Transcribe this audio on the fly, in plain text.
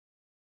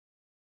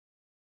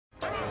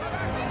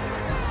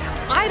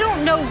I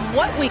don't know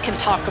what we can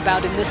talk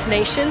about in this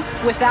nation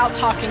without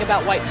talking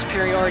about white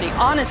superiority,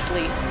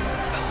 honestly.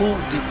 Who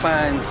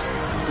defines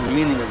the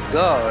meaning of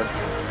God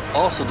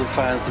also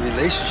defines the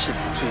relationship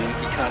between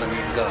economy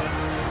and God.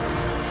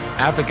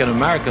 African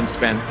Americans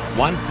spent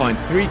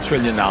 $1.3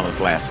 trillion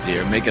last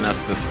year, making us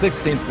the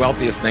 16th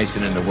wealthiest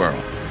nation in the world.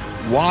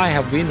 Why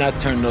have we not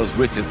turned those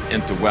riches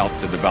into wealth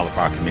to develop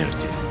our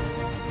community?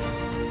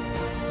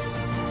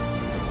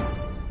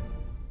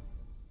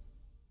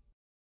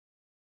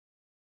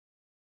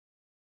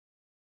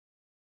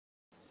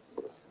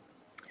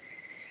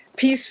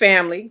 Peace,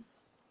 family.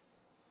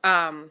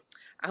 I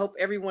hope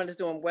everyone is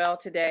doing well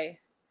today.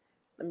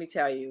 Let me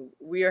tell you,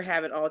 we are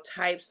having all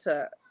types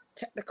of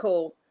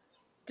technical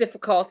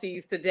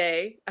difficulties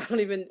today. I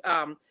don't even,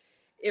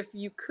 if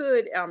you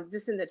could,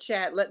 just in the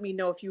chat, let me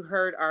know if you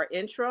heard our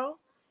intro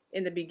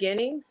in the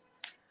beginning.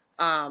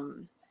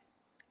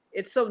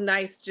 It's so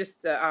nice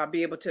just to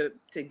be able to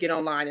get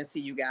online and see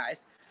you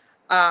guys.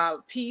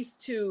 Peace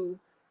to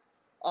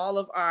all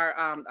of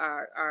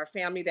our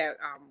family that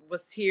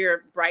was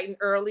here bright and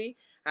early.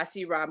 I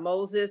see Rob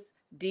Moses,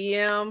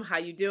 DM, how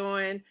you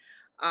doing?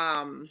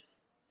 And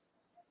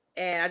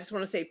I just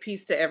want to say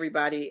peace to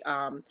everybody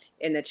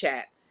in the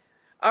chat.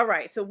 All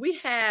right, so we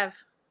have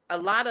a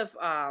lot of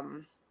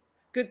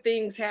good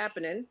things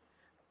happening,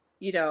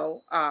 you know,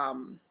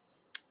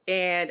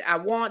 and I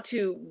want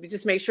to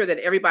just make sure that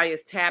everybody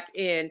is tapped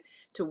in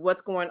to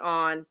what's going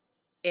on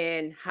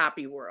in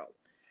HAPI world.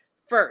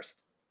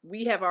 First,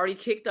 we have already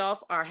kicked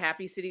off our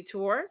HAPI City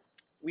tour.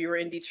 We were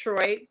in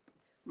Detroit,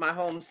 my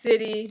home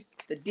city,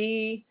 the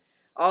D,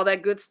 all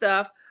that good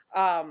stuff.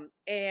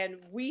 And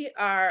we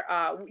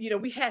are,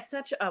 we had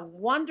such a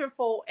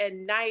wonderful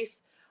and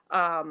nice,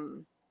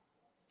 turnout.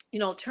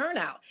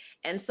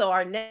 And so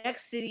our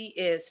next city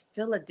is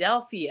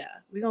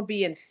Philadelphia. We're going to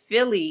be in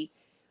Philly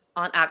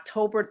on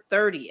October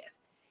 30th.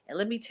 And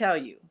let me tell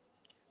you,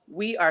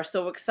 we are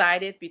so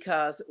excited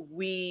because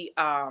we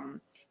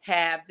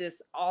have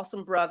this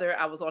awesome brother.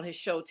 I was on his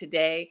show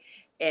today,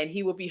 and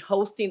he will be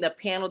hosting the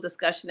panel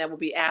discussion that will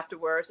be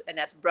afterwards. And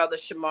that's Brother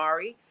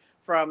Shamari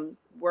from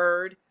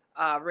Word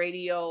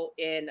Radio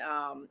in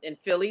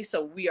Philly.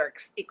 So we are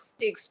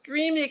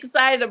extremely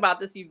excited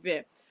about this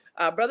event.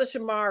 Brother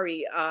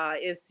Shamari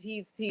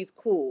he's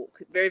cool,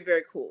 very,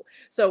 very cool.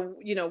 So,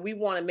 we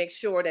want to make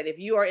sure that if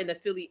you are in the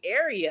Philly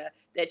area,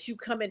 that you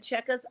come and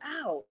check us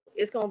out.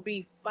 It's going to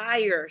be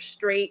fire,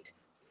 straight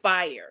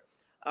fire.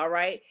 All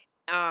right.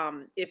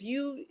 If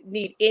you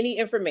need any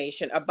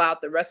information about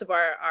the rest of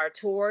our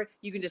tour,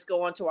 you can just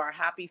go onto our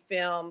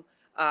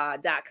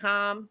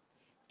hapifilm.com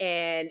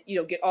and,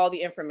 get all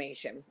the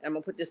information. I'm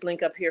going to put this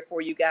link up here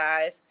for you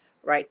guys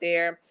right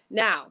there.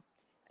 Now,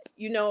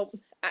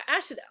 I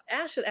should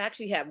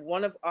actually have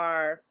one of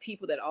our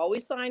people that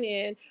always sign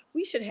in.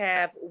 We should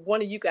have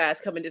one of you guys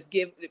come and just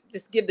give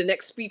the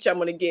next speech I'm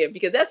going to give,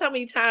 because that's how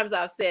many times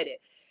I've said it.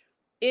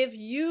 If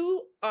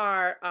you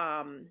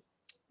are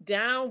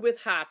down with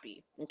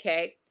HAPI,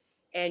 okay,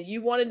 and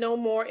you want to know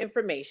more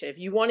information, if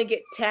you want to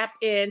get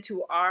tapped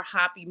into our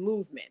HAPI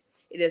movement,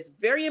 it is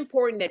very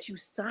important that you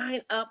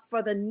sign up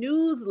for the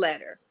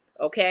newsletter,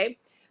 okay?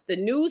 The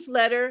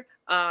newsletter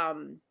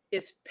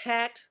is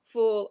packed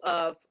full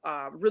of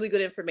really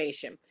good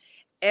information.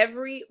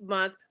 Every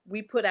month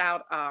we put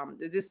out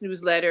this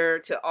newsletter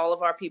to all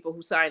of our people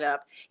who sign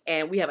up,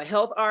 and we have a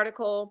health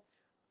article.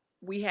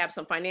 We have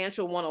some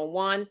financial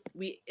one-on-one.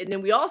 And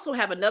then we also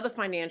have another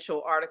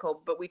financial article,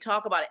 but we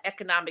talk about an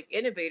economic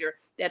innovator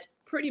that's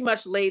pretty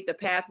much laid the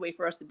pathway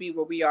for us to be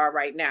where we are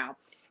right now.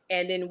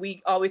 And then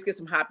we always get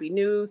some HAPI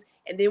news.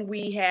 And then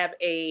we have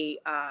a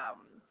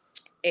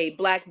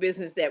Black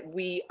business that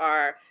we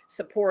are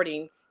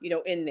supporting,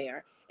 in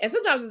there. And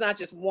sometimes it's not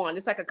just one,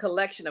 it's like a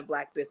collection of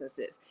Black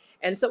businesses.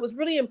 And so it's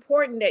really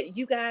important that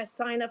you guys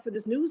sign up for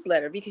this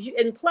newsletter, because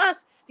and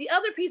plus the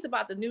other piece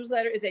about the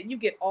newsletter is that you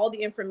get all the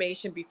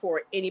information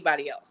before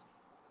anybody else.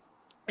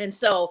 And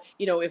so,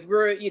 if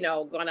we're,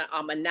 going to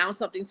announce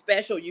something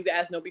special, you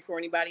guys know before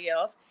anybody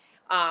else.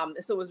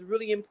 So it's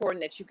really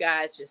important that you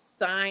guys just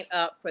sign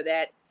up for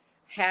that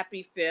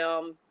HAPI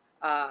Film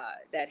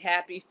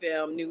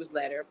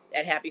newsletter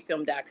at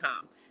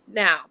hapifilm.com.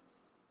 Now,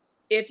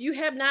 if you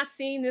have not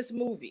seen this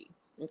movie,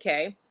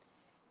 okay,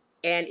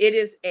 and it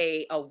is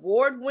a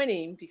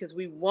award-winning, because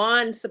we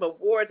won some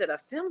awards at a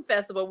film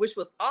festival, which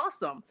was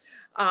awesome.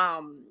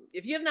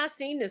 If you have not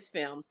seen this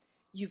film,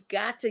 you've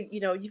got to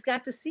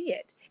see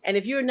it. And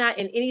if you're not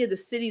in any of the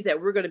cities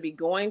that we're going to be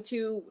going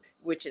to,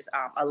 which is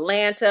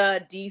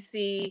Atlanta,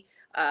 DC,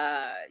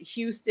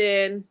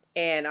 Houston,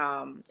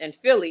 and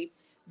Philly,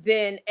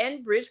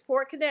 and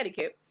Bridgeport,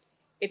 Connecticut.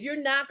 If you're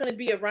not going to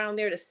be around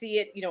there to see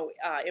it,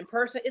 in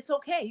person, it's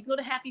okay. You go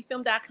to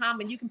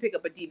hapifilm.com and you can pick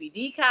up a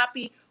DVD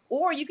copy,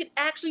 or you can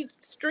actually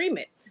stream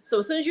it. So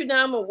as soon as you're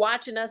done with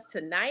watching us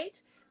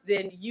tonight,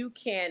 then you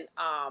can,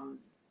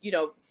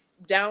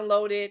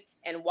 download it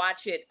and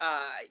watch it,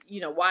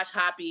 watch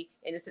HAPI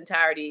in its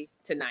entirety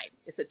tonight.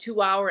 It's a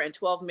 2-hour and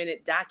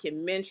 12-minute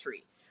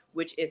documentary,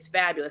 which is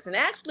fabulous. And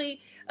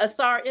actually,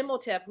 Asar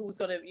Imhotep, he's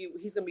going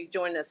to be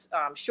joining us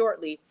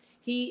shortly,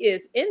 he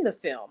is in the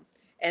film.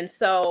 And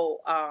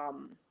so,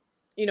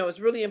 it's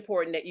really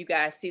important that you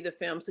guys see the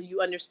film so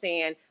you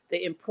understand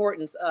the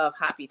importance of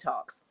HAPI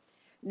Talks.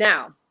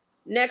 Now,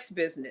 next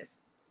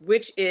business,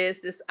 which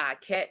is this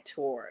HAPI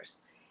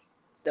Tours,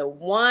 the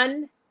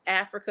One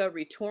Africa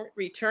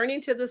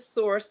Returning to the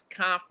Source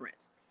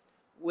Conference,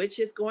 which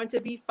is going to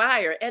be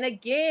fire. And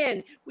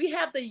again, we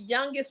have the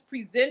youngest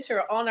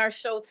presenter on our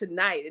show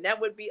tonight, and that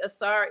would be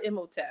Asar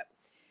Imhotep.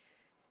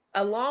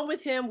 Along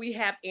with him, we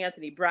have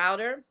Anthony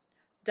Browder,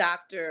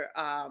 Dr.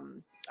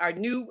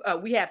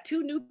 We have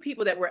two new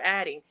people that we're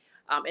adding.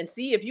 And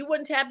see, if you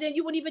wouldn't tapped in,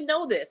 you wouldn't even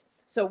know this.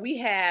 So we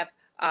have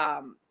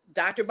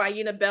Dr.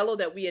 Bayina Bello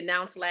that we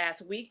announced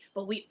last week,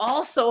 but we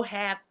also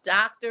have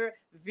Dr.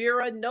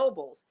 Vera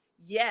Nobles.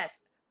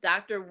 Yes,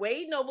 Dr.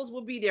 Wade Nobles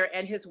will be there,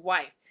 and his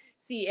wife.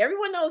 See,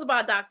 everyone knows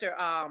about Dr.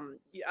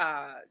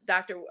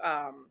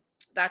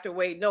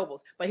 Wade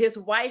Nobles, but his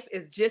wife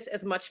is just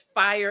as much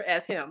fire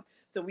as him.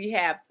 So we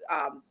have,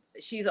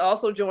 she's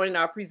also joining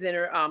our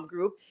presenter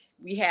group.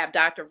 We have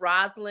Dr.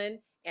 Rosalind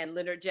and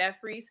Leonard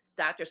Jeffries,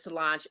 Dr.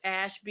 Solange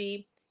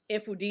Ashby,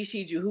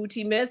 Infudishi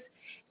Juhuti Miss,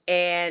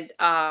 and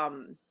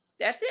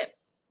that's it.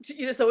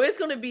 So it's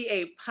going to be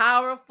a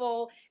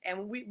powerful,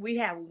 and we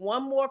have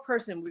one more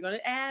person we're going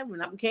to add. We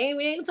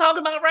ain't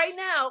talking about right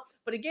now,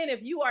 but again,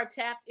 if you are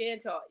tapped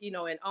into,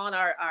 and on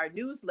our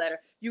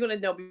newsletter, you're going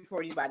to know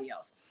before anybody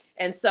else.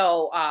 And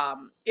so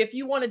if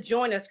you want to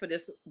join us for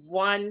this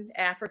One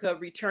Africa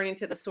Returning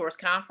to the Source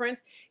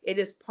Conference, it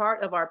is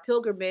part of our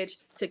pilgrimage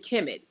to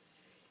Kemet.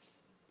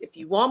 If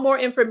you want more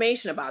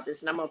information about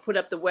this, and I'm going to put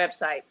up the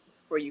website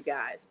for you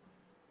guys,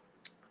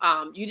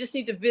 you just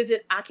need to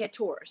visit HAPI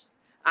Tours,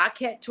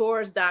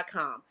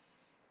 hapitours.com.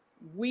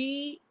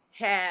 We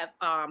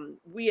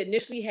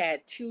initially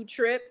had 2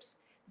 trips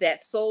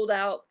that sold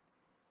out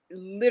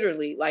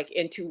literally like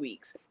in 2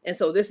 weeks. And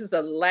so this is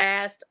the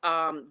last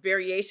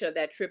variation of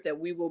that trip that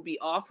we will be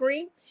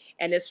offering.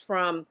 And it's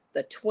from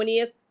the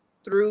 20th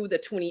through the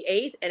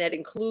 28th. And it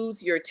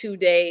includes your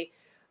 2-day,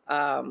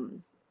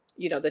 the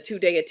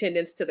 2-day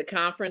attendance to the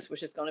conference,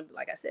 which is going to be,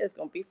 like I said, it's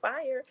going to be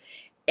fire.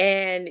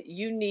 And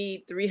you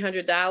need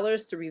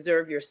 $300 to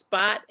reserve your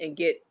spot and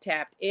get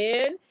tapped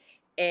in.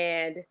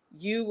 And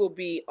you will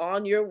be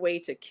on your way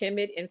to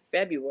Kemet in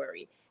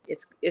February.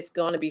 It's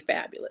going to be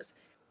fabulous.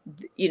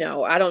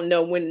 I don't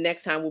know when the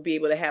next time we'll be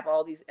able to have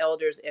all these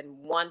elders in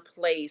one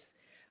place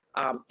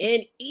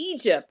in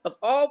Egypt, of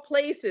all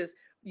places,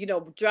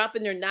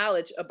 dropping their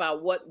knowledge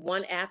about what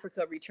One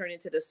Africa Returning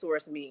to the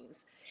Source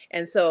means.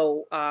 And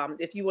so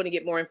if you want to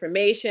get more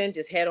information,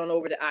 just head on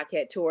over to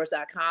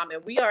hapitours.com.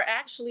 And we are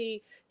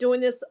actually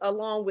doing this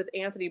along with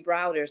Anthony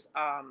Browder's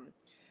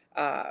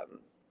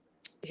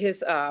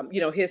his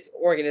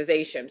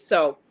organization.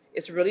 So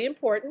it's really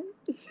important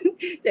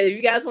that if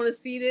you guys want to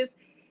see this,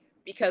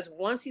 because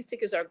once these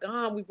tickets are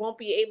gone, we won't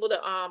be able to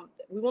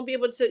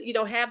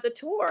have the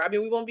tour. I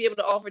mean, we won't be able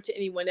to offer to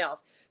anyone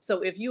else.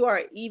 So if you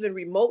are even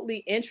remotely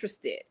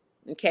interested,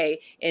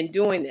 in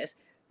doing this,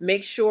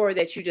 make sure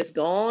that you just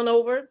go on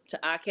over to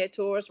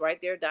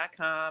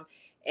hapitours.com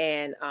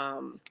and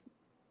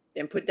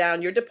put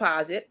down your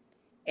deposit,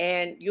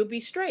 and you'll be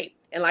straight.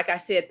 And like I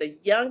said, the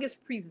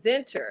youngest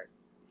presenter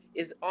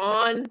is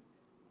on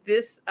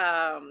this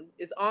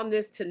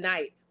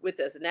tonight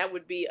with us, and that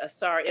would be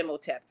Asar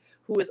Imhotep,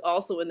 who is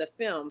also in the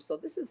film. So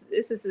this is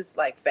just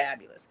like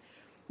fabulous.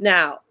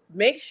 Now,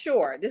 make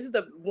sure, this is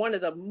one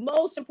of the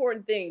most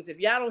important things. If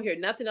y'all don't hear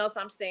nothing else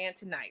I'm saying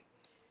tonight,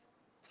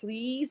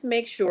 please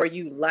make sure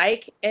you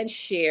like and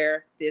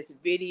share this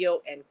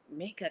video and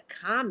make a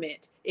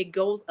comment. It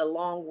goes a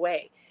long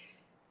way.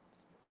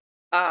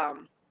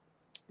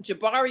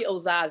 Jabari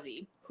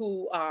Ozazi,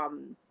 who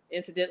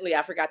incidentally,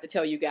 I forgot to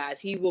tell you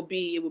guys, it will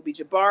be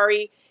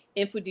Jabari,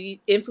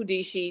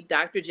 Infudishi,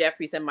 Dr.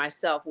 Jeffries, and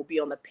myself will be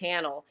on the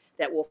panel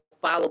that will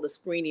follow the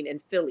screening in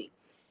Philly.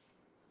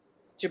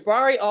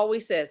 Jabari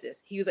always says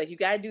this. He was like, you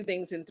got to do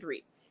things in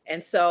 3.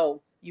 And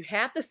so you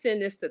have to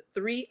send this to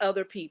 3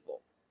 other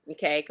people,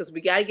 because we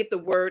got to get the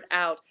word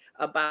out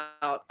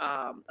about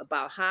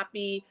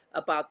HAPI,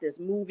 about this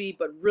movie,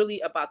 but really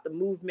about the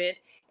movement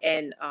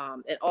and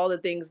all the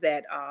things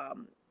that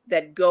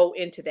go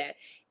into that.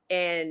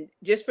 And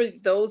just for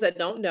those that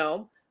don't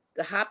know,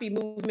 the HAPI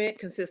movement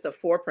consists of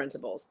 4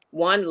 principles.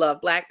 1,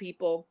 love Black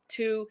people.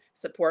 2,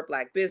 support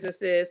Black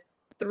businesses.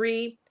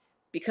 3,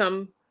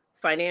 become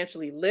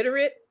financially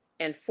literate.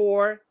 And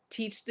 4,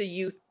 teach the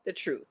youth the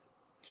truth.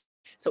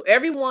 So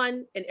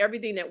everyone and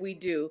everything that we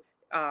do,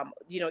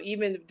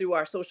 even through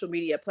our social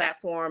media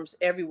platforms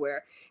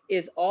everywhere,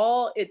 it's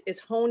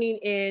honing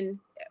in,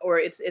 or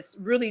it's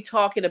really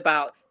talking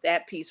about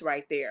that piece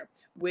right there,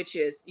 which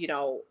is,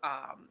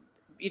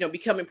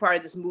 becoming part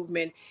of this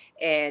movement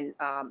and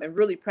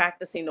really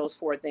practicing those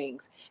 4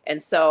 things.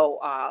 And so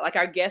like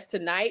our guest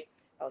tonight,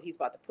 he's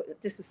about to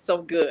this is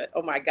so good.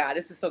 Oh my God,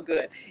 this is so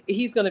good.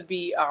 He's going to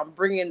be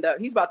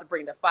he's about to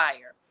bring the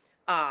fire.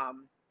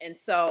 And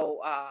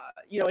so,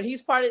 and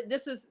he's part of,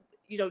 this is,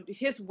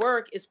 his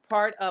work is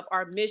part of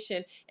our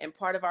mission and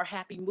part of our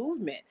HAPI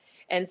movement.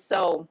 And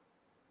so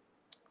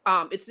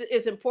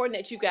It's important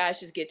that you guys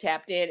just get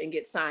tapped in and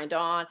get signed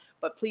on.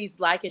 But please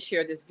like and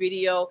share this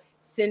video.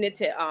 Send it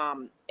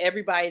to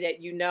everybody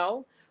that you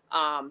know,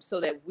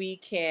 so that we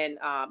can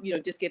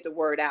just get the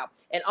word out.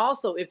 And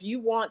also, if you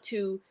want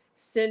to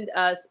send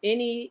us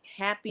any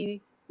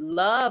happy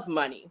love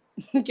money,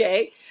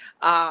 okay,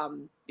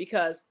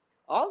 because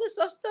all this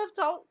stuff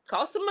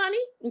costs some money,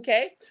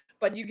 okay.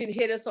 But you can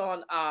hit us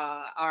on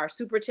our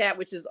super chat,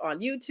 which is on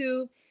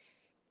YouTube.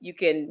 You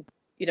can,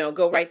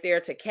 go right there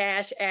to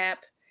Cash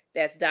App.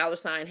 That's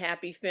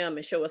 $hapifilm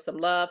and show us some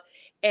love.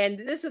 And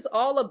this is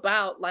all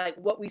about like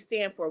what we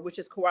stand for, which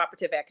is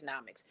cooperative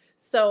economics.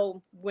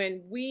 So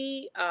when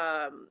we,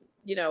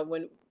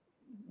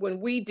 when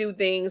we do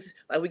things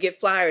like we get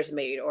flyers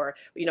made, or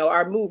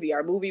our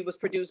movie was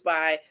produced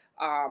by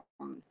a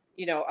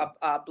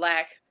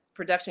black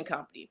production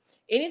company.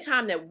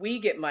 Anytime that we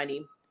get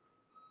money,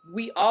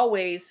 we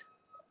always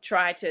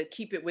try to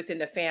keep it within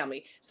the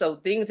family. So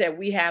things that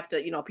we have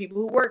to, people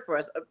who work for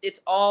us, it's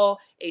all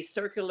a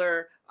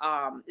circular,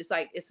 it's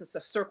just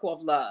a circle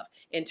of love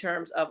in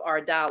terms of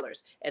our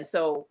dollars. And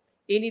so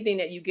anything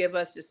that you give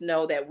us, just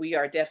know that we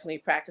are definitely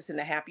practicing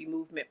the happy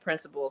movement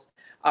principles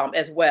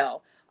as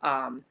well.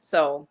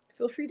 So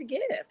feel free to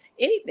give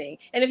anything.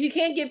 And if you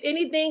can't give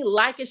anything,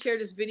 like and share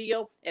this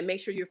video, and make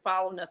sure you're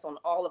following us on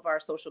all of our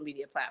social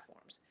media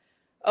platforms.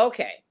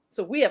 Okay,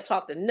 so we have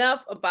talked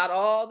enough about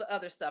all the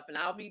other stuff, and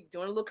I'll be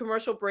doing a little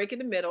commercial break in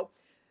the middle.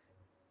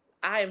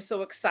 I am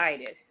so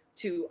excited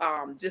to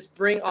just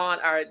bring on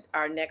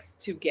our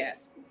next two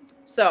guests.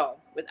 So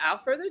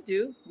without further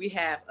ado, we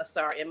have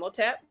Asar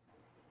Imhotep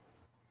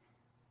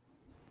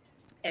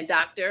and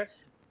Dr.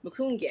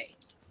 Mukenge.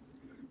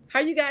 How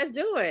are you guys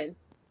doing?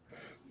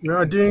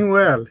 You're doing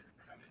well.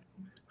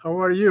 How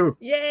are you?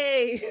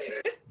 Yay!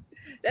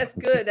 That's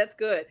good. That's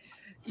good.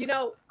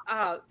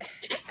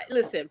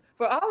 Listen,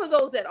 for all of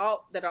those that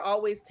are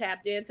always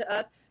tapped into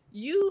us,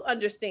 you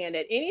understand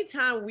that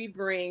anytime we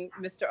bring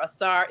Mr.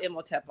 Asar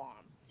Imhotep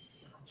on,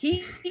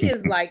 he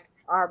is like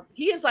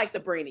the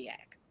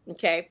brainiac.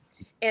 Okay.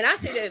 And I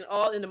say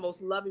that in the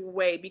most loving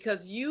way,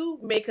 because you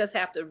make us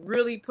have to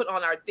really put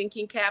on our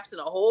thinking caps in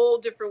a whole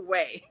different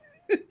way.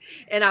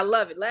 And I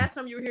love it. Last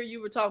time you were here,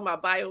 you were talking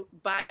about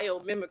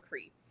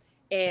biomimicry.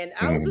 And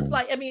I was just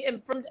like,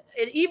 and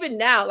even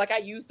now, like I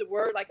use the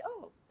word like,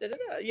 oh,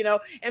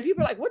 and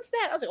people are like, what's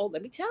that? I was like, oh,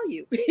 let me tell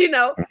you,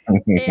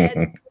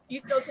 and,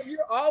 so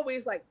you're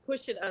always like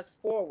pushing us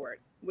forward,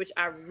 which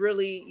I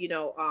really,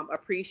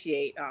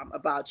 appreciate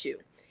about you.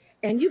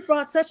 And you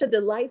brought such a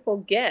delightful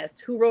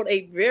guest who wrote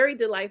a very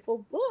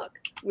delightful book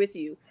with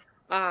you.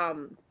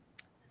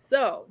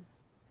 So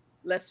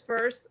let's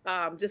first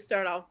just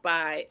start off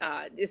by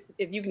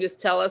if you can just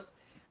tell us,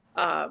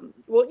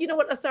 well, you know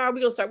what, Asar, we're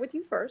going to start with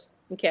you first.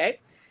 Okay.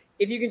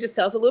 If you can just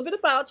tell us a little bit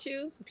about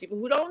you, some people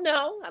who don't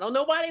know, I don't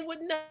know why they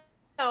wouldn't know,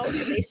 but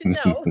they should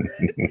know.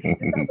 Just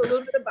tell us a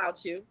little bit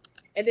about you,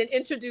 and then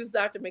introduce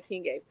Dr.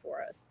 Mukenge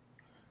for us.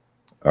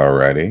 All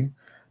righty.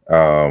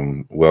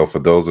 Well, for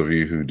those of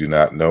you who do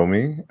not know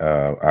me,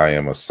 I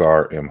am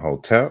Asar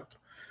Imhotep,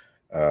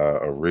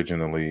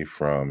 originally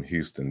from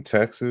Houston,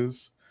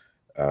 Texas,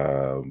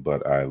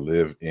 but I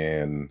live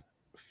in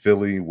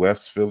Philly,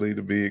 West Philly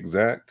to be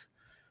exact.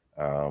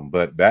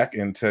 But back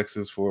in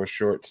Texas for a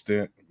short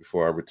stint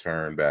before I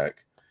returned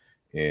back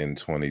in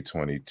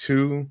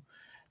 2022.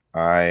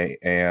 I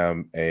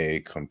am a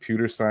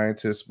computer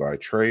scientist by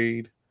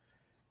trade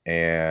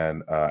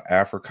and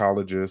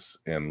Africologist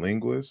and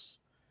linguist.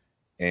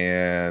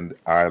 And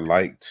I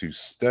like to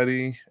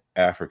study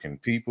African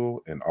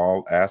people in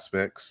all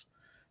aspects,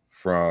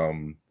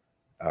 from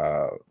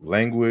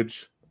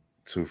language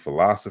to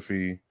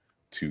philosophy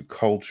to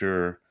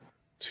culture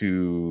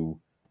to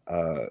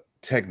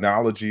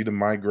technology to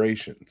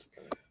migrations.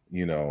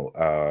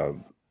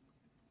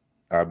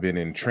 I've been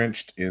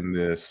entrenched in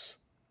this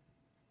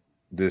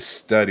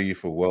study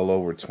for well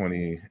over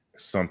 20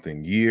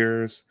 something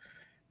years,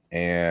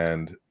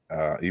 and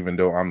even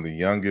though I'm the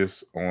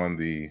youngest on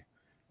the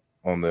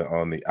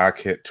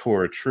Akhet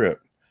Torah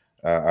trip,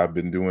 I've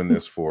been doing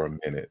this for a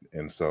minute,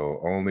 and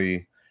so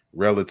only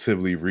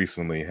relatively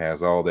recently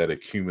has all that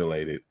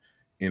accumulated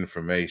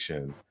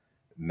information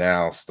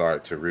now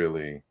start to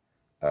really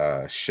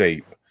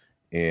shape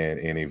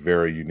in a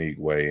very unique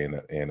way,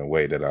 in a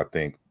way that I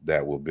think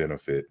that will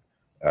benefit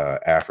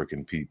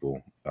African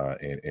people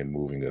in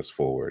moving us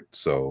forward.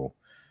 So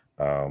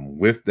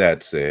with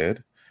that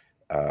said,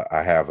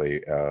 I have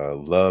a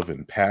love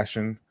and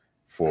passion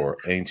for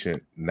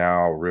ancient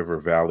Nile River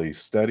Valley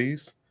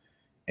studies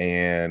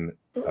and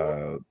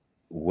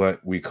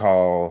what we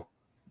call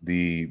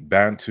the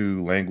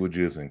Bantu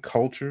languages and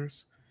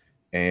cultures.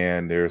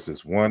 And there's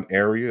this one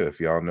area, if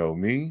y'all know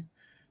me,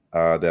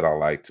 that I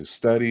like to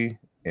study,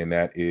 and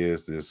that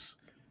is this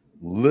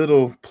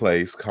little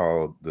place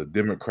called the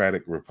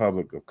Democratic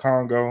Republic of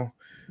Congo,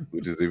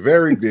 which is a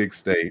very big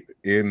state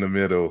in the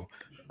middle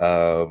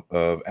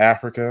of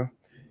Africa.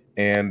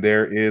 And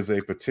there is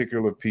a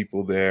particular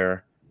people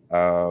there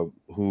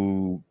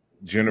who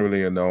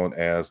generally are known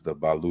as the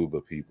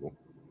Baluba people.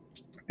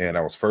 And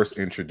I was first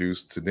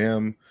introduced to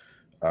them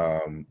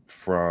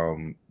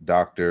from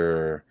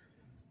Dr.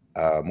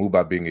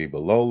 Mubabinge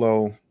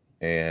Balolo.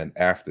 And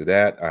after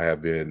that, I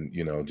have been,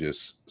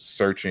 just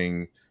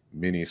searching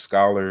many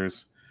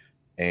scholars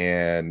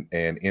and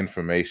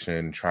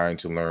information, trying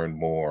to learn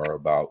more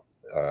about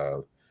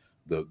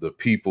the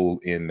people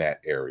in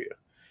that area.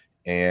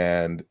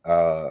 And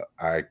I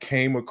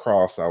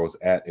was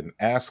at an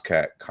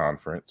ASCAC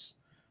conference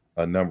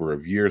a number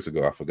of years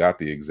ago. I forgot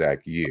the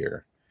exact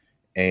year.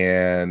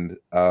 And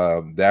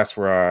that's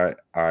where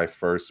I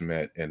first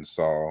met and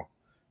saw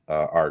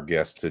our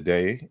guest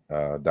today,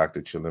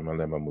 Dr.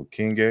 Chilimalema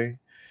Mukenge.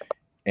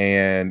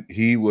 And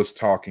he was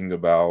talking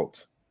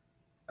about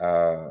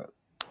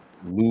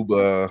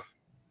Luba,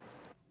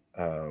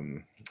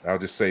 I'll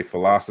just say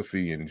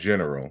philosophy in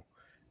general,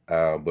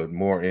 but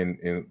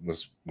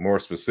more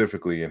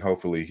specifically, and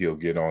hopefully he'll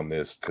get on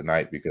this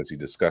tonight because he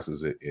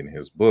discusses it in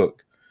his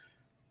book,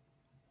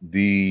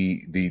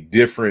 the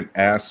different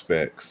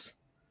aspects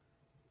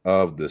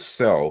of the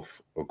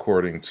self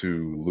according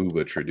to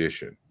Luba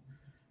tradition.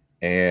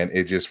 And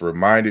it just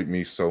reminded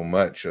me so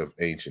much of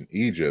ancient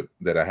Egypt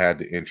that I had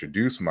to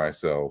introduce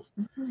myself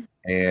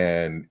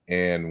and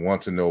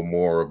want to know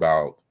more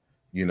about,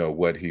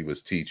 what he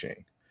was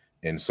teaching.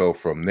 And so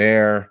from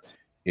there,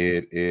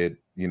 a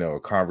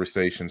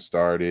conversation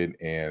started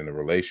and a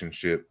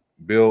relationship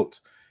built.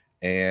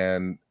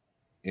 And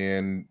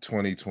in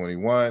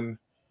 2021,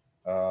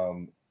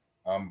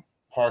 I'm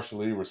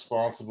partially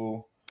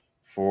responsible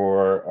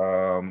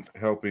for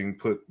helping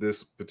put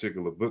this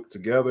particular book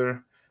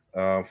together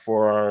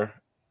for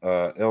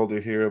our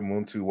elder here,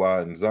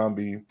 Muntu and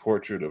Zombie,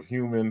 Portrait of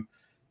Human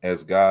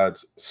as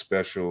God's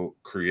Special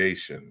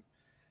Creation.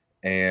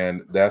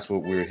 And that's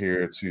what we're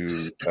here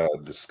to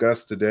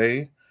discuss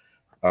today.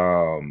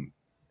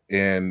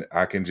 And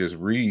I can just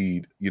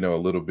read, a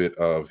little bit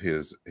of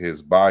his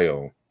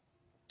bio,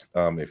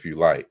 if you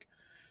like.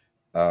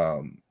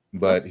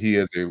 But he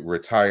is a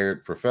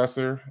retired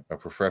professor, a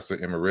professor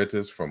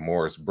emeritus from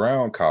Morris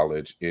Brown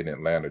College in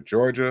Atlanta,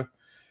 Georgia.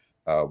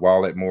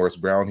 While at Morris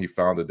Brown, he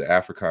founded the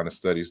Africana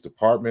Studies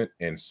Department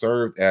and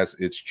served as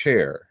its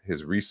chair.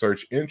 His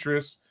research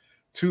interests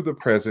to the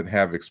present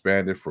have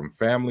expanded from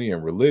family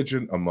and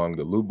religion among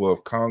the Luba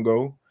of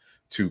Congo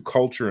to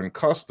culture and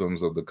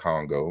customs of the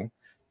Congo,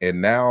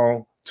 and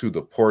now to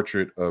the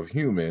portrait of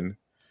human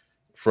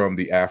from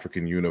the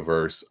African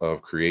universe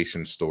of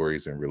creation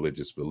stories and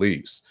religious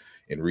beliefs.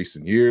 In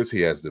recent years,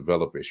 he has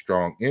developed a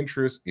strong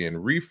interest in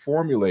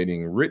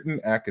reformulating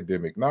written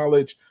academic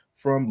knowledge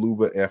from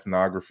Luba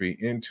ethnography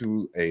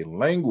into a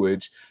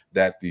language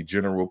that the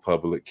general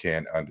public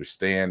can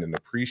understand and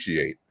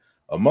appreciate.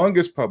 Among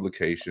his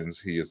publications,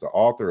 he is the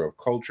author of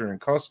Culture and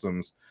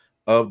Customs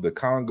of the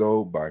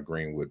Congo by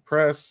Greenwood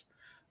Press.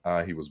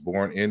 He was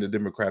born in the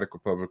Democratic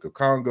Republic of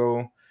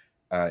Congo,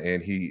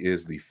 and he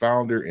is the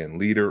founder and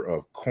leader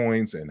of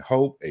Coins and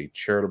Hope, a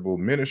charitable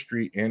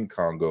ministry in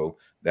Congo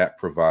that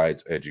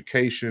provides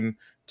education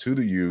to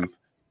the youth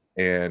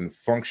and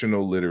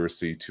functional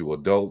literacy to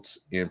adults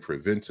in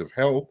preventive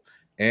health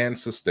and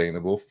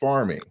sustainable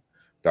farming.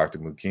 Dr.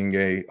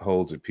 Mukenge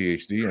holds a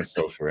PhD in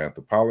social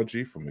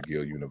anthropology from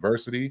McGill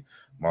University,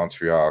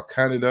 Montreal,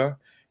 Canada.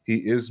 He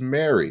is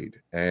married.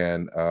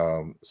 And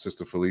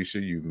Sister Felicia,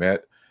 you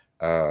met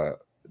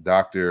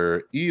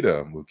Dr.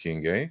 Ida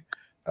Mukenge,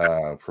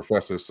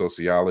 professor of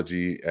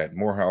sociology at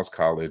Morehouse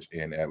College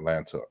in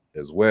Atlanta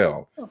as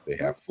well. They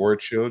have 4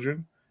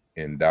 children,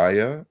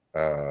 Indaya,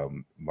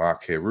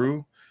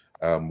 Makeru,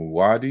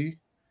 Muwadi,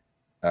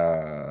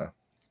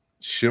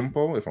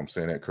 Shimpo, if I'm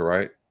saying that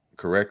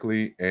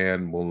correctly,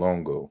 and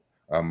Malongo.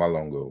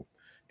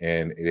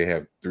 And they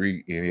have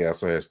 3, and he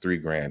also has 3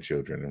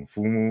 grandchildren,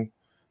 Mfumu,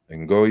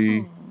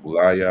 Ngoyi,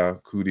 Ulaya,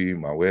 Kudi,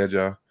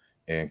 Maweja,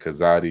 and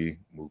Kazadi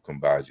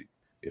Mukumbaji,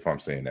 if I'm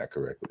saying that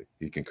correctly.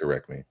 He can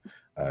correct me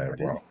if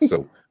I'm wrong.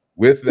 So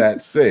with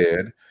that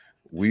said,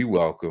 we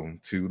welcome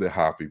to the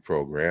HAPI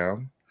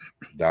program,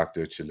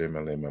 Dr.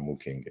 Chilimalema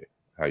Mukenge.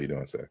 How you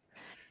doing, sir?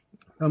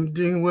 I'm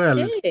doing well.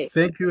 Hey.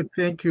 Thank you.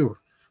 Thank you.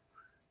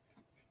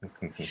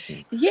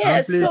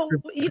 Yes. So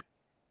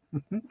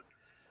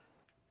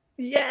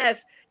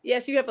yes,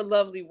 you have a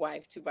lovely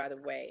wife too, by the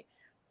way.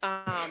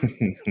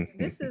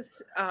 This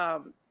is,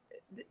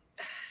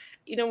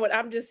 you know what?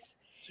 I just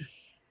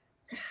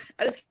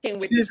can't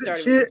wait to start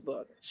with this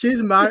book.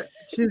 She's my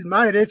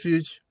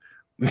refuge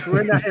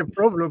when I have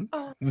problem.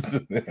 I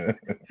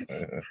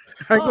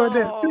go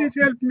there. Please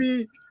help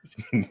me.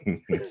 See,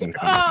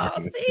 I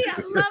love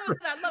it.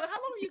 How long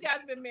have you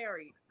guys been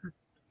married?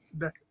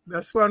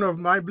 That's one of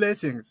my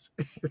blessings.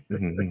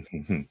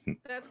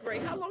 That's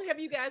great. How long have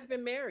you guys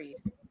been married?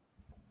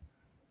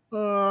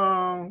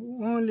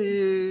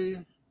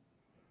 Only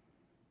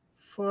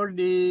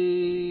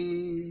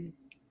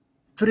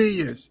 43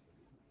 years.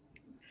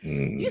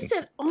 You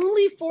said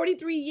only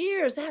 43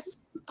 years. That's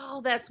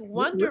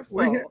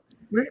wonderful.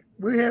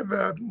 We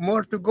have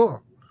more to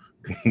go.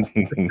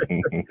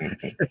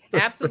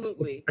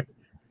 Absolutely.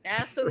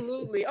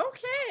 Okay. All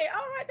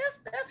right.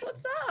 That's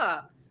what's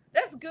up.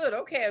 That's good.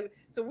 Okay.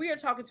 So we are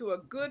talking to a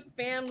good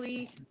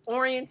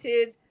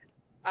family-oriented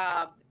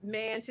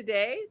man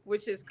today,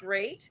 which is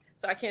great.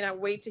 So I cannot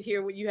wait to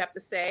hear what you have to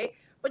say.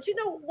 But you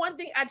know, one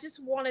thing I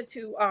just wanted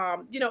to,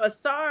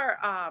 Asar,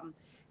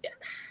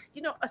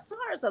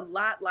 Asar is a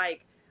lot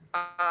like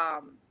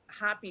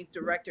HAPI's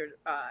director,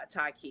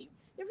 Taiki.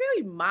 They're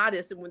very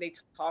modest when they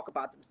talk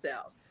about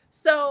themselves.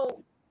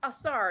 So,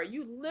 Asar,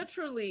 you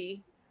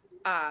literally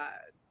uh,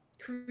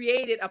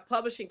 created a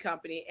publishing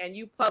company and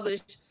you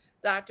published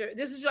Dr.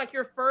 This is like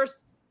your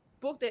first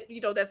book that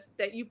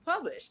you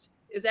published.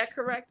 Is that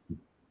correct?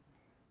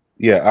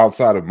 Yeah,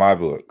 outside of my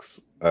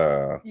books.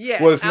 Well,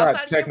 Yes, it's not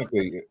outside of your book.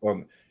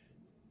 technically.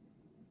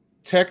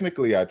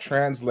 Technically, I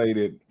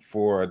translated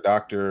for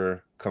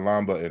Dr.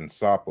 Kalamba and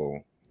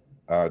Sapo,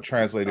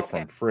 translated Okay.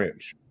 from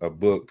French, a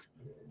book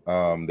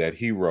that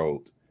he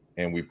wrote,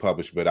 and we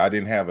published. But I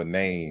didn't have a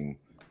name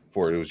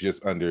for it; it was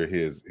just under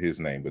his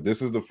name. But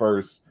this is the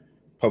first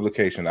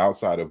publication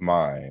outside of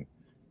mine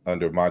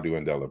under Madu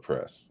Andela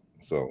Press.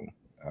 So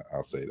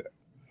I'll say that.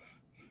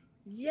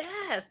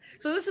 Yes.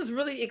 So this is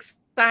really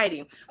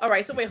exciting. All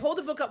right. So wait, hold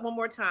the book up one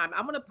more time.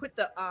 I'm gonna put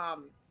the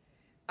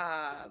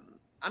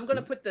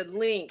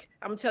link.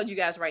 I'm gonna tell you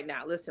guys right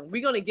now. Listen,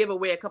 we're gonna give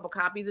away a couple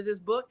copies of this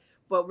book,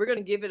 but we're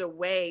gonna give it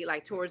away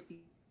like towards the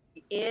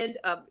end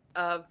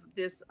of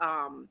this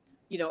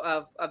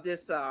of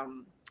this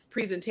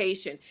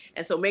presentation.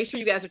 And so make sure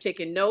you guys are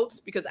taking notes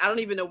because I don't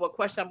even know what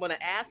question I'm gonna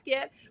ask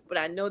yet, but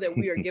I know that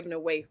we are giving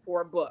away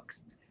 4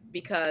 books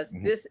because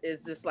this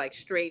is just like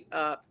straight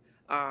up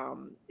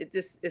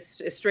it's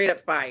straight up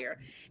fire.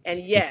 And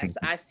yes,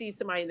 I see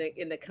somebody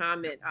in the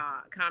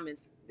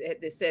comments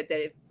that said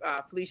that if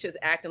Felicia's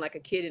acting like a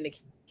kid in a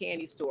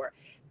candy store.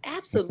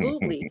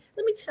 Absolutely.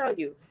 Let me tell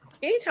you,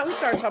 anytime we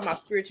start talking about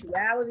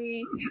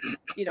spirituality,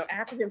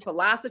 African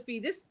philosophy,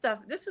 this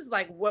is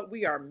like what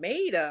we are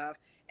made of.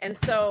 And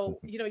so,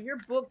 your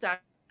book, Dr.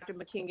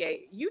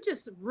 Mukenge, you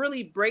just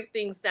really break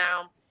things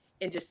down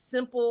in just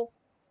simple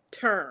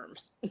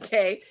terms,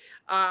 okay,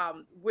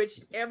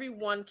 which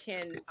everyone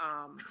can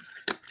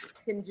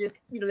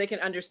just they can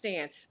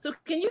understand. So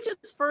can you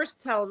just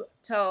first tell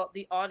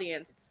the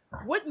audience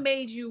what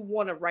made you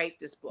want to write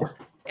this book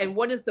and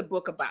what is the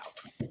book about?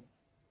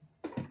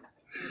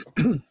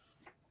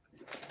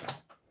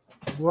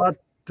 What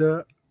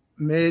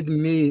made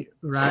me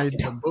write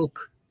the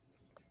book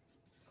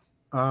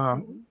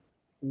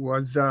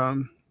was a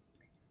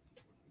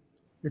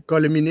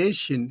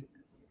culmination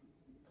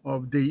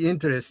of the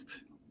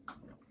interest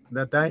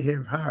that I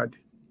have had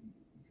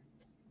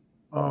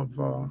of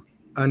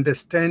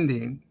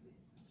understanding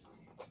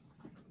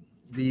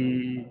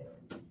the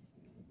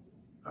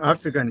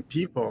African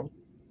people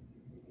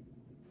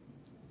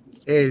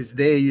as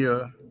they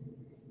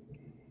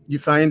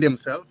define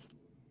themselves,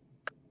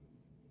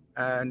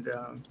 and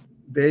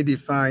they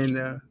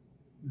define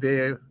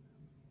their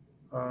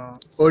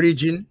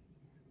origin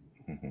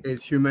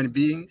as human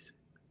beings,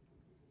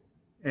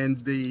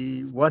 and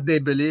what they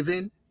believe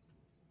in,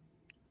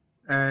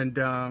 and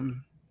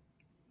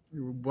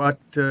what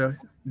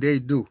they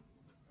do.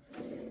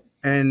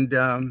 And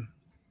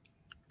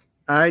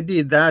I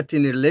did that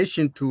in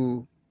relation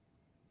to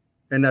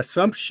an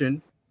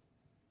assumption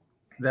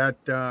that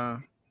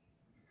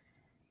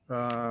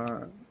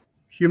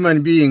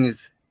human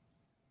beings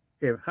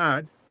have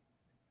had,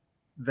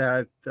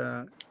 that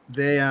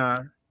they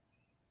are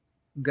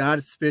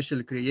God's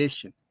special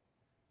creation.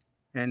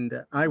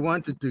 And I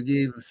wanted to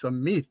give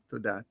some meat to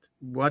that.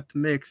 What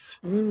makes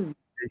a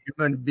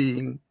human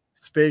being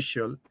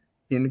special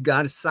in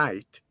God's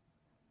sight?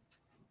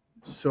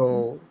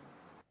 So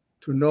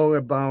to know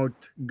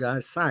about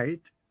God's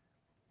sight,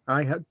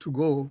 I had to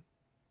go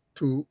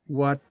to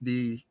what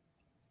the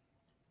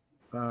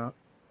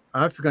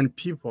African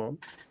people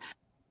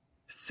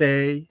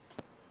say,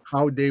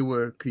 how they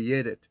were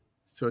created.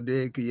 So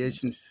their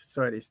creation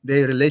stories,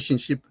 their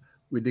relationship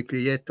with the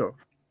Creator,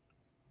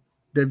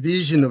 the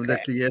vision of the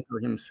Creator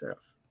himself,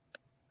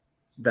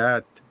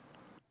 that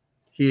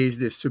he is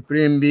the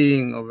supreme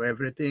being of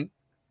everything.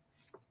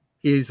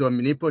 He is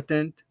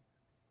omnipotent,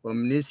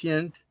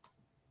 omniscient,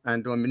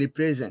 and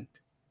omnipresent.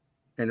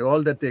 And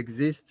all that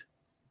exists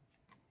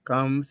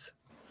comes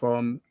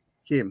from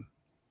him.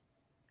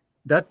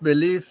 That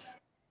belief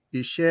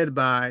is shared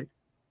by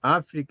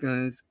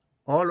Africans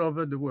all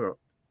over the world.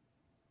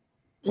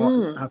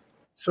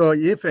 So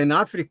if an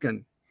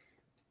African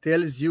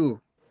tells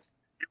you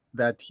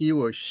that he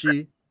or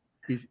she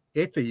is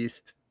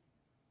atheist,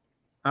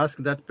 ask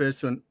that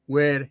person,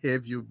 where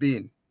have you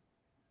been?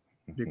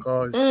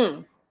 Because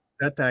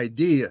that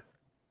idea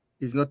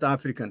is not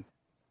African.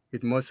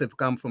 It must have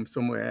come from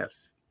somewhere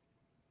else.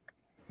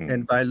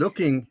 And by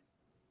looking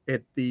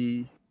at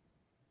the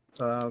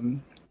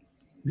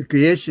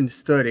creation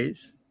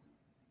stories,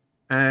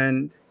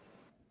 and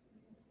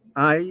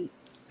I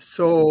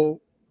saw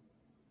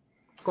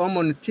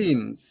common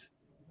themes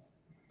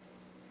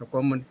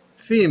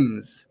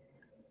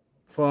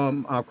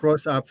from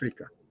across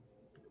Africa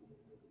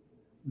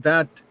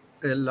that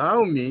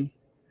allow me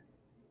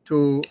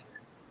to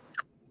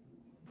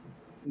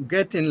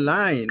get in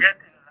line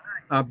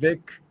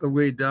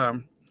with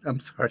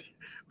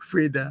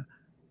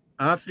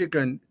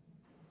African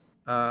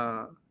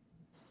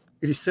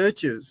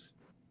researchers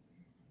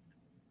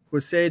who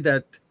say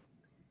that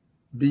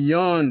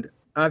beyond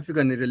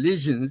African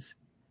religions,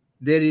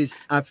 there is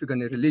African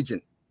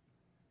religion.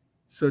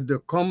 So the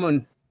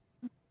common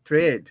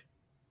thread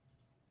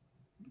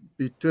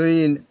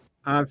between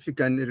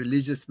African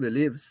religious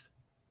beliefs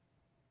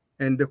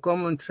and the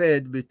common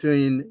thread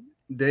between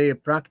their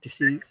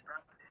practices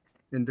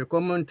and the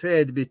common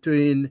thread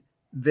between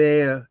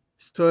their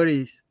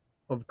stories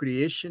of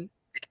creation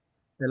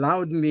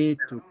allowed me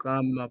to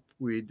come up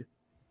with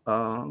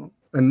a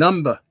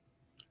number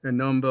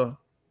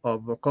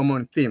of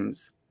common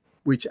themes,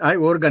 which I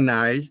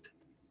organized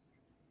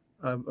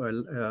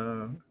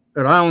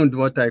around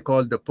what I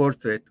call the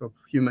portrait of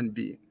human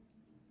being.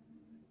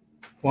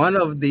 One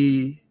of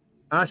the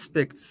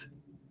aspects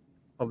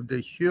of the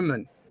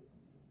human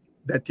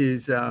that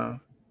is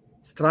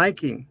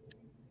striking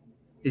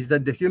is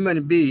that the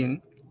human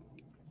being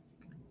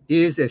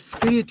is a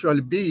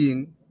spiritual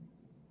being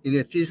in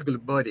a physical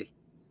body.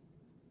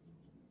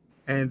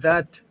 And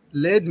that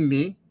led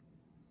me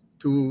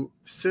to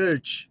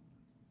search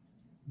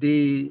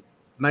the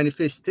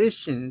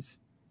manifestations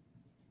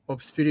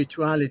of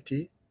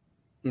spirituality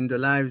in the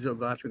lives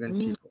of African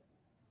people.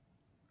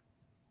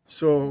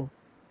 So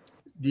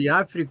the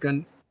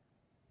African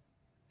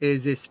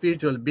is a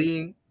spiritual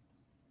being.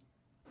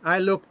 I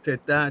looked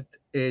at that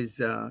as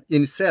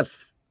in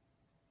self.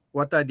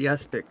 What are the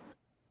aspects?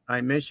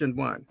 I mentioned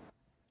one,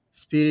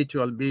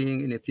 spiritual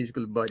being in a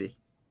physical body.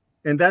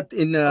 And that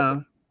in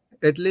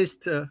at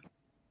least a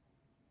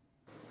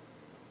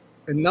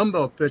number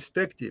of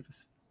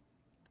perspectives.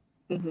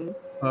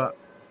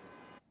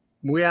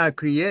 We are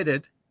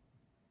created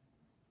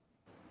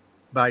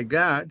by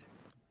God,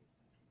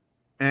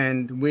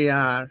 and we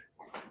are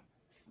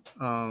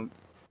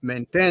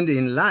maintained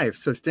in life,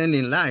 sustained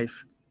in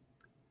life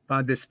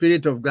by the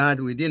Spirit of God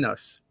within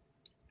us.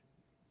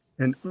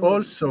 And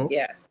also,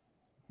 Yes.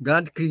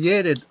 God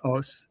created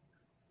us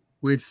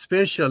with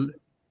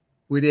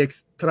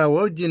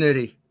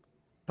extraordinary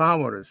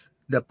powers,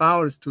 the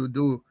powers to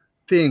do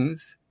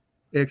things,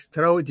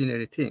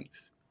 extraordinary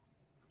things.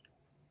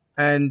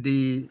 And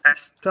the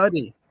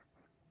study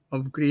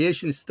of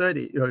creation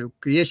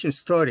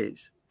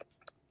stories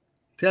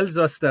tells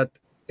us that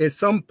at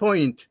some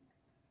point,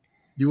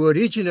 the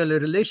original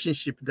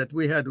relationship that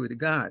we had with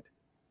God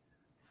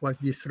was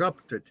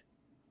disrupted.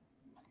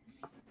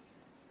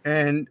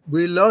 And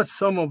we lost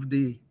some of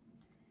the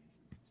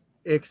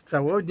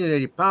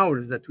extraordinary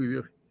powers that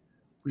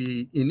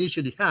we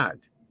initially had.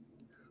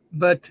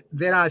 But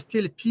there are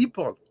still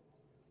people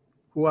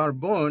who are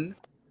born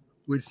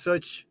with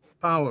such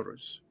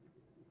powers.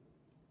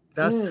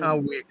 That's how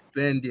we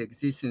explain the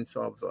existence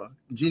of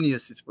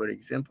geniuses, for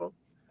example,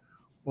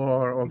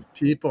 or of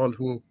people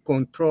who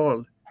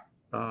control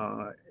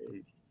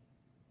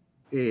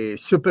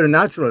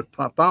supernatural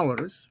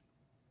powers.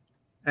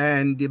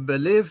 And the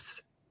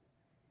beliefs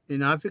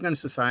in African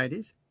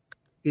societies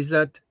is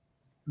that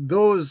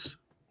those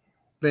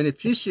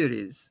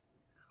beneficiaries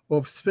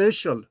of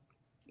special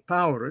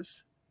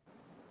powers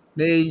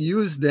may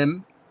use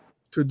them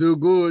to do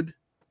good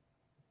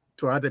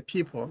to other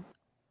people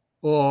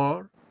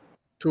or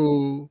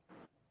to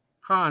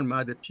harm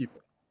other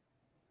people.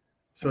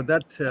 So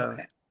that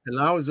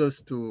allows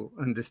us to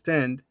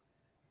understand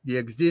the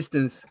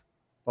existence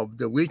of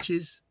the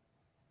witches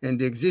and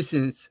the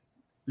existence,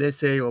 let's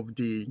say, of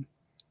the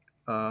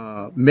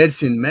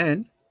medicine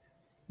man,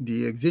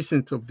 the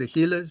existence of the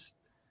healers,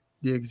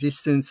 the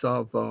existence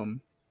of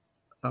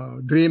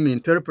dream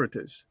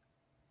interpreters.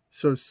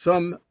 So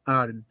some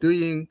are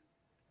doing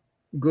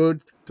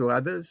good to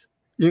others,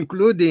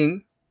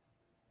 including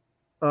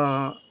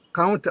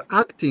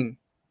counteracting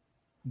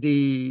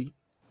the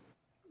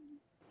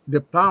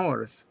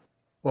powers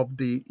of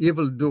the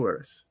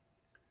evildoers.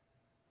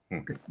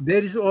 Okay.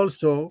 There is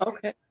also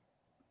okay.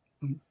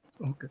 Do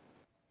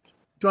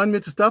you want me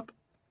to stop?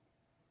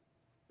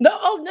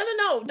 No,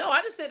 no.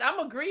 I just said I'm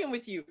agreeing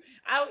with you.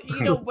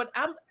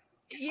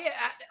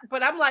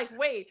 But I'm like,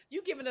 wait,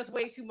 you're giving us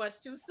way too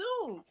much too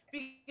soon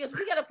because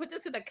we got to put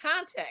this in the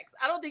context.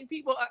 I don't think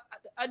people are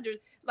under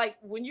like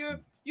when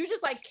you're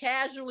just like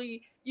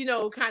casually,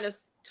 kind of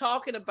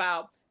talking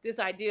about this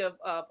idea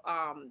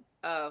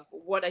of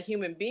what a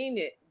human being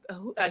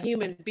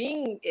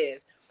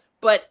is,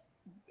 but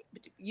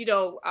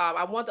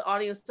I want the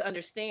audience to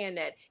understand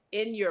that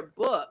in your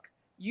book,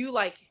 you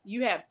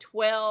have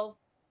 12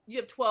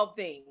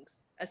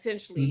 things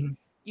essentially,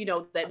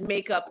 that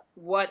make up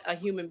what a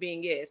human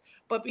being is.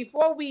 But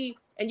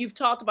and you've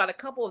talked about a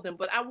couple of them,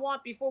 but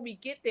before we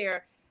get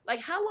there, like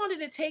how long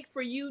did it take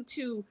for you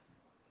to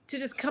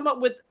just come up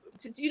with,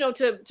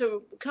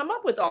 to come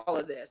up with all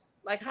of this?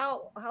 Like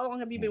how long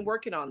have you been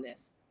working on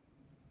this?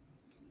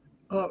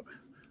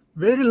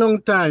 Very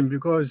long time,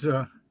 because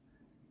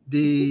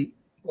the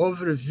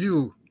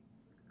overview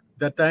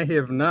that I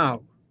have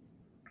now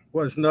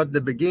was not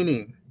the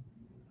beginning.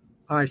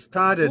 I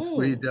started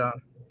with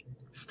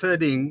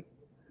studying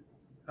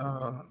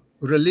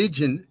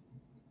religion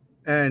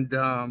and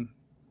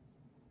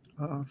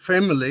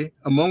family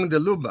among the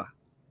Luba.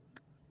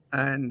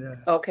 And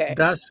Okay.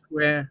 that's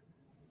where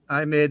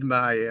I made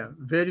my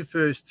very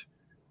first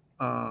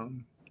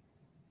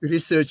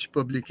research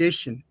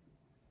publication.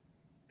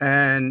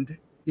 And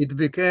it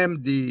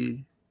became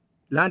the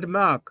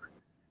landmark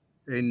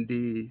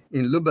in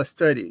Luba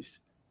studies,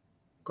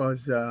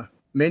 because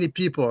many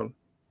people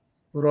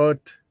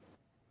wrote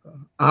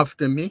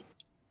after me,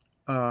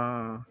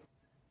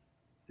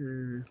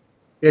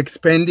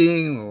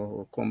 expanding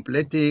or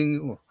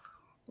completing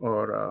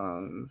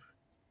or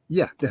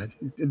yeah,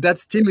 that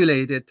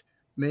stimulated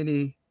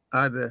many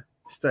other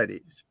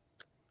studies.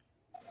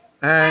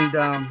 And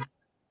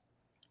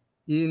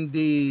in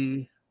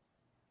the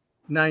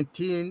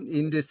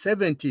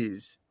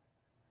 70s,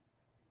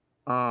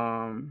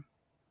 a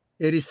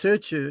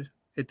researcher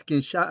at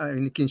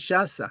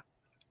Kinshasa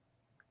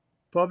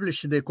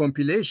published a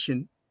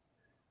compilation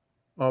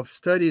of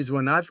studies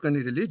on African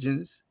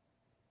religions,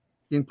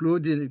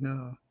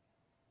 including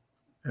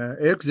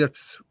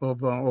excerpts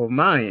of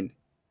mine.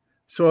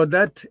 So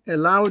that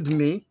allowed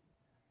me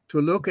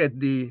to look at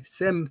the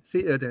same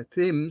the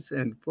themes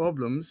and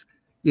problems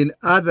in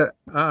other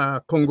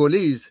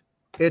Congolese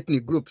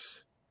ethnic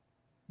groups: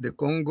 the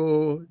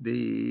Congo,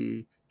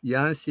 the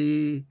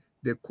Yansi,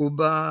 the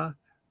Kuba,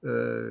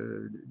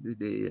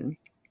 the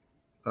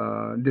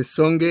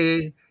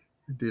Songe,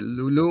 the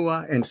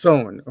Lulua, and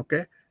so on.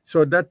 Okay,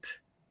 so that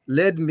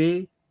led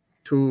me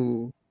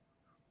to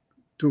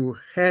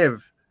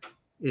have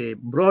a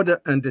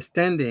broader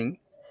understanding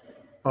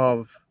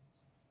of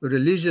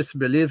religious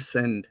beliefs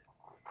and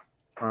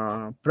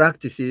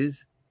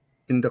practices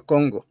in the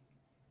Congo.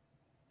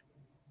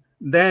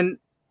 Then,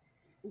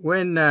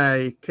 when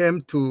I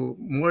came to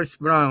Morris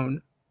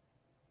Brown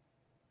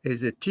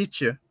as a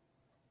teacher,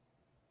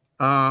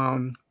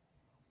 our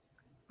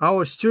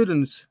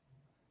students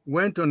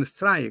went on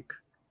strike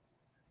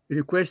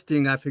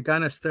requesting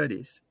Africana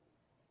studies,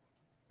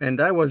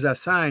 and I was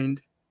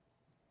assigned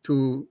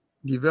to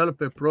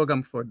develop a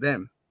program for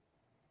them.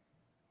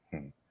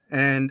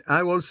 And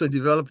I also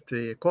developed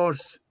a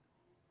course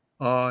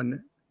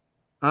on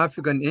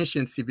African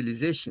ancient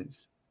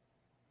civilizations.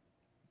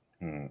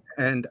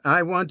 And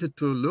I wanted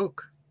to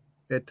look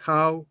at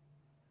how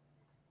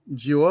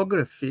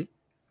geography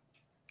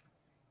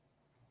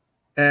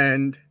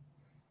and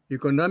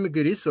economic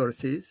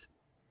resources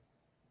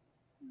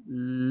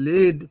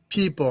lead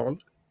people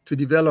to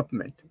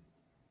development.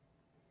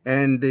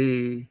 And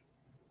the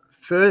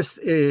first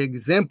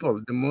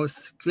example, the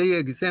most clear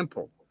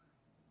example,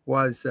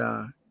 was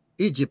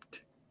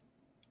Egypt.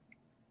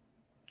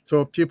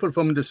 So people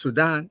from the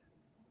Sudan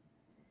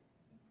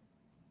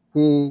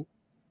who,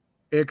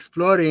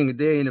 exploring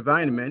their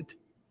environment,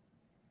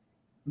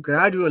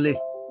 gradually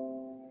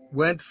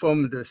went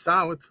from the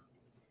south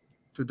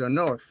to the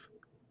north,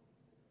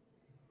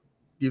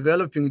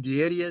 developing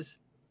the areas,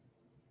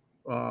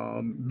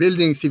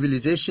 building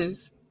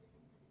civilizations.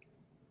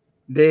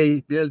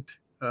 They built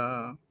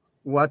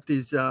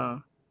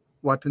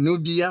what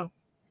Nubia,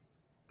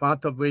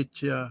 part of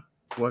which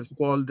was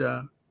called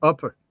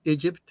Upper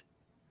Egypt,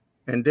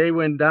 and they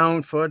went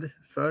down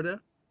further.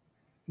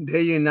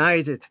 They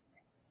united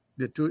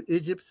the two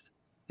Egypts.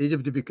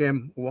 Egypt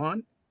became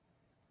one,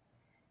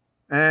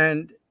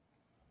 and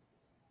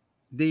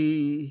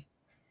the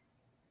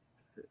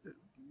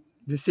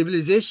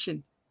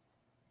civilization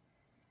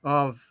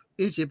of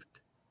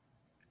Egypt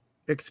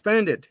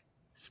expanded,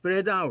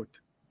 spread out.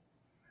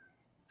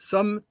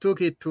 Some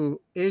took it to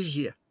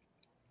Asia.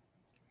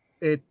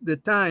 At the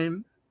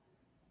time,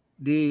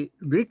 the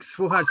Greeks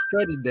who had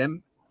studied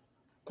them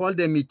called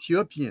them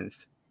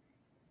Ethiopians.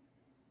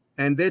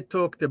 And they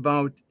talked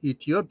about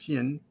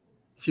Ethiopian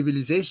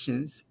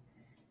civilizations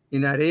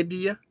in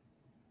Arabia,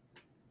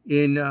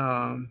 in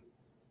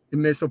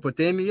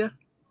Mesopotamia,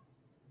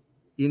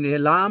 in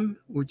Elam,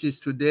 which is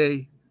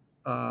today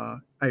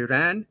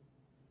Iran,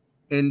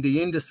 and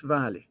the Indus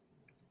Valley.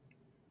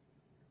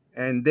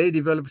 And they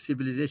developed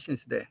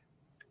civilizations there.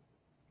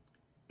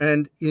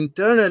 And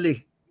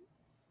internally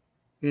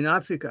in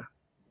Africa,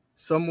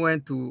 some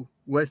went to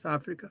West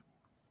Africa,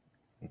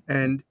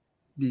 and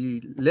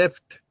the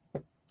left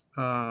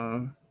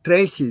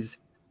traces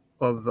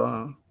of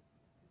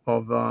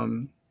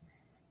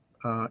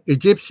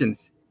Egyptian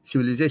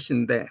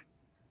civilization there.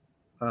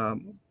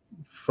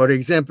 For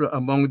example,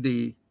 among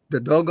the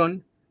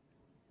Dogon,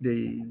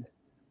 the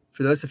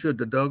philosophy of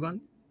the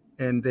Dogon,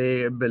 and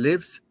their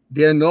beliefs,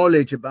 their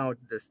knowledge about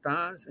the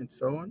stars and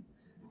so on.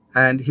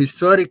 And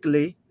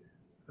historically,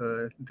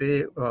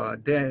 they're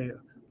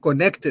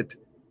connected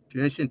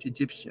to ancient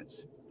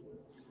Egyptians.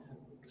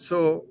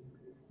 So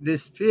the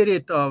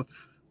spirit of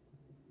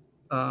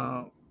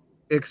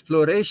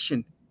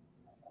exploration,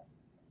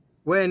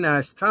 when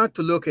I start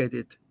to look at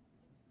it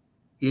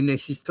in a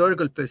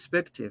historical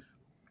perspective,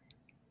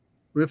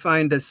 we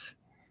find that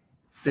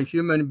the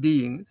human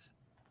beings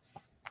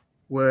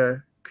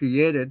were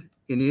created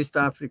in East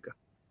Africa,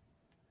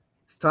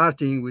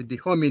 starting with the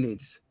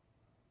hominids.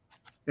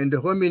 And the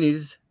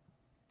hominids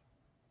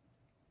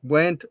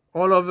went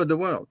all over the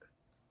world.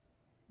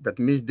 That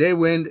means they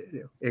went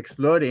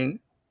exploring,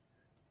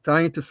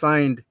 trying to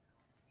find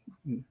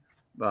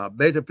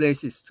better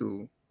places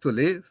to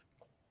live.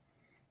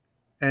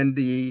 And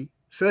the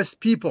first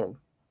people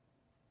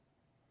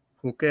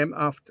who came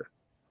after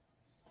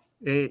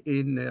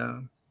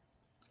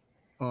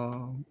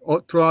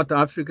throughout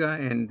Africa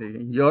and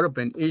Europe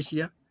and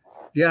Asia,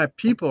 there are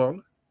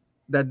people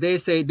that they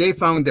say they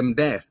found them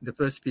there, the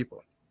first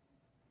people.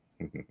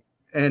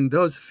 And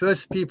those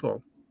first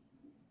people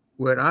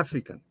were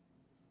African.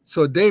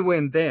 So they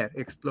went there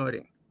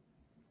exploring.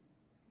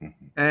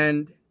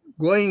 And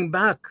going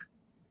back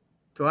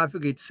to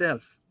Africa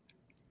itself,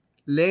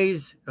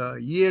 lays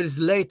years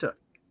later,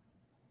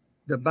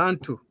 the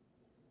Bantu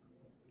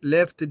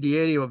left the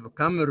area of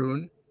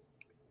Cameroon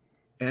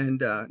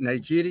and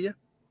Nigeria,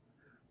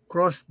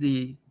 crossed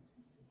the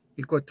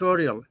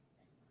equatorial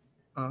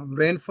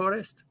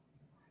rainforest,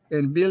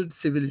 and built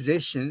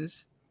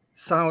civilizations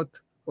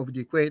south of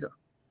the equator,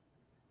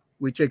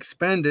 which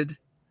expanded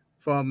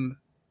from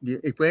the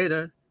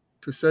equator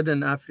to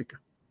southern Africa.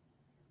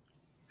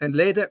 And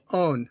later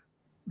on,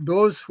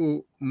 those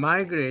who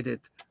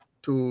migrated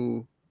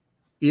to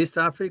East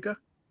Africa,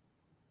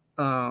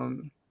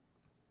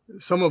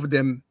 some of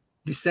them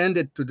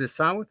descended to the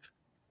south.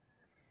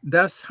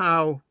 That's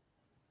how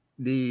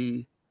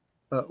the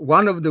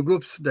one of the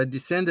groups that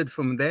descended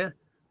from there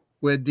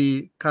were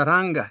the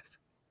Karangas,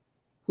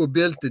 who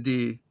built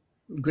the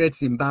Great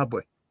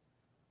Zimbabwe.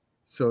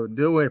 So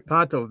they were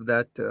part of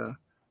that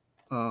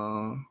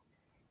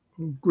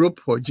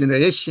group or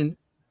generation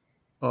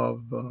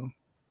of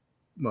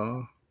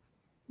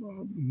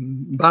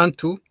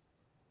Bantu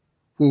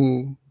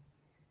who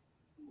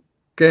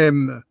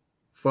came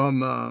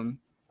from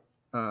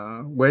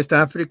West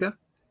Africa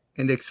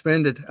and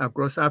expanded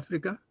across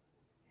Africa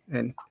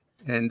and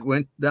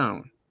went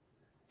down.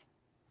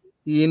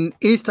 In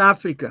East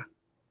Africa,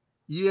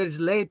 years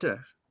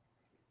later,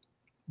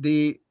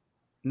 the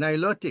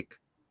Nilotic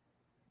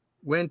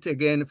went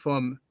again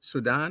from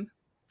Sudan,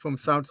 from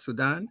South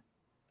Sudan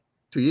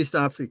to East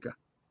Africa.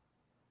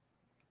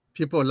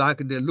 People like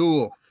the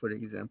Luo, for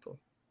example,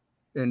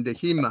 and the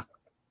Hima,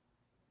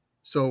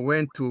 so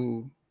went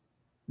to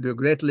the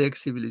Great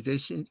Lakes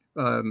civilization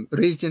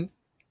region,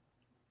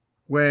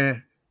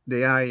 where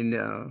they are in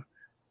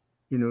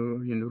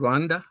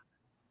Rwanda,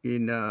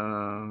 in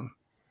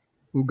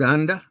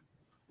Uganda,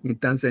 in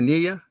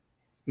Tanzania,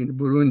 in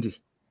Burundi.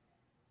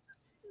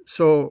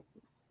 So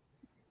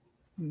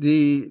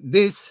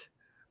this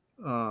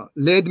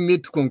led me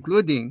to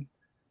concluding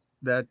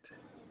that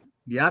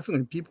the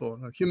African people,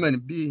 human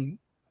beings,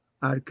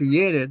 are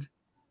created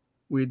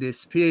with the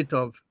spirit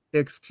of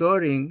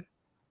exploring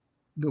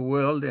the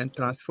world and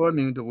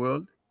transforming the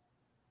world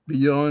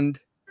beyond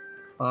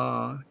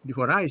the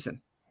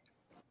horizon.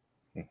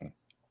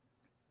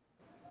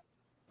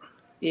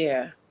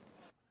 Yeah.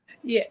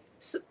 Yeah.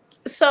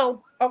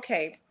 So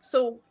okay.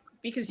 So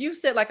because you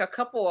said like a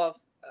couple of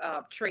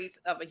traits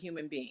of a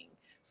human being.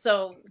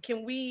 So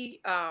can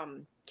we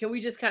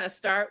just kind of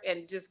start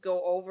and just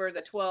go over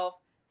the 12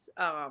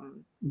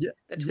 the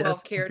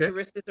 12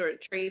 characteristics or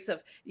traits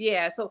of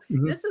so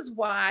this is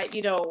why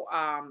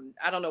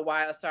I don't know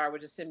why Asar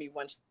would just send me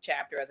one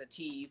chapter as a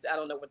tease. I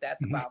don't know what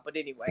that's about, but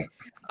anyway,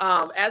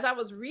 as I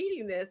was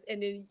reading this,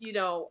 and then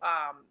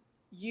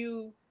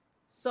you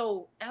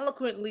so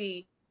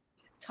eloquently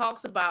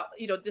talks about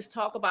just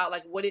talk about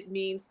like what it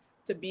means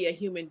to be a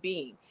human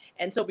being.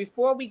 And so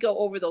before we go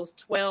over those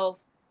 12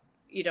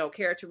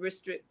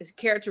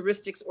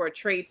 characteristics or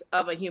traits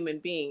of a human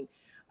being,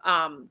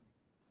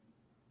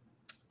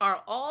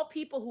 are all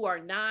people who are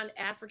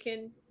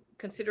non-African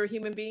considered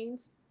human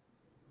beings?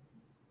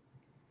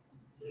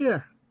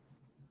 Yeah,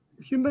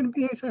 human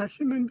beings are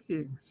human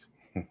beings.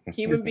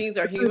 Human beings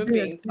are human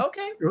beings.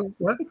 Okay.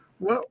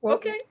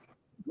 Okay.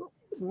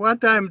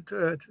 What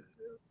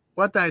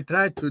I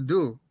tried to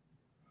do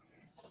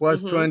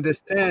was to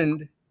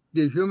understand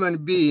the human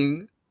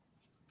being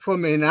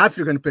from an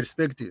African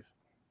perspective.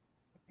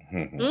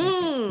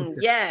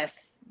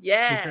 Yes.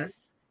 Okay.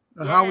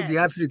 How the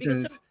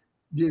Africans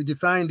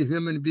define the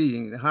human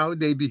being, how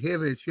they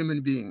behave as human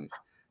beings.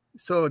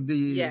 So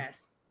I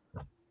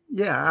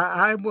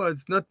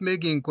was not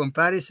making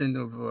comparison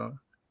of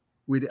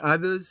with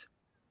others,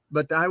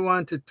 but I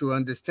wanted to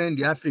understand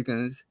the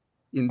Africans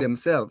in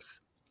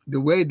themselves, the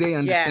way they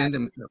understand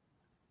themselves.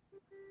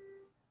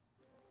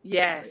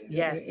 Yes.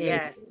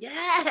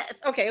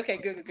 Okay,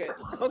 good.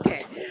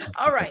 Okay.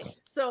 All right.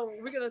 So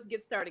we're gonna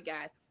get started,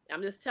 guys.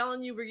 I'm just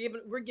telling you,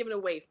 we're giving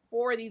away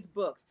 4 of these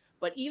books.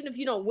 But even if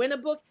you don't win a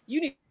book,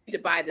 you need to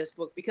buy this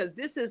book, because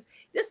this is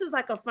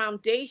like a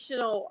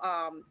foundational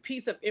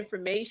piece of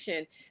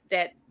information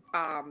that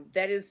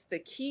is the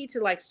key to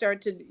like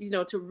start to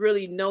to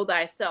really know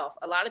thyself.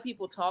 A lot of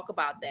people talk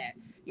about that,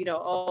 you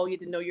have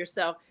to know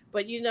yourself.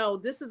 But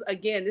this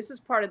is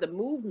part of the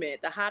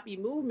movement, the HAPI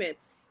movement.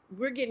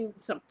 We're getting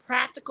some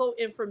practical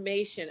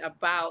information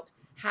about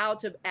how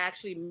to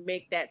actually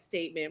make that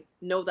statement,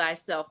 know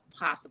thyself,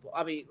 possible.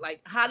 I mean,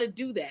 like how to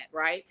do that,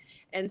 right?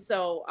 And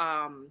so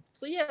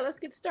let's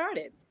get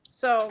started.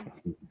 So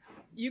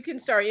you can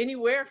start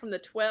anywhere from the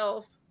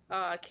 12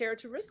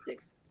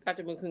 characteristics,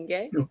 Dr.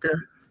 Mukenge. Okay.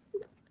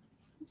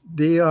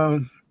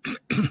 The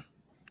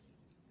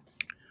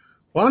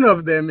one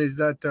of them is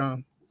that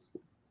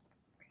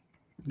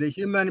the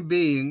human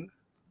being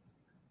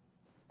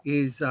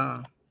is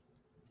a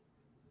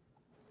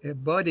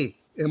body,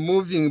 a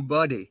moving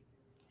body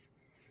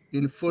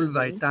in full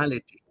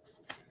vitality.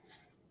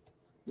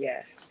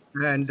 Yes.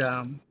 And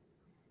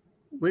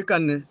we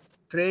can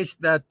trace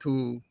that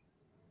to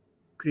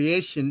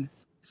creation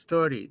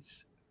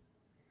stories.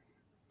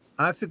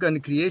 African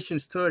creation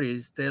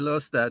stories tell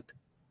us that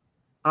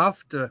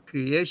after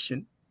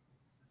creation,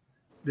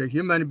 the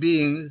human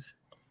beings,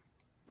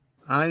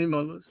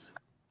 animals,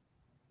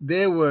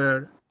 they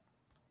were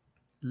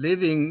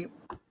living,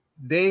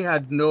 they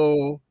had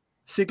no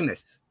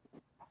sickness,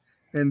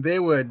 and they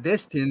were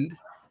destined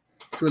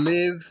to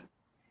live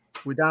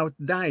without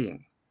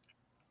dying,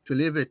 to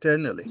live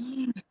eternally.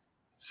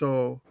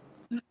 So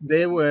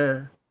they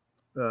were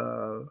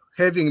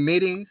having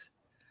meetings,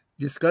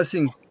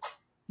 discussing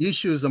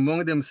issues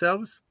among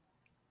themselves,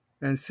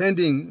 and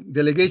sending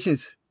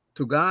delegations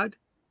to God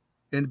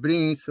and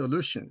bringing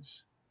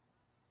solutions.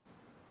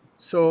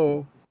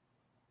 So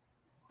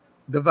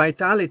the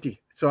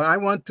vitality. So I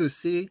want to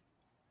see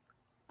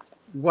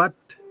what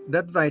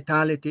that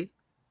vitality,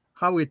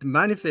 how it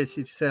manifests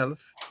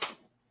itself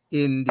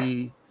in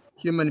the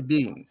human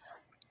beings.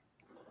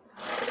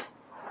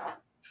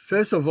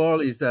 First of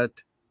all, is that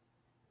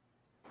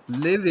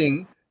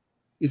living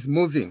is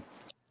moving.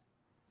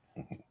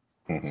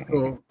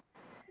 So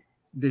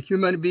the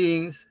human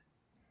beings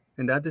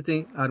and other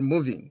things are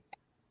moving.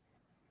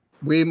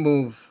 We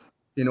move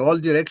in all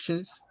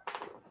directions,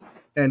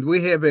 and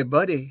we have a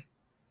body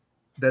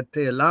that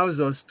allows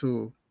us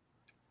to,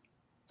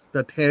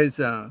 that has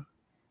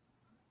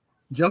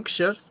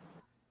junctures.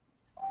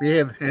 We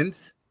have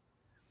hands,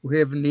 we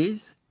have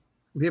knees,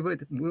 we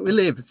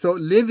live. So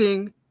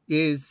living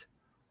is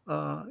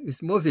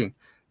moving.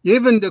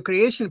 Even the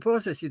creation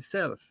process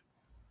itself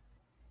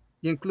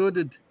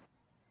included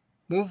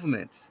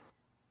movements,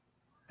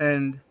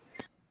 and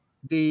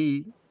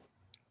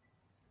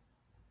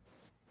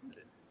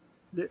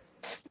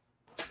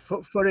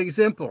for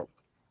example,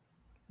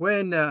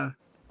 when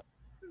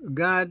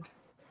God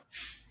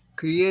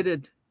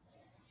created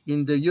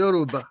in the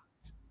Yoruba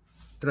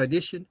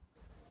tradition,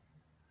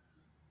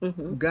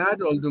 God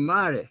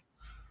Olodumare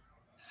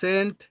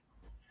sent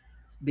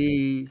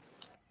the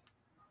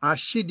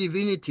Ashi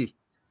divinity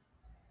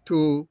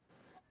to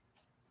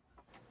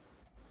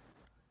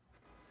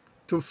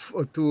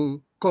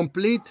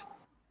complete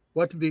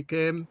what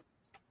became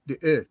the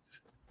earth.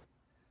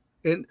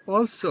 And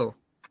also,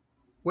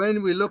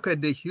 when we look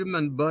at the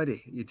human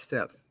body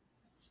itself,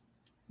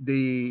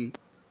 the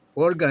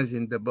organs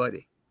in the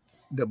body,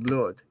 the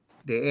blood,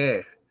 the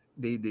air,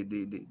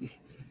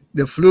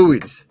 the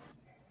fluids,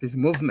 is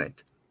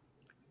movement.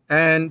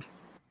 And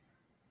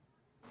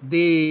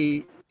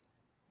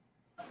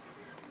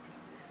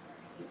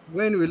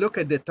when we look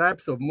at the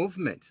types of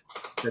movements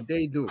that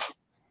they do,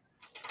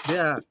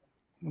 there are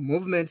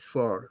movements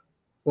for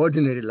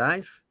ordinary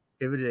life,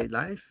 everyday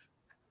life.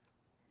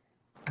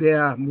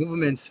 There are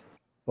movements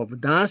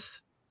of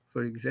dance,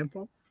 for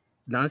example,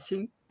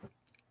 dancing,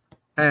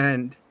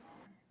 and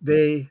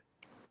they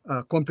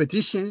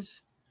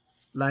competitions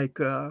like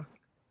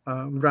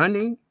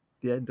running,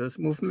 those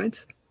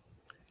movements.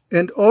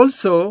 And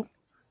also,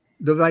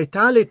 the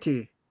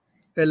vitality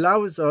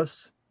allows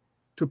us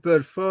to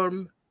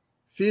perform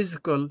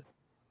physical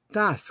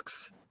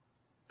tasks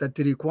that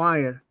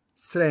require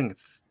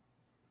strength,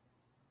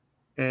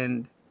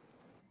 and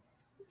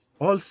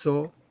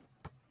also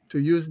to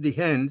use the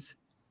hands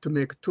to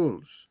make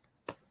tools.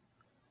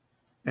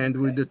 And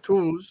with the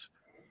tools,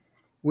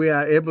 we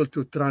are able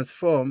to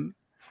transform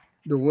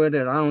the world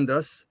around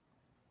us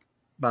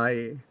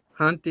by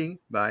hunting,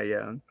 by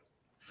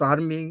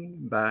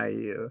farming,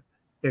 by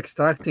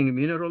extracting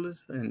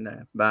minerals,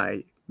 and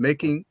by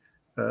making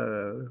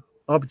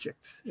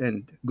objects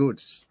and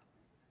goods.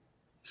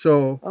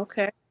 So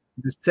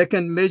the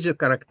second major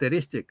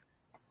characteristic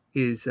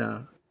is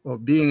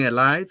of being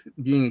alive,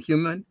 being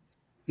human,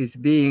 is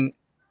being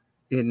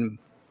in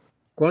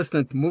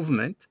constant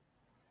movement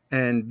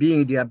and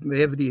being the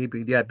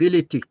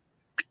ability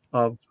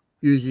of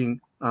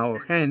using our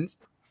hands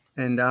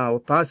and our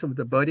parts of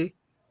the body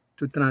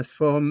to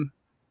transform,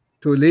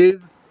 to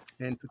live,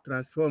 and to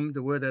transform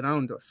the world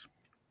around us.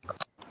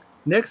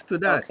 Next to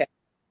that,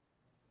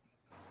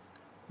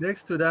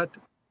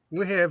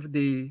 we have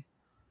the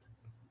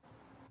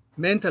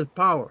mental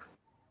power.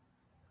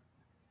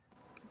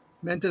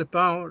 Mental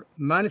power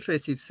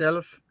manifests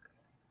itself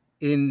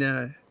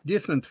in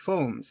different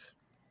forms.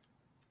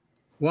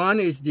 One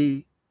is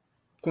the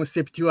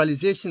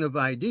conceptualization of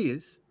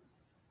ideas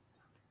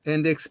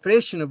and the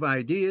expression of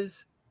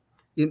ideas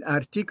in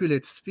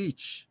articulate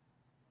speech.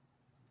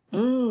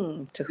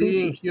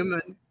 Being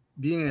human,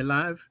 being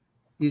alive,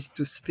 is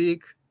to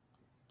speak,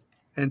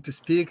 and to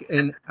speak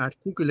an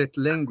articulate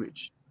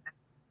language.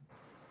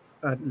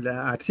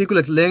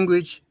 Articulate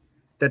language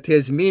that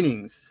has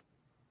meanings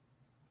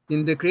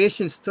in the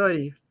creation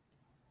story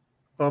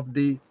of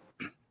the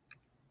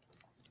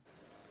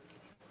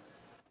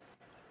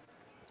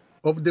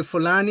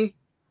Fulani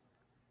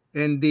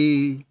and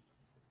the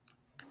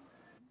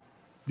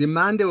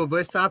Mande of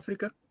West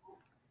Africa,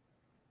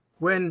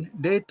 when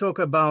they talk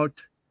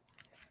about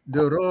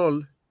the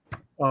role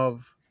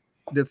of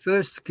the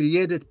first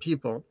created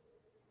people,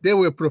 they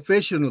were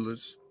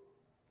professionals.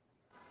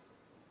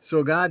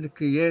 So God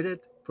created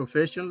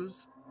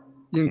professionals,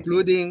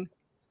 including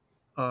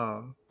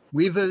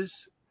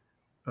weavers,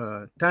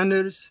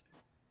 tanners,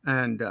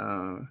 and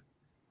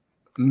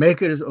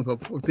makers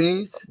of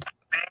things.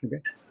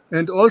 Okay?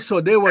 And also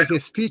there was a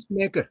speech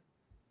maker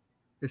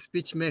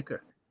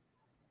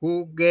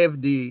who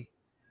gave the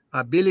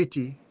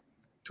ability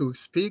to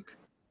speak,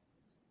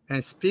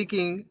 and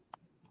speaking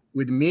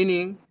with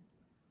meaning,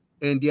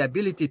 and the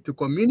ability to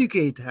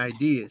communicate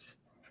ideas.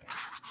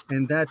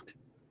 And that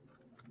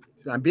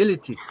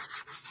ability,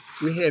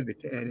 we have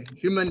it. And a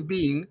human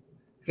being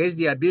has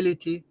the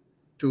ability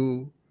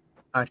to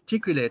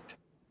articulate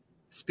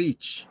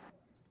speech.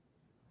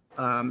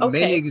 Many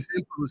Okay.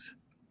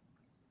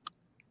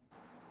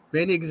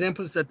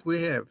 examples that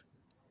we have.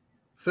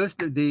 First,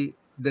 the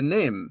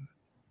name.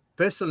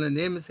 Personal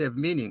names have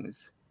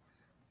meanings.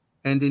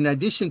 And in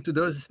addition to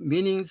those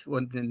meanings,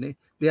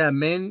 there are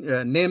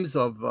names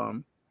of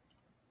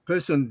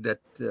person that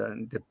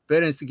the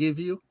parents give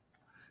you.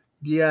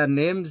 There are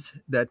names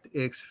that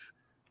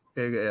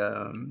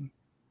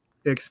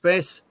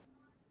express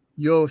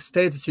your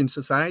status in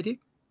society.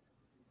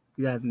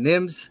 There are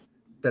names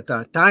that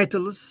are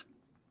titles,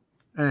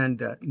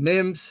 and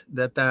names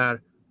that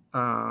are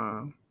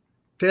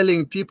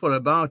telling people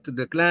about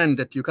the clan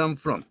that you come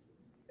from.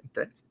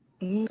 Okay?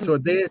 So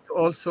there's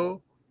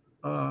also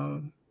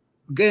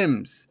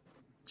games,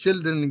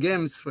 children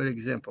games, for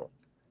example,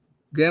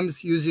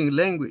 games using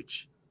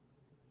language,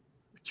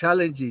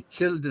 challenging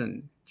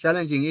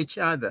each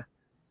other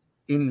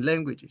in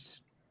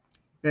languages.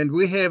 And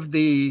we have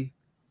the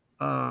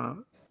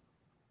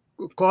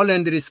call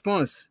and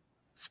response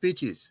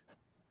speeches.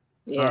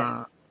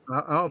 Yes.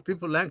 How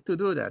people like to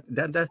do that.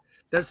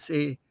 That's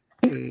a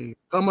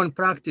common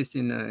practice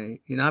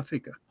in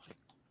Africa.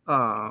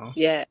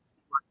 Yeah.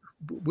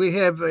 We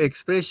have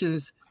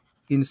expressions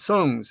in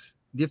songs,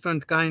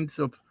 different kinds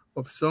of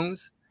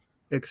songs,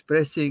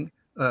 expressing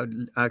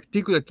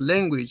articulate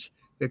language,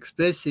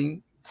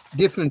 expressing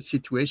different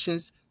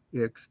situations,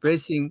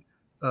 expressing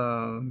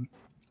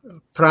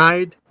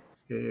pride,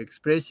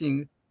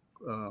 expressing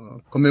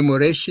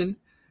commemoration,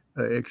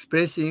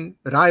 expressing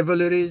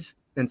rivalries,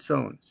 and so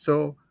on.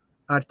 So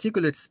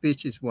articulate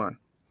speech is one.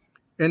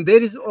 And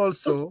there is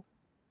also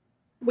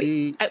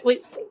Wait,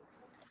 wait.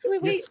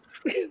 yes,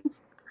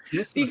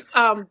 yes,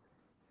 ma'am.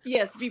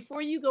 Yes,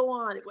 before you go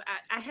on,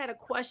 I had a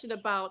question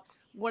about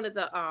one of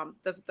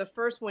the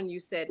first one you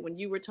said when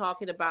you were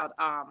talking about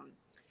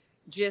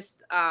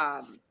just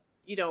our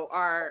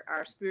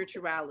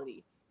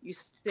spirituality. You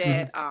Mhm.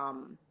 said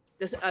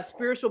there's a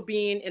spiritual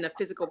being in a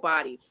physical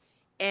body,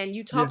 and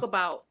you talk Yes.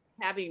 about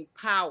having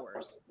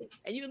powers,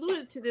 and you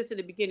alluded to this in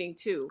the beginning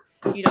too.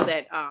 You know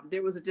that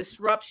there was a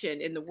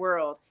disruption in the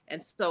world,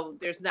 and so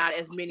there's not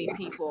as many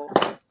people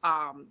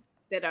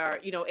that are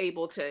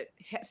able to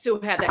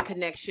still have that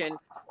connection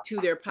to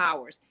their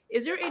powers.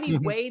 Is there any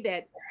Mhm. way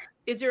that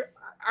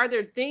are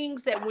there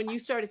things that when you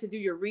started to do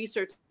your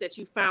research that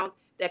you found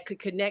that could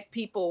connect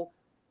people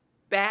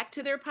back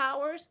to their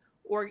powers,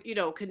 or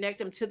connect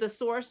them to the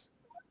source?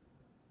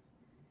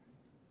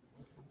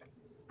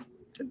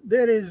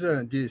 There is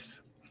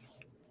this.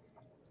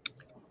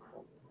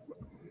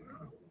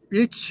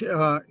 Each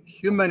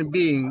human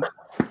being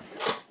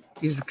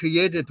is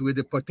created with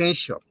the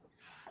potential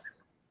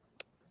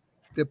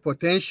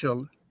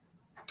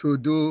to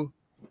do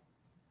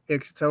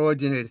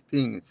extraordinary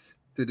things,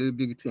 to do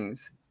big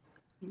things.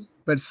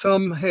 But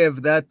some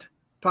have that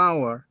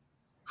power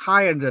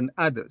higher than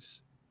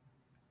others.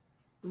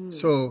 Mm.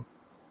 So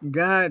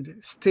God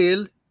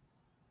still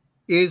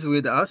is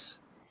with us,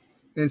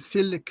 and is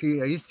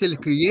still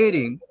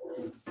creating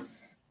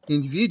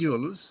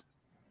individuals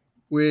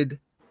with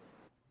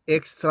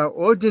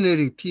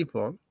extraordinary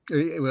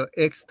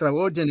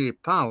extraordinary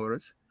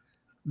powers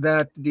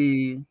that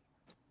the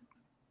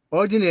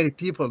ordinary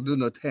people do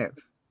not have.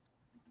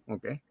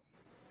 Okay.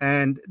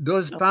 And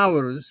those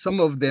powers, some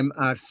of them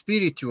are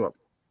spiritual.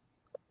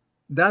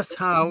 That's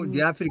how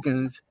the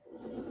Africans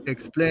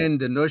explain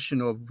the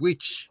notion of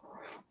witch.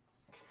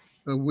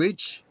 A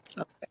witch,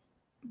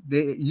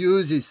 they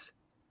uses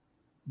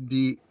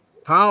the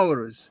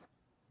powers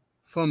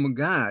from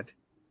God,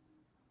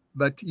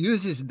 but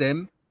uses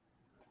them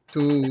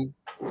to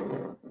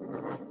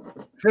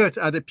hurt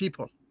other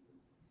people.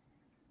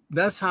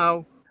 That's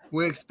how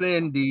we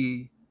explain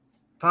the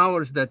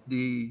powers that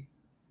the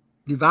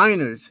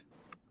diviners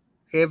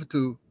have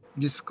to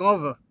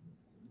discover,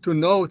 to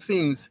know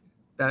things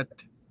that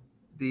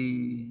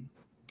the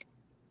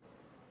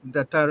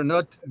that are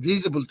not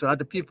visible to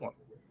other people.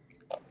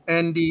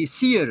 And the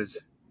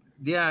seers,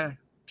 they are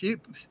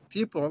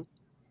people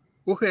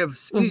who have Mm-hmm.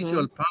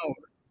 spiritual power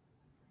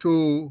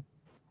to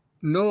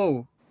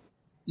know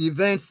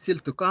events still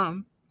to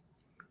come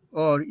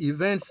or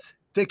events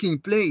taking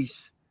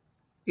place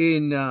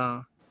in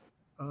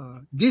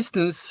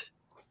distance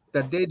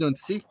that they don't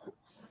see,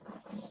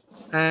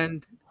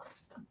 and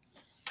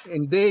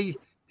they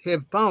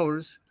have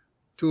powers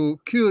to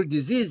cure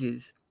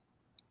diseases,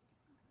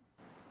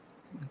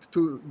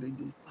 to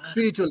the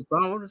spiritual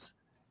powers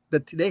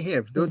that they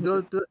have.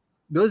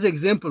 Those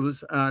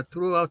examples are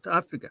throughout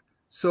Africa.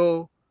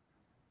 So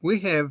we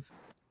have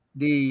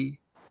the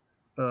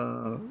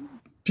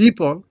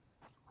people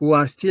who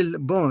are still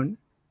born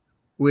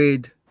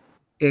with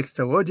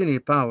extraordinary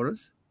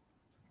powers,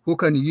 who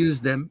can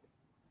use them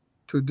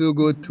to do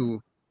good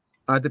to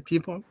other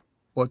people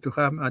or to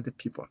harm other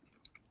people.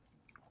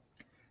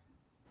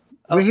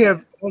 We Okay.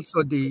 have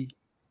also the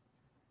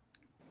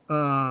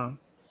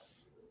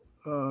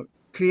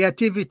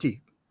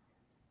creativity,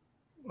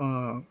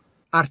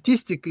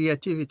 artistic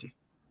creativity.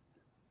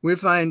 We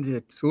find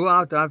it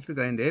throughout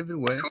Africa and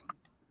everywhere.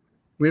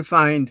 We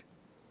find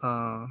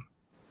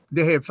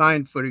they have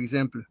find, for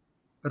example,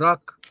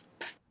 rock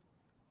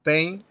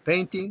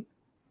painting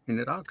in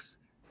the rocks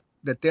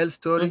that tell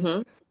stories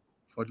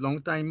for a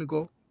long time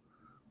ago.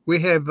 We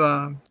have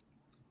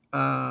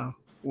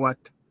what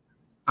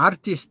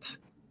artists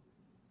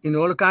in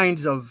all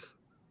kinds of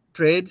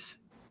trades,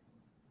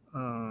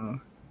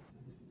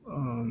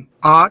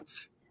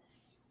 arts,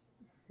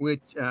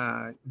 which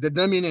the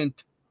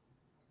dominant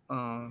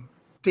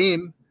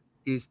theme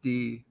is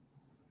the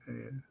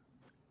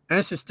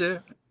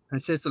ancestral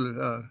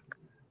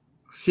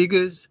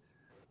figures,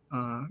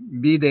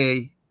 be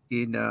they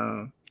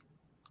in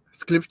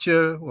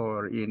sculpture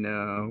or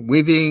in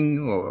weaving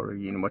or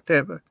in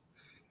whatever.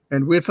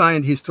 And we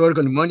find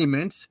historical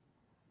monuments.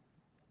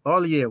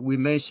 All year we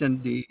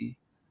mentioned the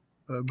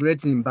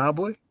Great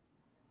Zimbabwe,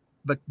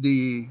 but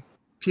the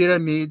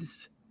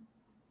pyramids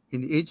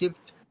in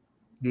Egypt,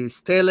 the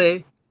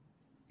stele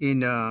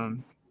in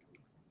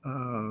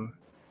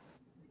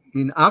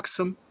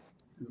Aksum,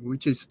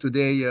 which is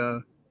today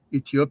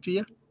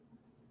Ethiopia,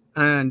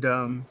 and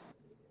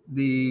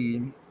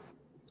the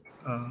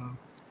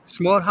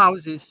small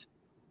houses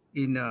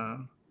in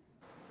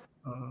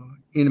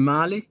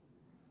Mali,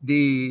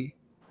 the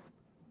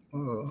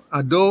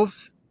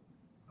Adove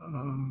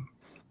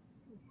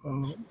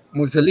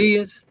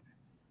mausoleums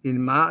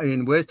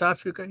in West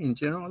Africa in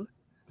general.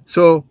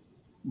 So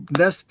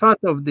that's part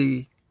of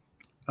the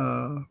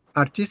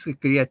artistic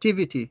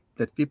creativity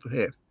that people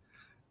have.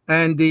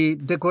 And the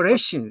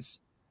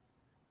decorations,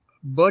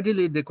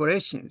 bodily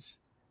decorations,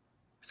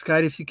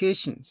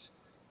 scarifications,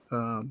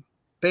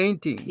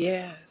 painting,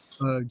 Yes.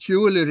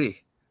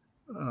 jewelry,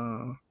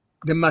 the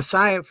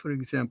Maasai, for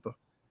example,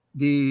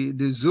 the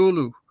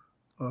Zulu,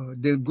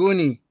 the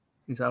Guni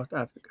in South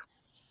Africa,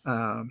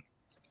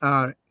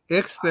 are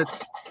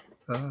experts,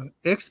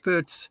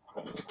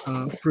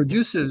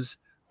 producers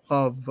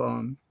of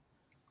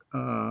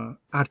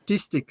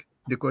artistic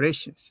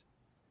decorations.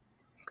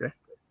 Okay,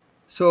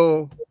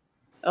 so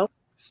Oh,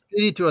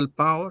 spiritual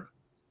power,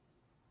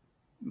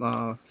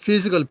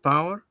 physical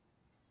power,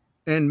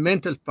 and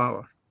mental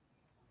power.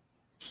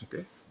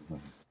 Okay,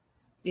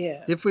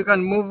 yeah. if we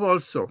can move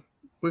also,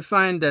 we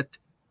find that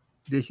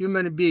the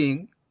human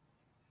being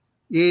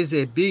is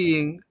a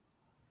being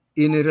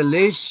in a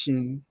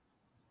relations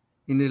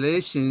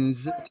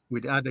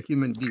with other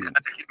human beings.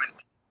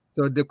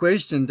 So the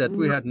question that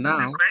we have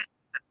now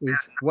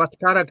is what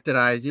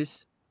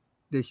characterizes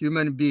the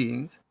human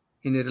beings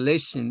in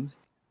relations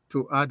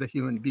to other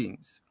human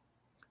beings.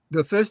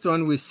 The first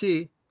one we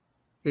see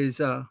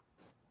is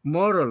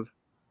moral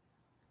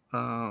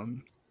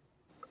um,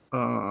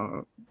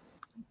 uh,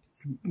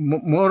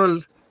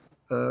 moral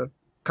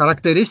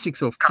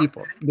characteristics of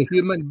people. The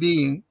human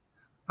being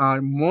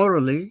are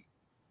morally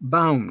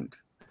bound,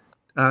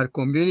 are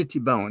community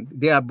bound.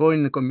 They are born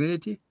in the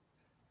community,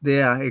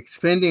 they are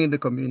expanding in the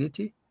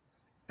community,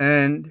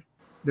 and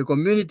the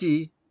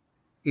community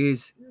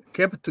is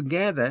kept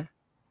together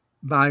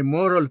by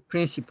moral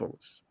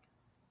principles.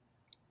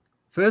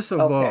 First of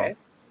all, Okay.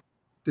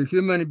 the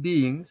human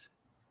beings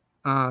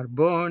are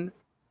born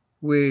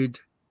with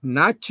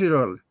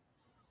natural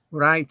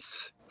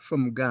rights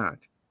from God,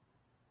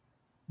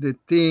 the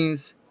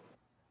things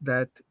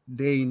that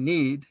they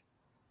need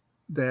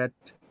that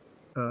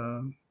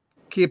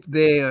keep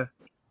their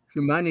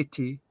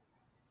humanity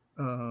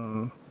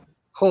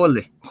whole.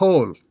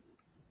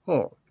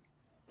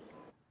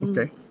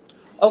 Okay.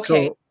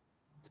 Okay. So,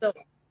 So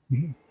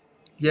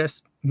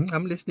yes,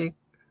 I'm listening.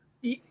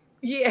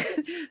 yeah.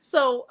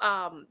 So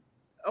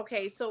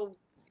okay, so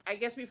I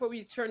guess before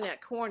we turn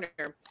that corner,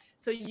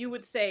 so you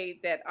would say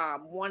that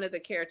one of the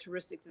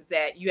characteristics is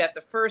that you have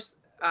to first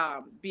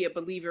be a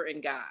believer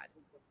in God.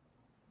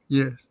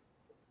 Yes.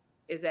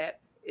 Is that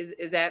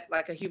is that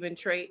like a human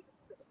trait?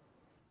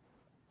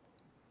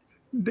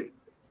 The,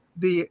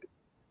 the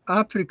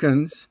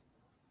Africans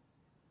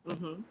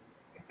Mm-hmm.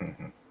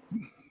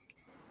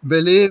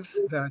 believe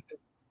that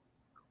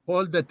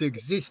all that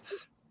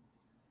exists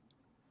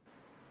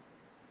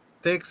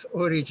takes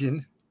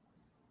origin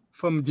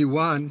from the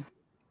one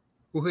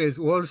who has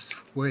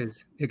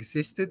always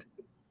existed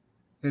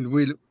and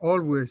will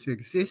always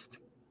exist,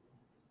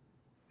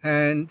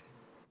 and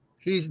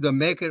he's the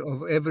maker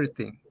of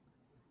everything.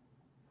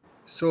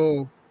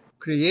 So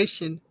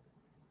creation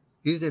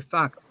is a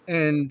fact,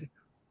 and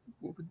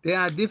there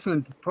are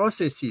different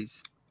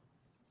processes.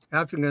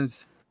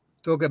 Africans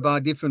talk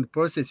about different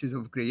processes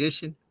of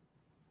creation.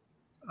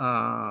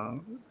 Uh,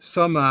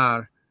 some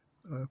are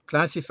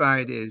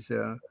classified as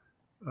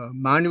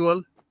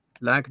manual,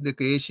 like the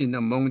creation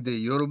among the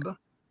Yoruba.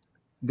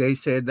 They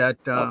say that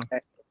Okay.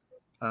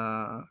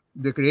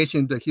 the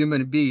creation of the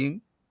human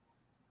being,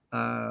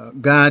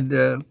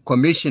 God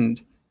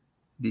commissioned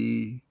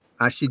the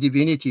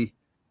archidivinity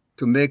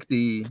to make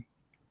the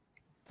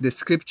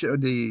scripture,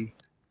 the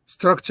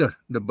structure,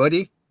 the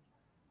body,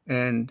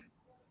 and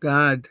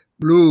God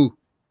blew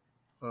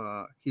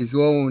his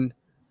own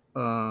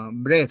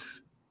breath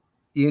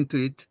into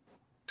it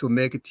to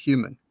make it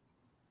human.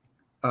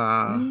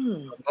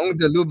 Mm. Among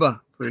the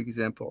Luba, for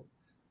example,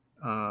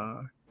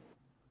 uh,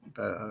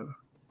 uh,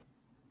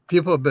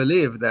 people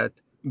believe that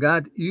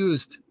God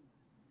used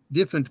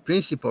different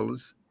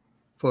principles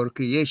for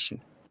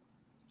creation.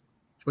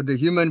 For the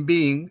human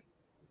being,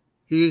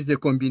 he is the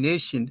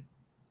combination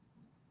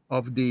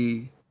of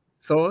the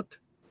thought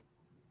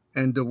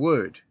and the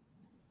word.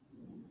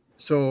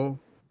 So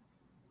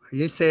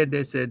they said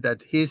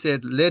that he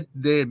said, let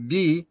there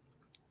be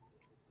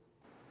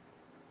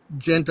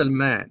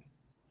gentleman.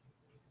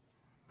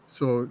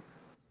 So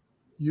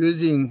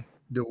using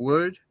the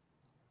word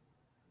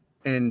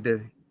and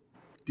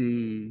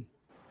the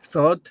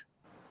thought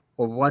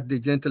of what the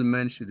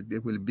gentleman should be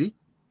will be,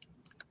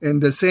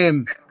 and the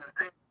same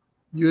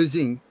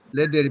using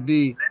let there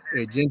be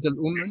a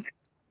gentlewoman,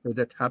 so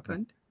that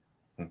happened.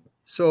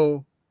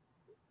 So,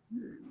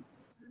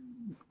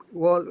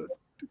 well,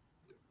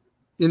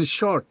 in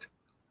short,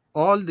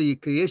 all the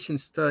creation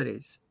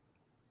studies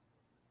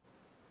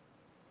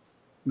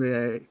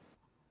uh,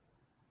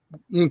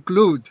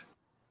 include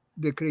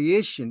the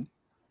creation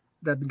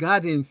that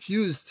God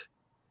infused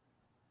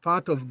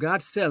part of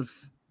God's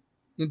self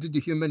into the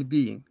human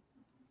being,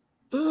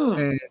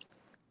 Mm.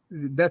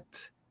 and that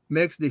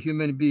makes the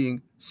human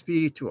being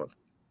spiritual.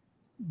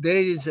 There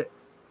is a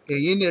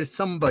inner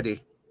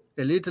somebody,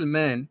 a little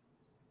man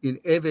in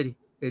every,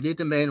 a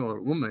little man or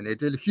woman, a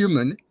little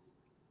human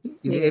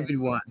in Yeah.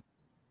 everyone.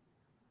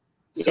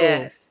 So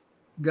Yes.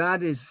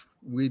 God is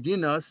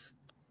within us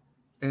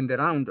and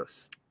around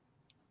us.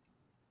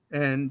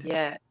 And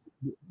Yeah.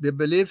 the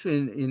belief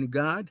in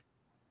God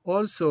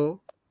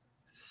also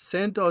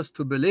sent us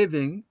to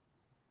believing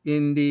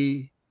in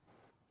the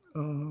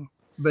uh,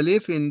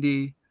 belief in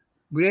the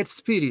great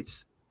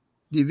spirits,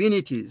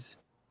 divinities.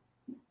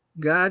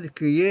 God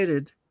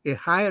created a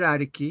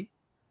hierarchy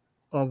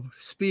of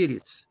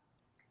spirits.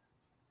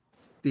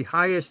 The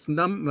highest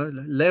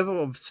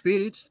level of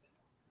spirits,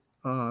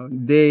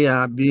 they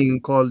are being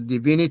called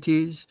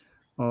divinities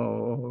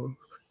or,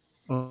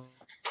 or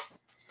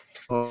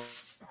Oh,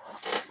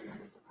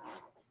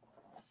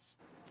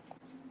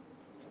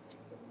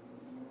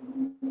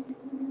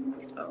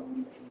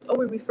 oh,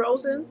 were we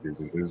frozen? Did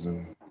we lose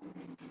him?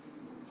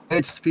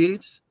 great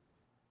spirits.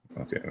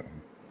 Okay.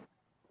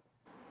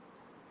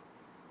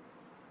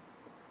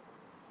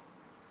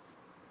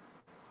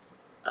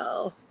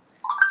 Oh,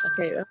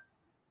 okay.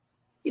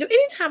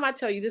 Anytime I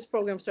tell you this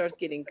program starts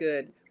getting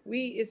good,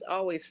 it's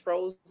always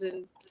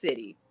frozen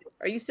city.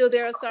 Are you still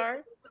there,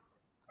 Asar?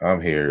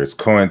 I'm here. It's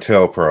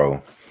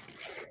COINTELPRO.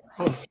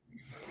 Oh,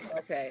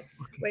 Okay.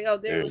 Wait. Oh,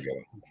 there. There we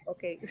go.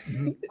 Okay,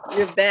 mhm.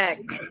 you're back.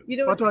 You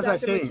know What what, was I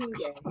Dr. saying?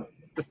 McKinge?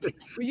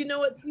 Well, you know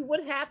what? See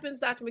what happens,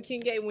 Dr.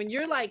 McKinge, when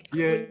you're like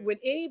Yeah. when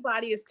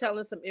anybody is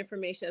telling some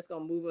information that's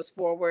going to move us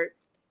forward,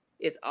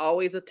 it's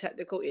always a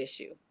technical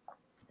issue.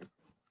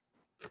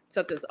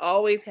 Something's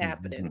always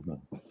happening.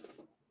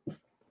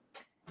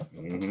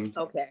 Hmm.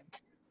 Okay.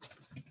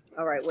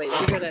 All right. Wait.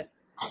 We're gonna.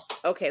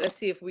 Okay. Let's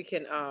see if we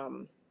can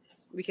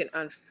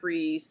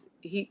unfreeze.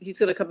 He's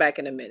gonna come back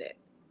in a minute.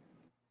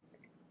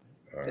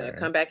 He's All gonna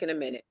come right. back in a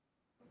minute.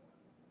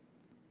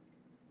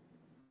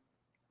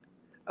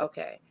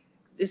 Okay.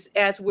 Just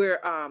as we're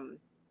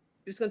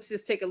just going to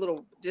just take a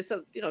little, just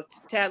a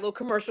tad little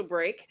commercial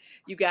break.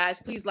 You guys,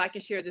 please like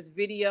and share this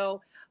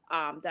video.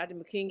 Dr.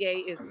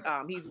 Mukenge is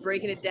he's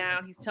breaking it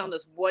down. He's telling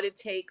us what it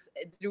takes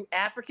through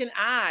African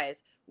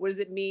eyes. What does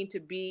it mean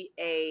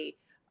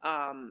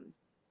um,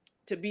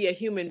 to be a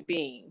human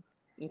being?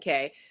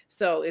 Okay,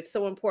 so it's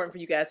so important for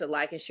you guys to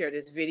like and share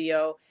this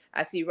video.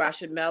 I see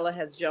Rashamela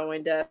has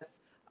joined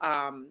us.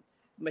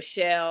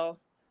 Michelle.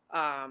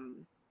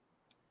 Um,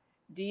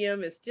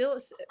 DM is still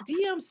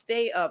DM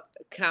stay up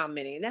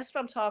commenting. And that's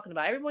what I'm talking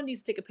about. Everyone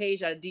needs to take a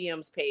page out of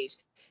DM's page.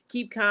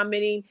 Keep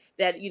commenting.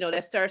 That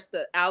starts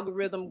the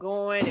algorithm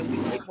going and we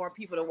can get more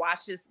people to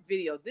watch this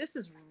video. This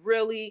is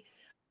really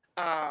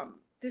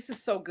this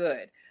is so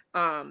good.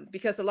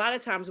 Because a lot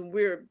of times when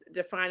we're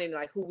defining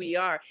like who we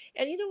are,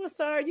 and you know what,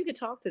 Sarah, you can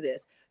talk to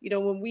this.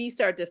 When we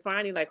start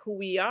defining like who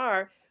we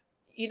are,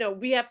 we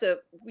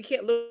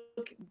can't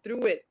look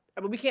through it.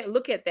 I mean, we can't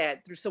look at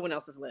that through someone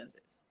else's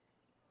lenses.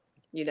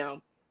 You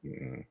know,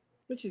 Mm.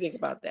 what you think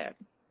about that?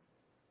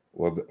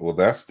 Well,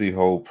 that's the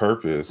whole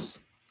purpose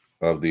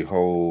of the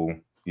whole,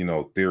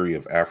 theory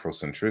of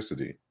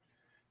Afrocentricity,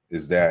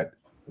 is that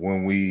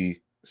when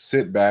we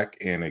sit back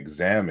and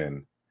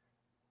examine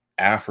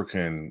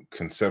African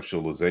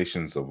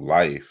conceptualizations of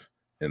life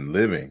and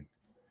living,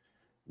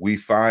 we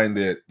find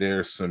that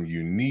there's some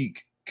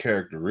unique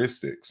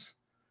characteristics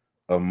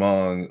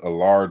among a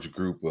large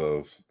group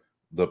of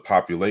the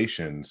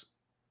populations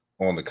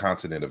on the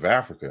continent of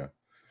Africa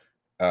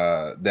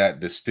that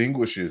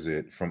distinguishes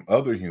it from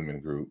other human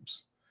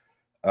groups.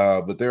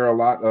 But there are a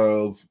lot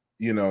of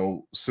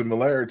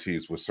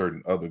similarities with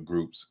certain other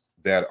groups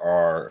that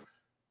are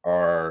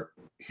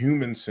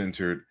human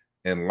centered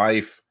and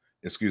life,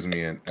 excuse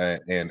me,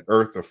 and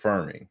earth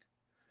affirming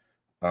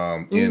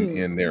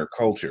in their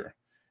culture.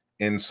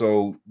 And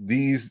so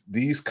these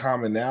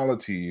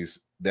commonalities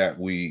that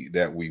we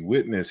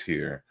witness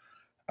here,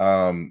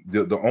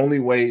 the only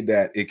way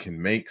that it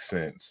can make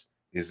sense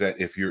is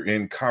that if you're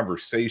in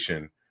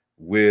conversation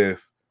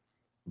with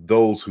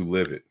those who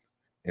live it,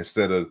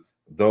 instead of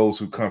those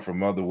who come from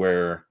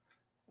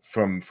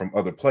from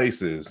other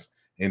places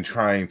and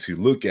trying to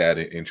look at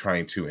it and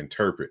trying to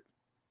interpret,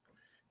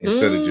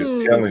 instead of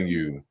just telling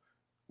you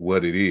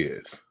what it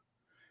is,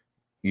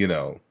 you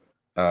know.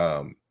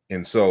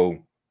 And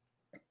so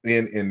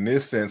in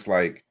this sense,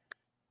 like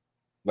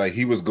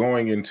he was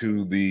going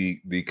into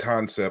the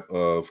concept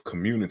of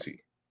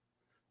community,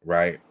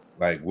 right?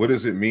 Like, what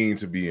does it mean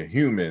to be a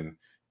human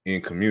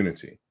in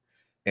community?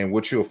 And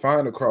what you'll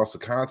find across the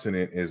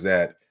continent is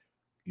that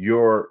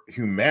your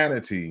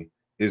humanity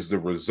is the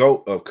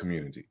result of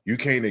community. You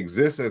can't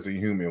exist as a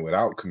human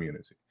without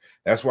community.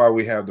 That's why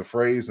we have the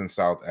phrase in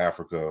South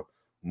Africa,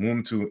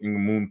 "Muntu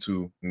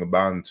Muntu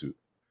Ngabantu."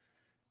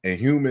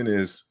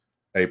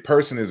 A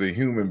person is a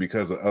human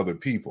because of other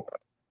people.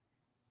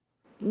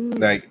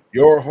 Like,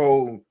 your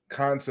whole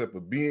concept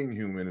of being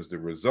human is the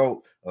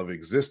result of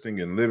existing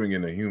and living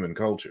in a human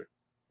culture.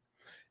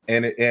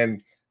 And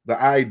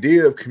the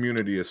idea of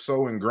community is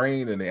so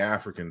ingrained in the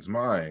African's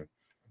mind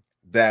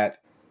that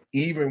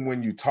even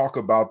when you talk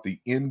about the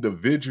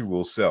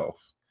individual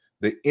self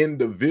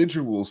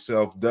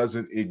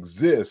doesn't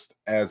exist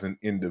as an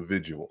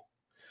individual.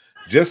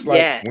 Just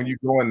like when you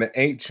go in the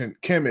ancient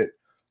Kemet,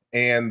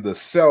 and the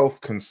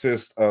self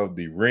consists of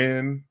the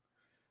Ren,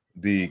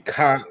 the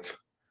Kat,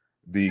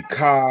 the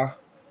Ka,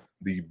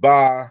 the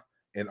Ba,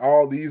 and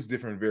all these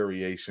different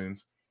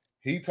variations.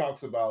 He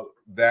talks about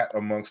that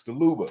amongst the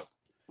Luba,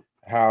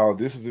 how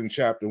this is in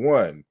chapter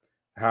 1,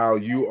 how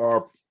you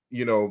are,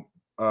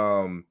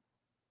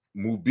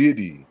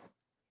 Mubidi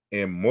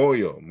and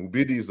Moyo.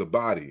 Mubidi is the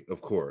body,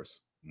 of course.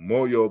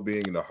 Moyo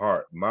being the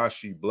heart,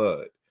 Mashi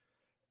blood.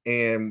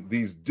 And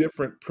these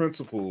different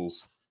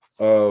principles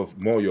of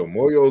Moyo.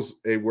 Moyo's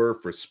a word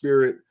for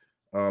spirit,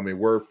 a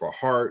word for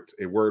heart,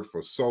 a word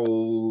for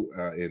soul,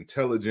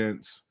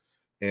 intelligence,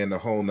 and the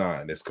whole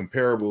nine. It's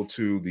comparable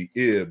to the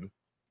Ib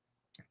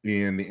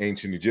in the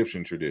ancient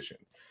Egyptian tradition.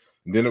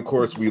 And then, of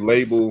course, we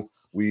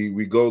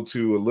go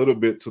to a little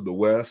bit to the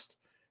west,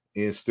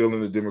 and still in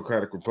the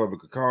Democratic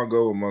Republic of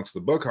Congo amongst the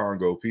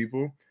Bakongo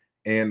people.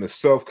 And the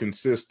self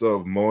consists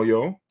of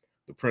Moyo,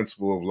 the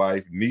principle of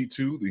life,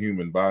 Nitu, the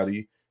human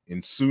body,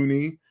 and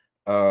Suni,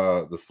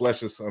 the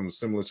flesh is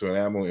similar to an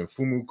animal, and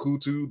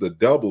Fumukutu, the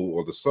double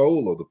or the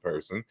soul of the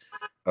person,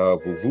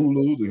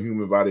 Vuvulu, the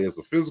human body as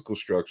a physical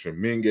structure,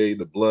 Menge,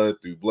 the blood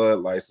through blood,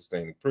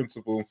 life-sustaining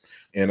principle,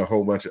 and a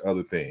whole bunch of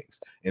other things.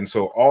 And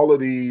so all of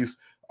these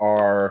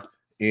are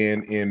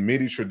in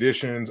many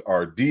traditions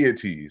are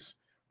deities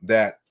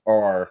that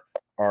are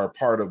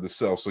part of the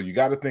self. So you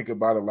got to think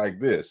about it like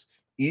this: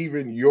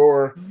 even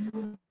your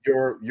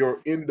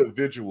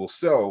individual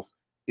self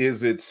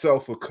is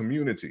itself a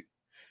community,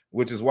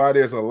 which is why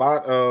there's a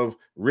lot of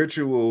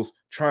rituals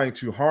trying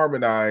to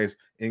harmonize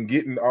and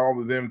getting all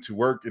of them to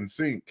work in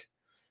sync,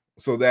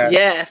 so that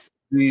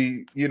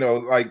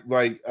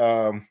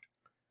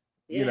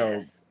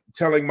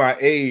telling my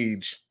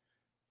age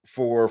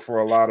for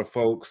a lot of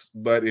folks,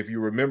 but if you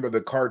remember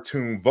the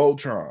cartoon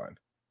Voltron,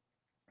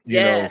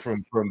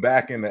 from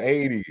back in the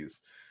 80s,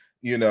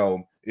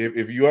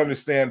 if you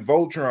understand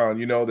Voltron,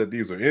 you know that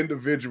these are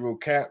individual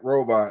cat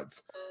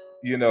robots,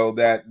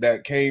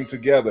 that came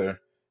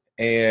together.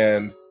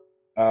 And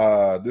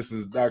this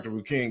is Dr.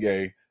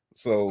 Mukenge.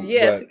 So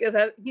yes, because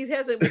he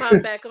hasn't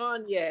popped back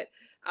on yet.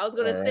 I was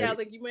gonna say, I was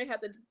like, you might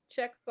have to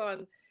check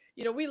on,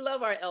 we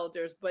love our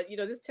elders, but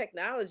this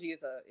technology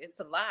it's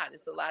a lot.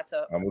 It's a lot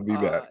to I'm gonna be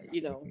back.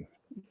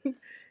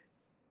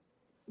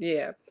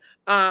 Yeah.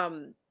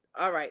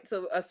 All right.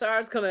 So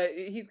Asar's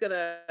he's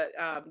gonna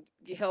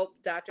help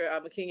Dr.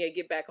 Mukenge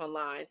get back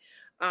online.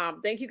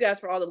 Thank you guys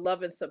for all the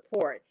love and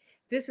support.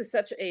 This is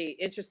such a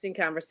interesting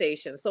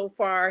conversation. So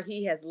far,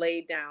 he has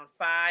laid down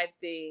 5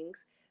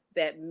 things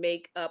that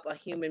make up a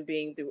human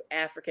being through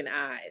African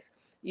eyes.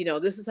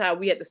 This is how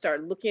we had to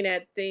start looking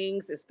at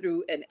things, is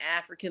through an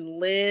African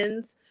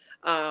lens,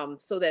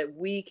 so that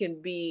we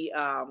can be,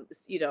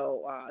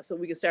 so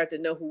we can start to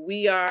know who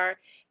we are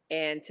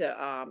and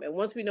and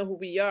once we know who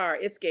we are,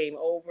 it's game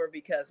over,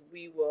 because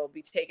we will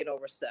be taking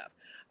over stuff.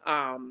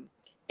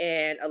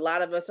 And a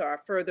lot of us are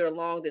further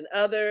along than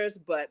others,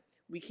 but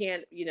we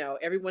can't,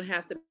 everyone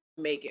has to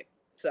make it.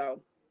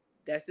 So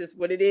that's just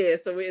what it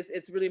is. So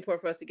it's really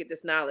important for us to get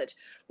this knowledge.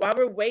 While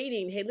we're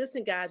waiting, hey,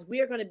 listen, guys, we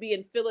are going to be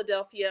in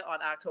Philadelphia on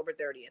October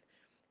 30th.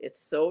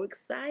 It's so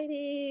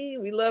exciting.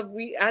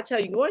 I tell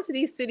you, going to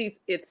these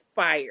cities, it's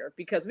fire,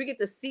 because we get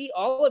to see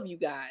all of you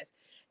guys.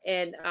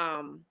 And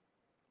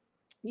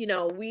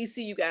we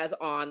see you guys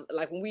on,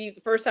 like, when the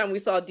first time we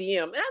saw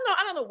DM, and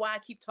I don't know why I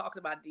keep talking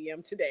about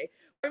DM today.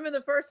 I remember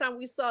the first time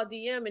we saw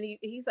DM, and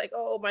he's like,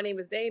 "Oh, my name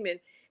is Damon,"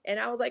 and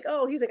I was like,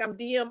 "Oh," he's like, "I'm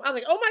DM." I was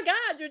like, "Oh my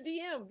God, you're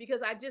DM,"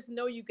 because I just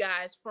know you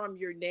guys from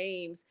your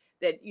names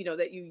that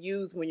you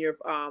use when you're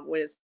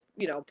when it's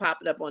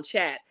popping up on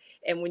chat,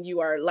 and when you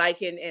are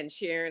liking and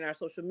sharing our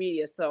social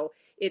media. So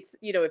it's,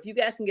 if you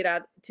guys can get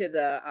out to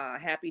the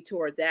HAPI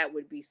tour, that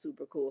would be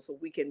super cool, so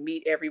we can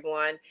meet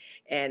everyone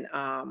and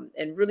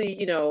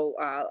really,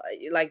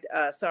 like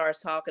Sarah's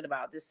talking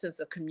about, this sense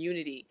of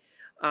community.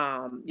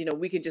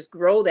 We can just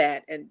grow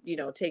that and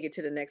take it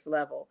to the next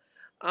level.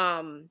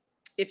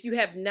 If you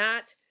have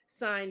not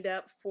signed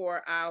up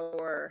for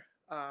our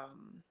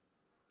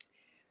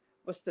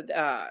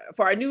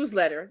for our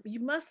newsletter, you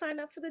must sign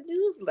up for the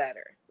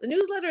newsletter. The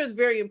newsletter is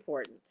very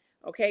important,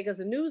 okay? Because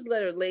the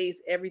newsletter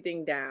lays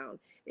everything down.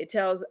 It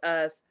tells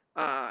us,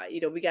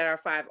 we got our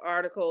 5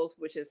 articles,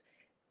 which is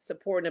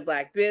supporting a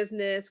Black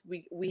business.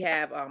 We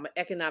have an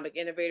economic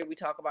innovator we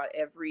talk about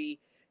every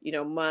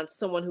month,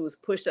 someone who's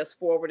pushed us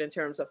forward in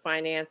terms of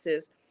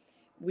finances.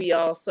 We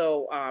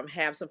also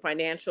have some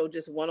financial,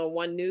 just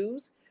one-on-one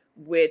news,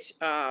 which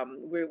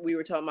we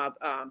were talking about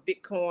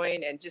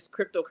Bitcoin and just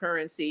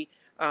cryptocurrency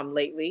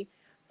lately.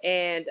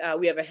 And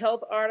we have a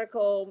health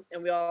article,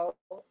 and we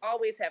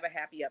always have a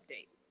happy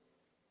update.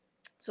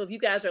 So if you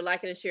guys are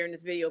liking and sharing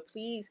this video,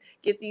 please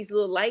get these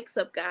little likes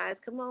up, guys.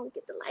 Come on,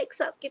 get the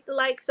likes up, get the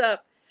likes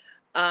up.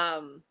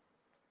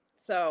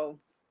 So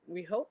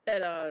we hope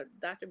that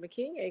Dr.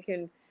 Mukenge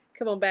can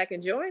come on back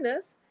and join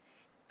us.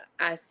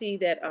 I see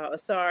that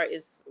Asar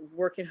is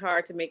working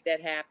hard to make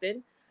that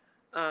happen.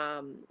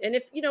 And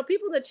if,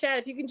 people in the chat,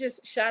 if you can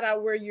just shout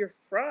out where you're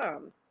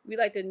from, we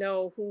like to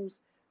know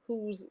who's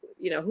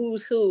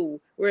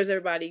who, where's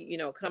everybody,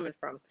 coming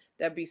from.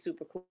 That'd be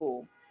super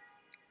cool.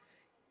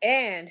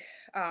 And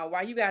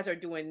while you guys are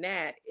doing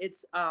that,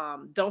 it's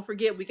don't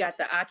forget, we got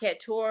the ACAT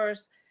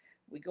tours.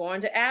 We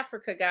going to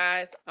Africa,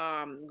 guys.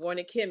 Going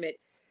to Kemet.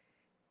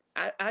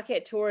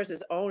 ACAT Tours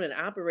is owned and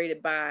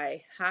operated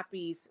by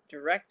HAPI's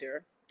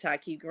director,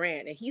 Taki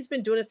Grant, and he's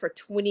been doing it for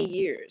 20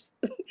 years.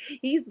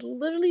 He's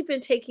literally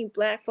been taking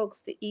Black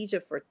folks to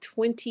Egypt for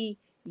 20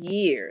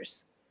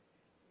 years.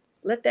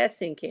 Let that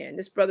sink in.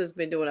 This brother's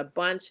been doing a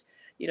bunch.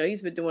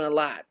 He's been doing a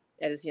lot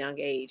at his young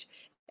age.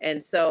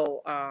 And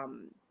so,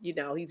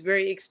 he's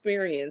very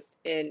experienced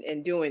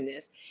in doing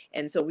this.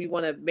 And so we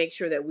want to make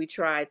sure that we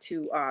try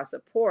to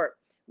support.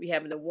 We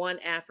have the One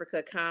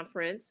Africa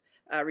Conference,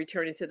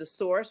 Returning to the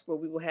Source, where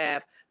we will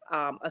have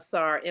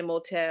Asar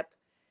Imhotep,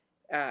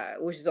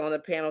 which is on the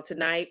panel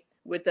tonight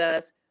with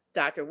us,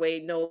 Dr.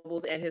 Wade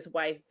Nobles and his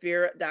wife,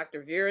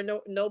 Dr. Vera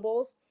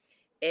Nobles,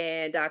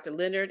 and Dr.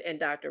 Leonard and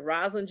Dr.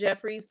 Rosalind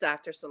Jeffries,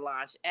 Dr.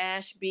 Solange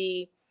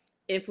Ashby,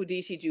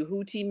 Infudishi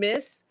Juhuti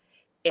Miss,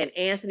 and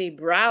Anthony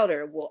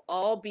Browder will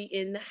all be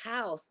in the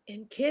house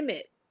in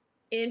Kemet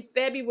in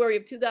February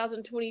of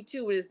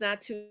 2022. It is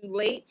not too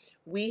late.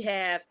 We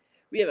have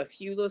a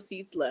few little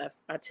seats left.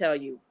 I tell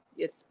you,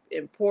 it's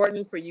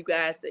important for you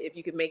guys to, if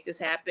you can make this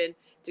happen,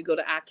 to go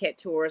to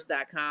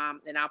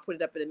acattours.com, and I'll put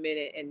it up in a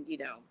minute, and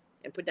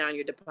and put down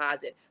your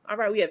deposit. All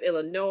right, we have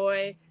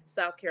Illinois,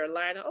 South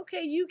Carolina, okay,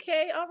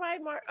 UK. All right,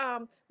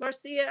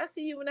 Marcia, I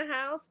see you in the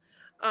house.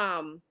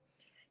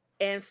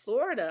 And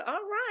Florida.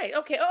 All right.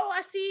 Okay. Oh,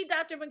 I see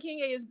Dr.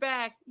 Mukenge is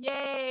back.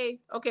 Yay.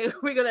 Okay,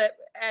 we're gonna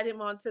add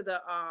him onto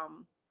the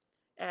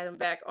add him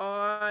back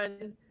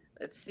on.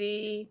 Let's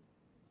see.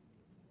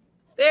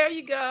 There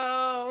you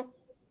go.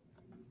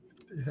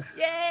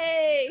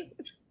 Yay.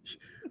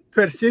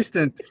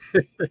 Persistent.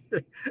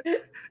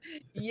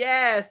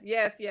 Yes.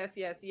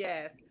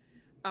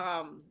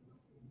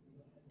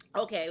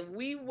 Okay,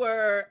 we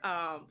were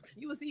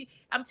you will see,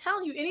 I'm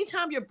telling you,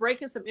 anytime you're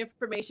breaking some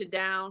information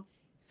down,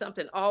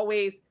 something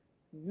always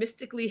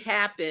mystically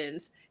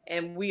happens,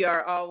 and we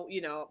are all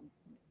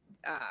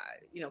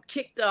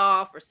kicked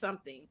off or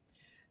something.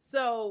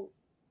 So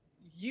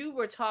you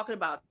were talking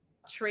about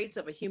traits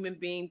of a human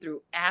being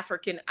through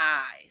African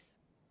eyes,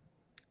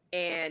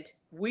 and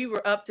we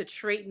were up to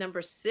trait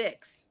number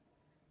 6.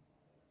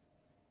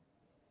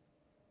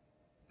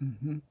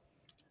 Mm-hmm.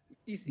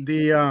 You see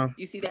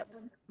you see that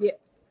one? Yeah.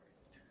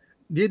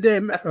 Did I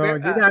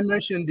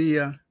mention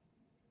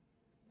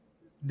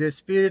the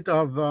spirit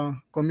of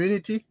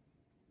community?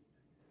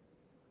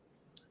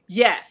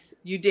 Yes,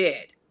 you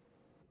did.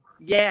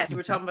 Yes,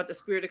 we're talking about the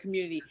spirit of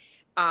community.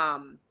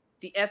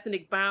 The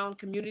ethnic bound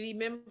community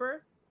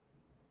member.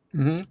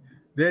 Mm-hmm.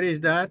 There is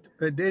that,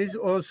 but there is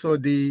also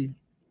the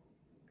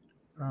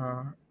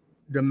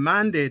the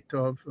mandate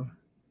of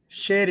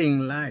sharing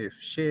life,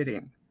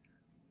 sharing.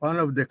 One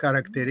of the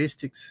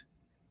characteristics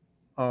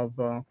of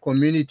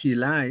community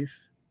life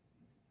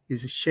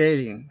is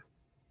sharing,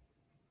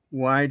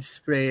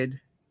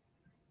 widespread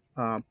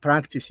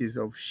practices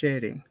of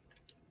sharing,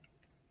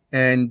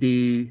 and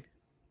the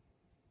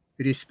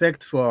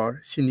respect for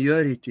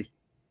seniority.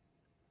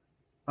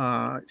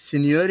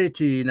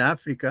 Seniority in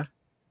Africa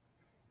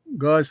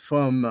goes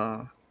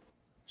from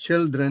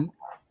children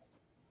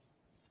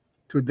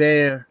to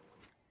their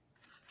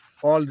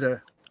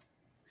older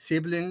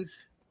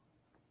siblings,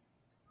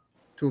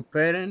 to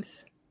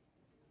parents,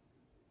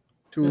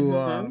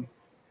 to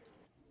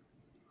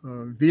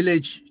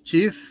village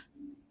chief,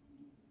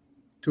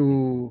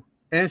 to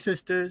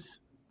ancestors,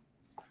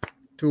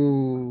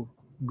 to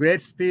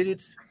great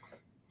spirits,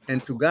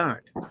 and to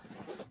God.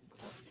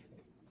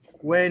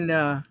 When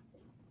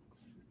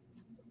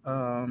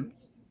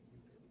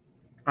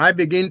I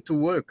begin to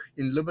work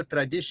in Luba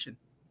tradition,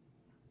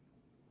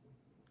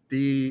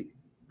 the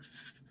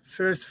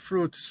first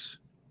fruits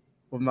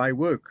of my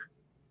work,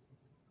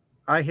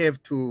 I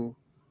have to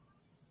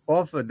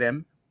offer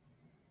them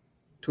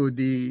to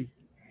the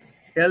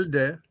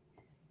elder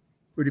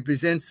who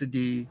represents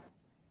the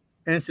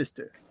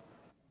ancestor,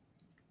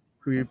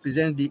 who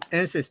represent the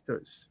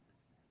ancestors.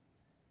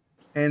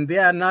 And they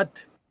are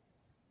not,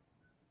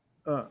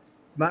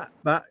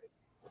 but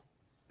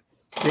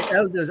the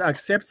elders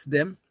accepts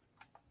them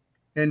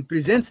and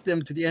presents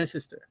them to the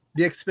ancestor.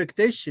 The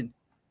expectation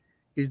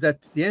is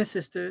that the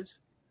ancestors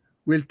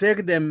will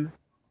take them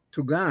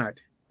to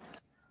God,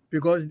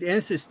 because the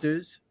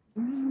ancestors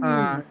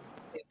are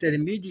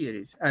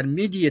intermediaries, are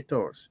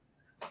mediators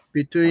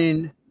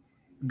between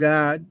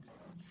God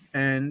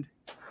and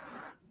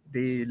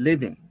the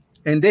living.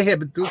 And they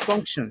have two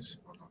functions.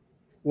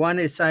 One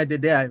is that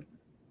they are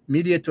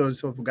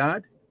mediators of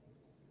God.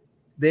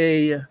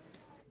 They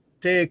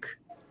take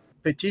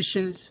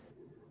petitions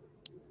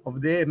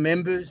of their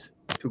members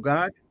to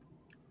God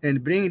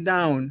and bring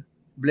down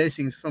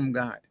blessings from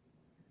God.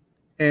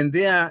 And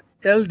they are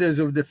elders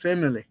of the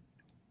family.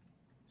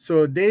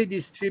 So they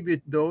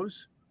distribute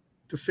those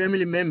to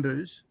family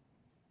members.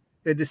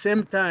 At the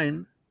same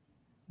time,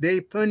 they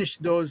punish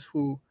those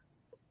who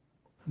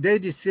they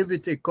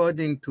distribute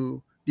according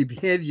to the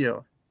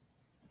behavior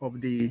of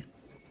the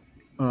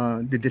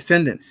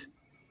descendants.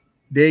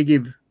 They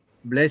give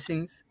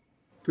blessings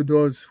to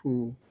those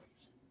who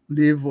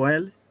live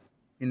well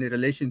in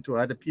relation to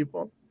other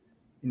people,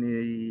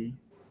 in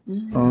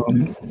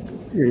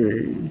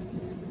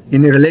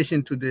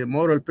relation to the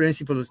moral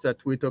principles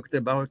that we talked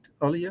about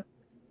earlier.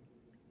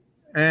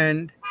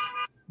 And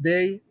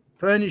they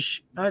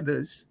punish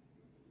others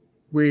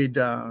with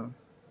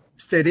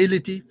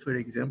sterility, for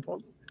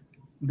example.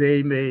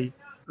 They may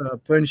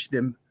punish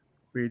them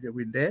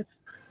with death.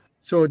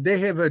 So they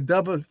have a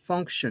double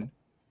function,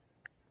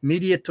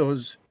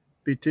 mediators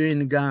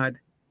between God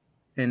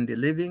and the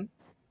living,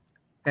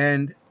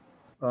 and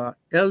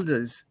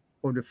elders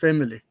of the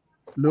family,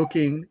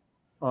 looking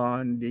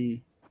on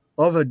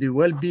over the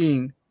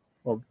well-being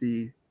of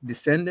the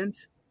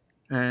descendants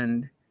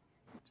and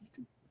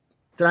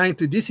trying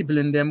to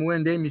discipline them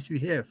when they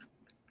misbehave.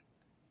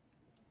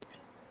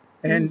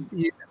 And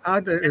in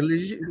other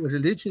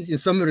religions, in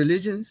some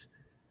religions,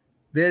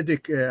 there's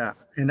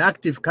an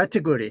active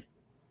category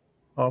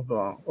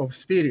of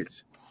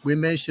spirits. We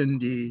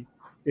mentioned the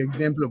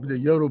example of the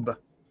Yoruba,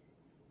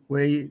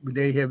 where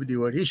they have the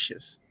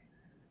Orishas.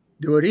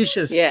 The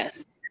Orishas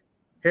Yes.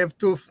 have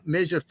two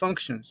major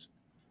functions.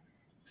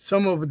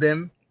 Some of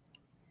them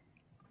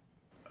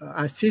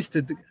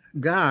assisted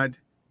God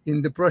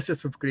in the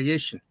process of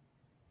creation.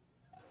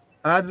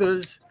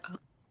 Others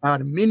are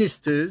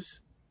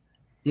ministers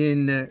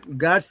in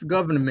God's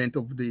government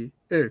of the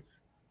earth.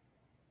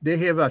 They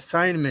have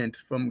assignment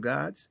from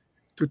God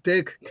to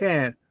take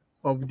care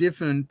of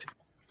different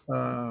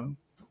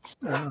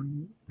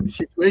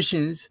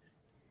situations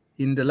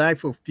in the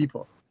life of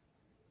people,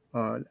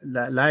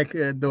 like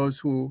those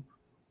who,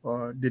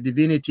 the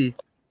divinity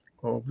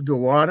of the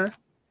water,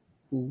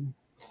 who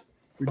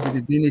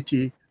the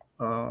divinity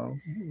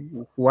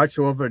who watch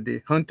over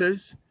the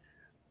hunters,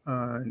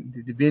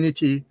 the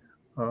divinity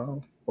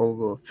of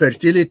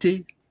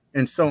fertility,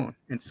 and so on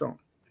and so on.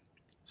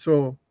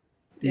 So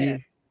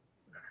the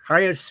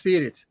higher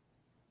spirits,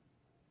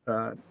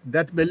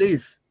 that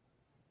belief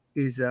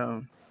is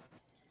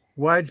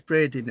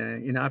widespread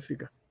in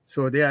Africa.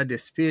 So they are the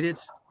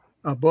spirits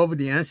above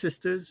the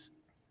ancestors.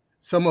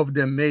 Some of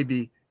them may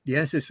be the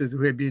ancestors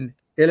who have been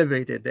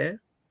elevated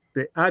there.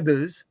 The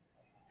others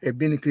have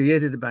been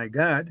created by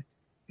God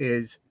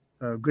as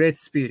great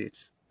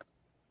spirits.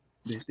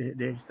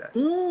 There's that.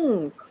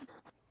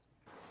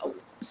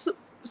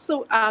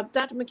 So,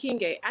 Dr.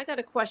 Mukenge, I got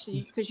a question,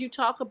 because you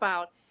talk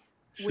about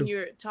when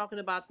you're talking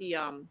about the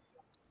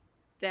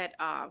that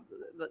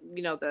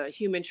the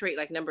human trait,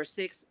 like number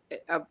 6,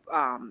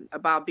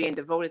 about being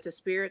devoted to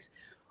spirits,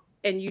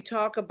 and you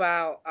talk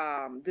about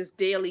this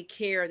daily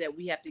care that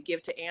we have to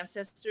give to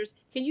ancestors.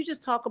 Can you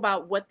just talk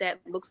about what that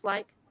looks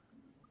like?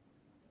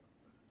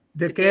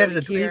 The care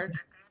that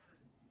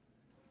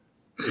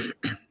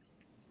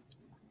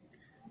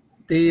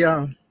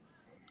The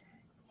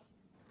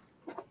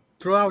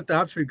throughout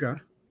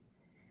Africa,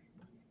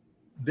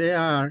 there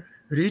are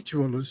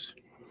rituals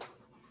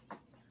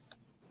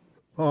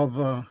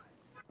of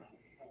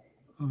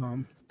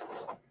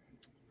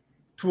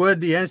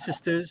toward the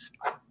ancestors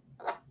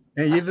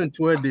and even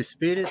toward the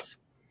spirits.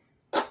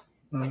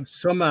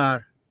 Some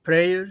are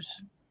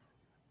prayers.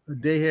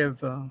 They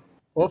have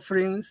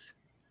offerings.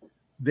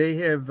 They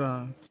have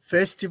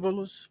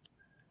festivals.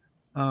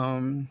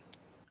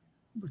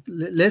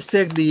 Let's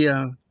take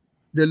the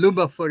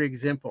Luba, for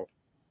example.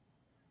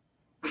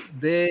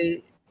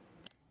 They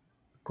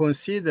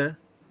consider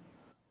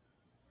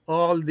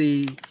all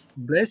the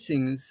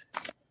blessings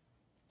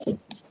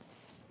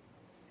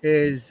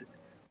as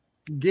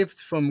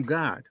gifts from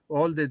God,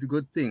 all the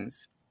good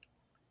things.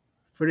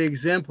 For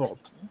example,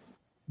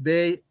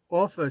 they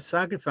offer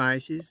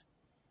sacrifices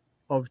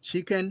of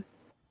chicken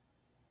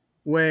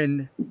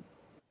when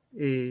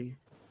a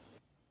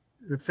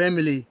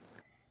family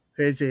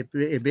has a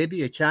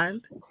baby, a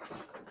child.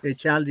 A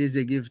child is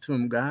a gift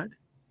from God.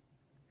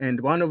 And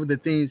one of the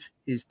things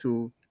is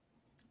to,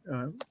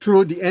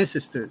 through the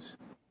ancestors.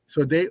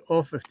 So they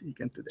offer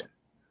chicken to them.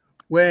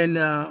 When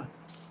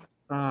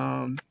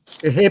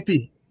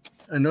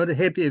another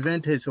happy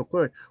event has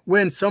occurred,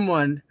 when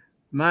someone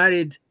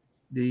married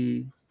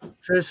the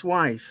first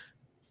wife,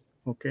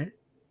 okay,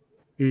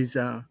 is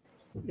a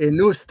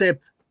new step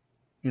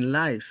in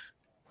life.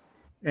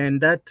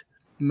 And that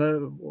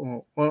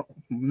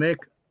make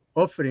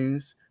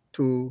offerings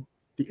to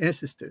the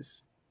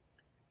ancestors.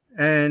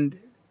 And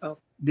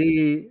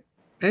the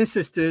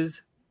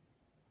ancestors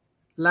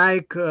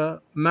like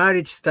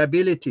marriage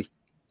stability.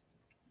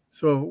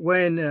 So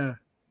when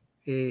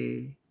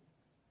a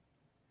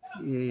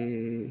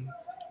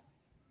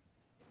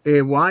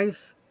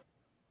wife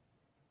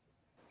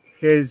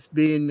has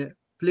been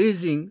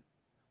pleasing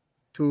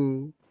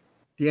to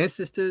the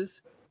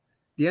ancestors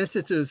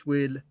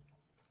will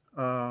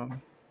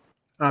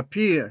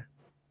appear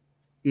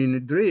in a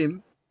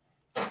dream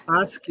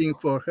asking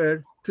for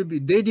her to be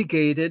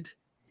dedicated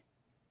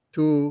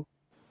to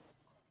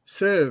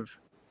serve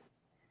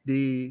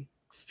the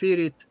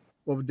spirit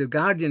of the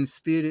guardian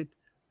spirit,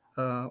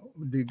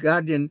 the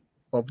guardian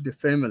of the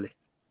family.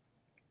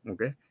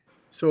 Okay,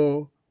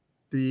 so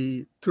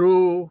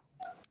through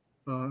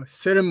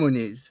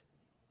ceremonies,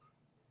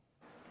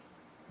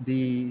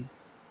 the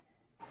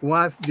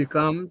wife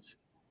becomes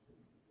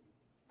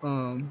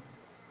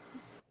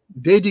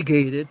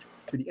dedicated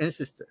to the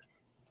ancestor.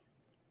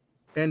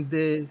 And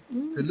the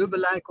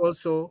Lubelike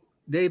also,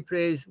 they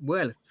praise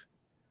wealth.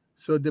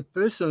 So the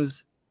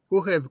persons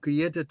who have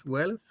created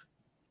wealth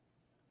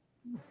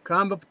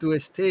come up to a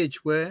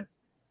stage where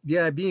they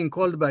are being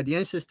called by the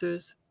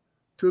ancestors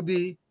to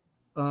be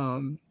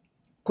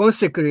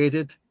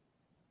consecrated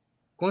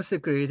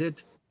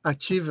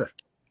achiever.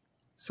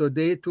 So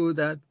they do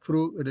that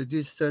through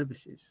religious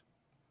services.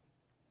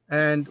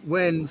 And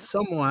when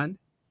someone,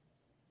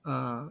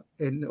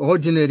 an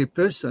ordinary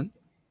person,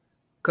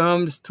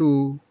 comes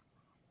to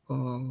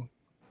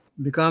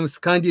becomes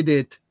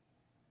candidate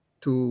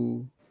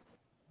to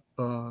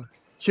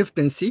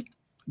chieftaincy,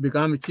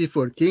 become chief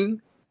or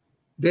king,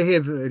 they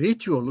have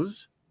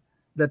rituals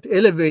that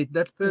elevate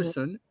that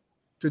person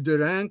to the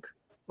rank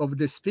of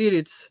the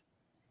spirits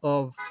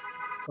of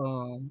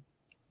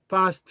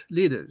past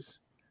leaders.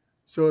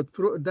 So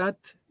through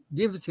that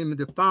gives him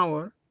the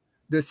power,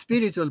 the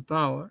spiritual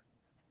power,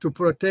 to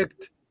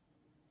protect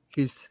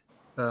his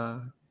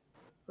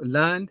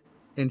land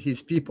and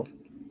his people.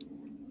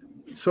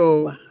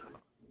 So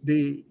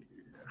the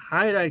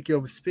hierarchy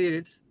of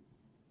spirits,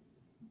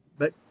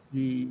 but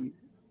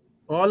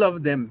all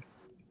of them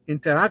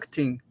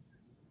interacting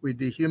with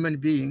the human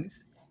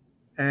beings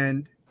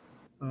and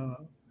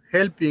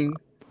helping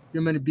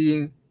human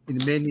being in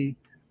many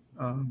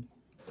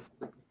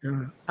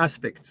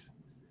aspects.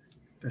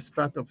 That's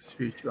part of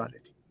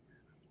spirituality.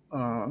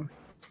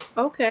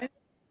 Okay.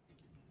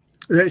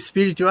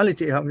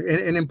 Spirituality,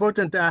 an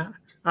important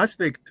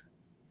aspect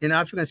in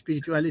African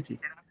spirituality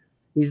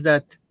is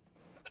that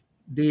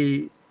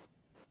the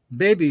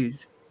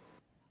babies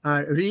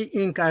are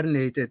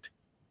reincarnated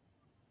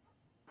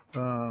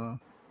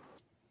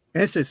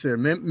ancestors,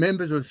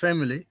 members of the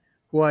family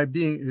who are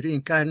being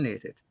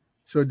reincarnated.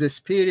 So the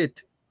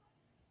spirit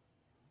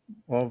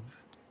of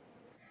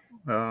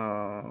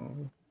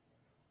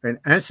an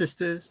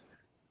ancestors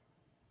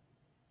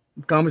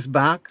comes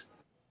back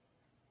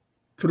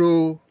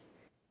through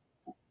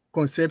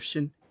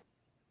conception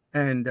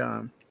and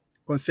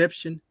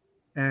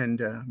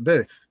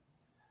birth.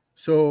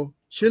 So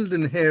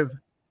children have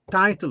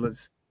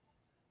titles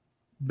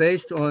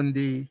based on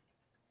the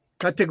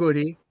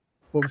category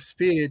of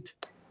spirit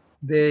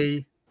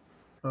they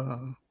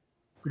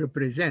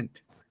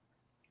represent.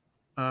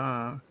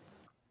 The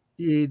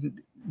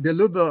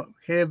Luba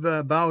have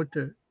about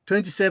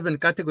 27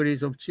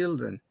 categories of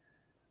children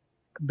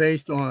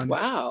based on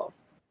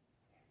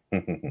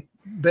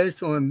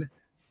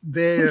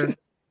their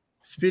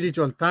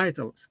spiritual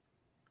titles.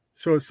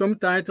 So some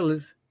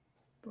titles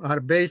are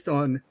based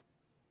on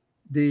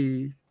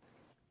the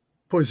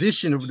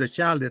position of the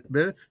child at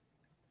birth,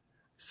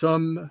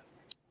 some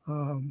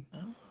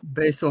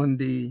based on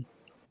the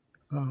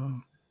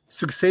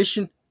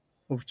succession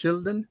of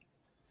children,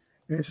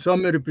 and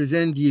some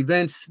represent the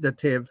events that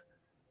have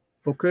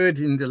occurred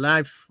in the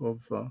life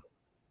of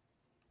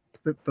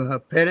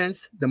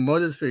parents, the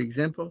mothers, for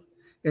example,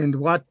 and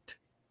what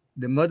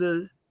the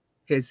mother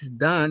has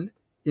done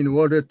in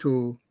order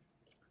to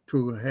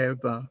have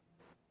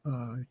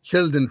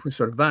children who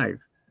survive.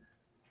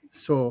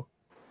 So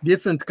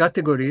different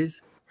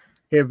categories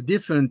have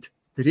different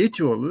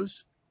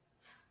rituals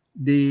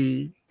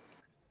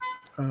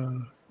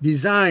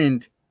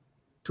designed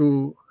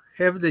to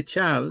have the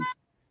child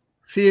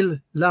feel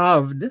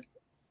loved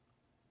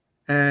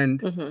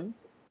and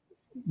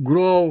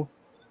grow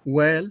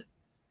well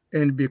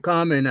and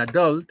become an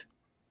adult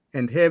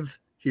and have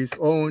his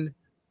own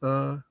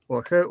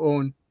or her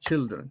own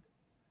children.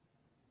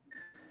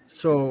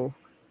 So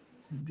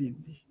the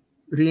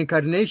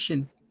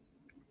reincarnation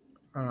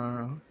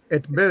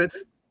at birth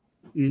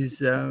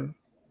is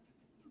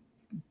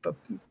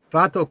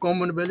part of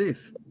common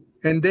belief,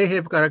 and they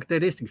have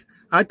characteristics.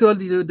 I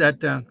told you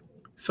that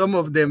some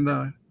of them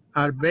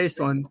are based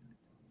on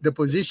the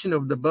position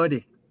of the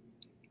body.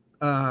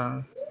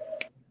 My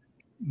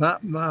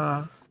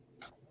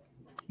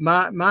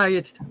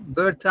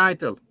birth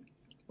title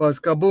was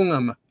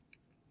Kabungam.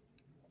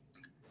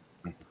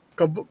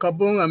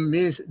 Kabungam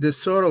means the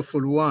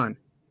sorrowful one.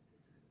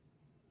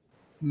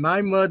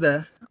 My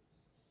mother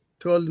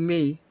told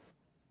me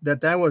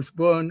that I was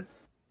born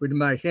with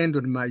my hand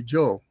on my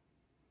jaw.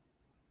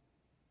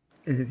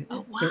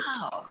 Oh,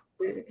 wow.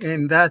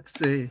 And that's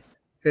a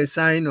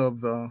sign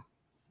of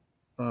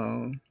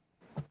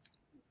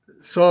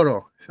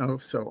sorrow.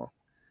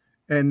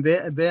 And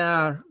there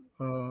are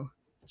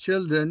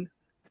children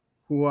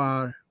who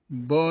are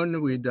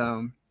born with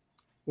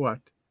what?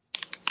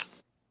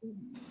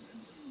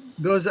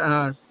 Those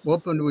are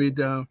born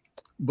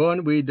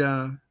with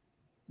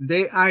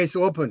their eyes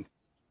open.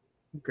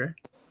 Okay,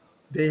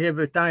 they have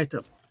a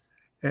title.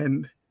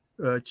 And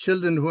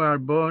children who are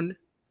born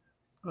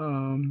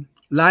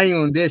lying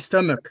on their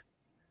stomach,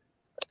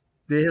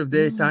 they have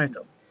their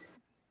title.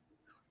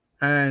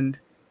 And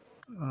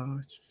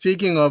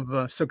speaking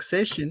of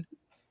succession,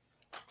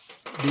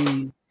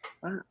 the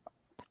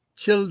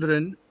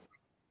children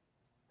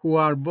who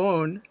are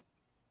born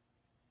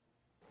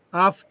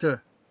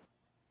after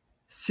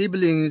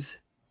siblings,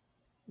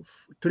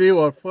 3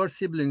 or 4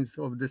 siblings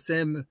of the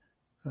same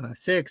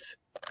sex,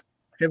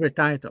 have a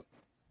title.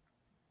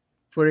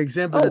 For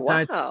example,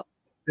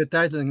 the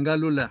title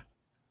Ngalula.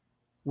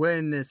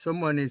 When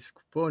someone is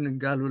born in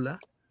Ngalula,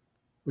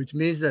 which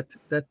means that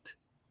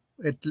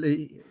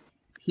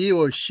he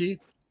or she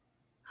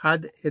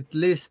had at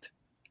least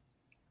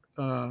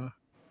 3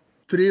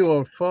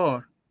 or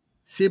 4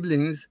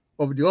 siblings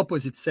of the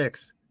opposite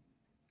sex.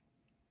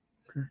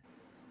 Okay.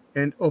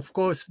 And of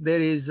course, there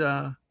is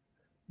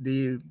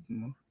the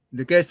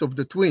case of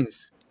the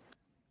twins.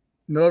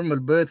 Normal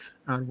births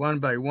are 1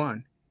 by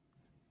 1.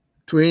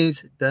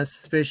 Twins, that's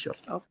special.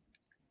 Oh.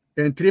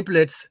 And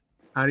triplets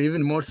are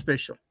even more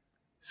special.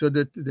 So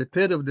the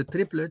third of the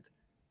triplet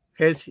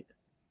has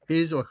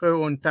his or her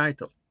own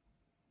title.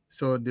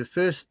 So the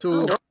first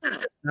 2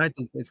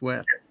 titles as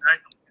well.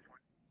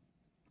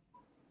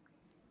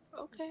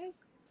 Okay.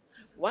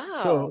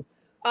 Wow.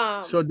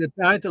 So the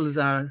titles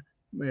are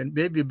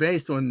maybe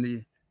based on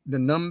the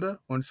number,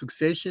 on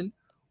succession,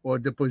 or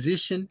the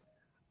position,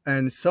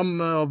 and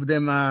some of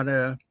them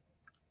are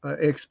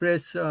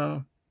express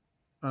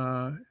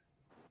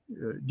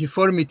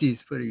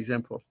deformities, for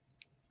example.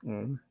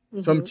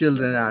 Some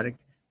children are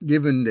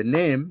given the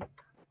name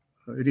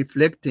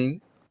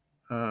reflecting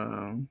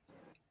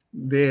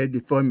their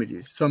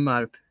deformities. Some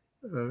are,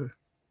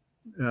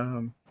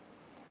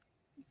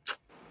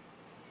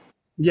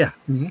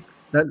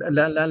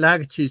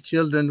 like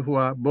children who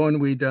are born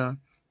with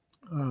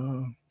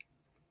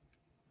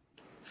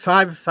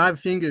 5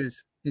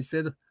 fingers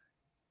instead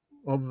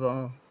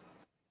of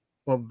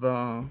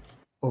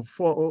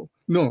 4.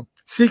 No,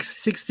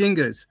 6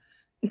 fingers.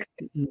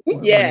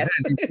 Yes.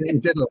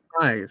 Instead of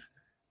 5.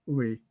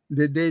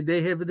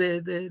 They have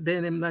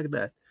their name like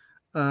that.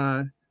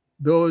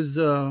 Those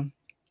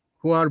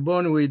who are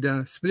born with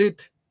a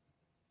split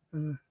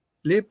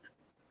lip.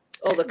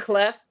 Oh, the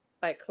cleft,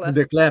 like cleft.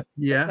 The cleft,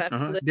 yeah.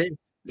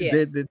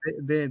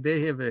 They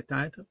have a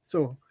title.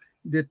 So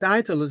the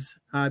titles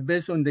are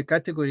based on the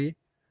category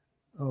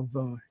of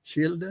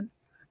children,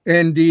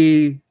 and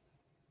the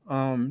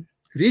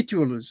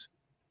rituals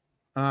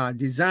are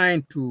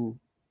designed to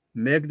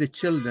make the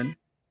children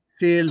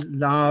feel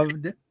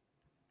loved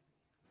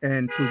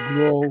and to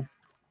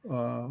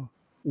grow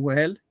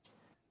well,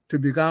 to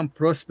become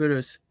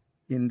prosperous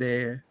in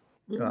their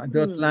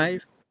adult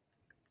life,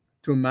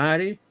 to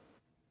marry,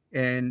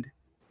 and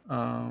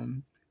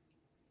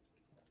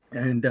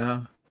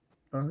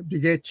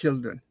beget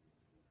children.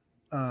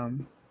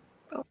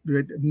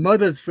 With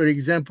mothers, for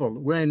example,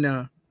 when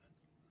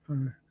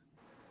in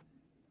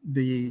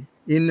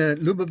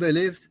Luba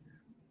beliefs,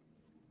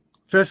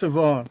 first of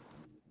all,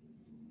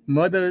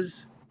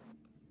 mothers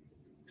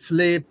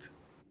sleep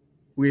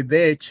with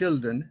their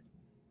children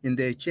in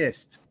their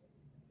chest.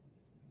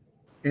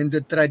 And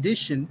the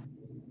tradition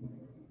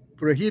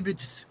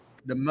prohibits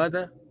the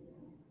mother,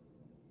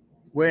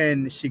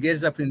 when she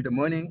gets up in the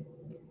morning,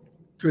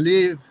 to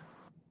leave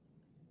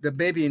the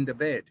baby in the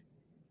bed.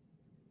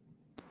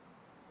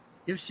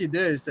 If she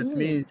does, that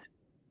means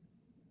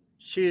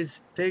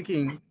she's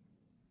taking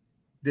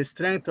the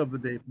strength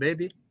of the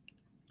baby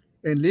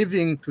and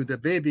leaving to the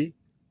baby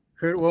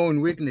her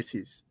own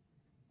weaknesses.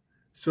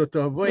 So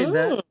to avoid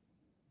that,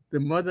 the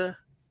mother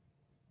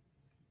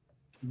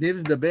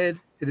leaves the bed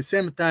at the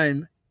same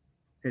time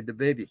as the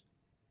baby.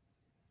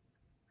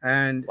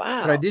 And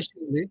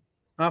traditionally,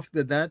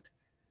 after that,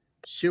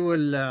 she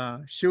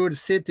will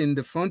sit in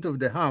the front of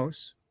the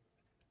house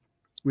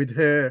with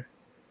her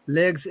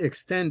legs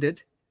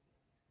extended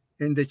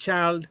and the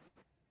child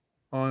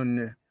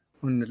on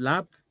the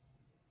lap,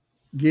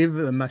 give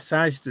a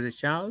massage to the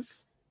child.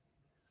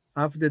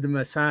 After the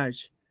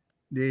massage,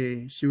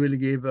 she will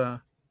give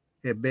a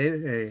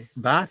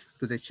bath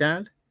to the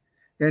child,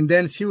 and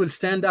then she will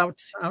stand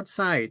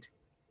outside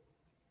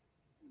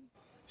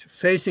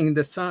facing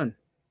the sun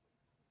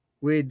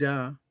with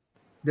the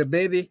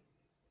baby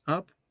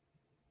up,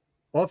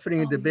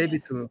 offering the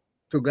baby to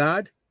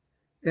God,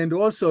 and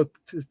also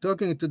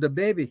talking to the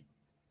baby,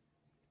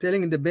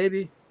 telling the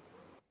baby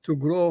to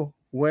grow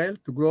well,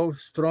 to grow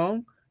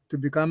strong, to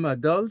become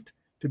adult,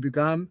 to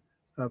become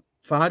a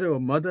father or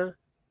mother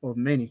of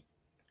many.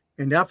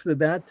 And after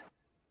that,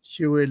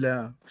 she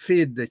will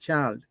feed the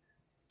child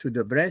to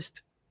the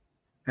breast,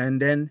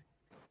 and then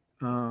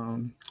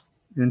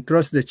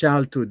entrust the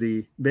child to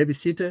the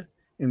babysitter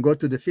and go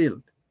to the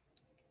field.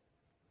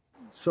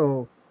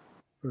 So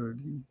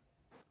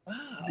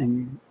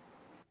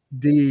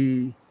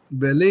the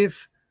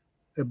belief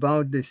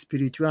about the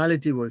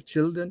spirituality of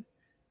children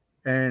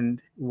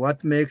and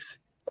what makes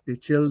the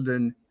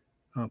children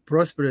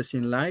prosperous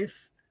in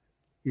life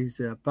is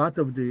a part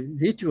of the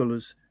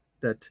rituals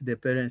that the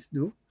parents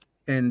do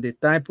and the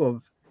type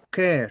of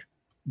care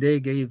they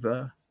gave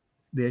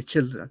their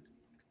children.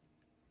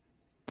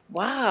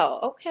 Wow.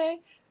 Okay.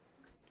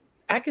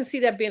 I can see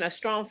that being a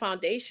strong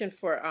foundation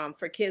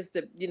for kids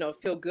to, you know,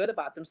 feel good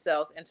about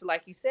themselves and to,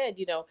 like you said,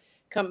 you know,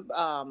 come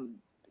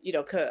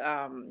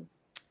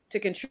to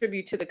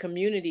contribute to the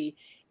community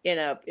in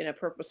a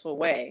purposeful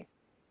way.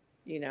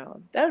 You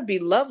know, that would be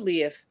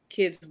lovely if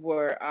kids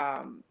were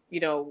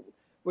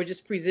were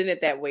just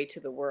presented that way to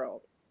the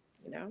world,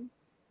 you know,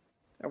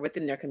 or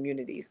within their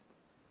communities.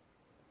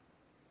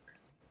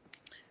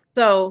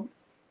 So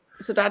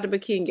Dr.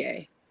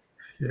 Mukenge.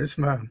 Yes,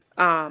 ma'am.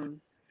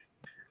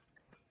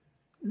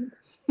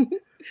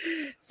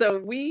 So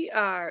we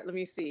are, let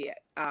me see,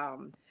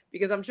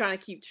 because I'm trying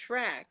to keep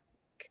track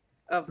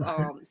of,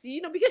 see,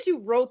 you know, because you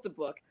wrote the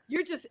book,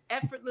 you're just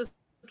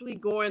effortlessly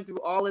going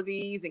through all of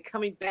these and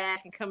coming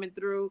back and coming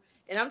through,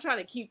 and I'm trying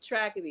to keep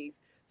track of these.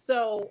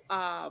 So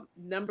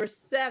number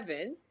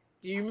 7,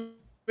 do you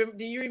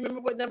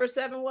remember what number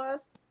 7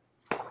 was?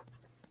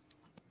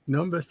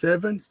 Number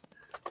 7?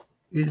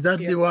 Is that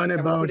the one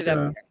about...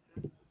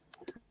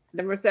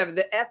 Number 7,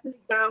 the ethnic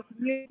bound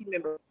community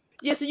member.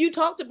 Yeah, so you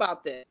talked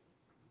about this.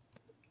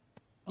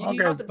 You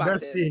talked about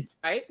this,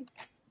 right?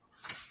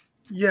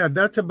 Yeah,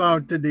 that's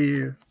about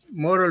the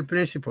moral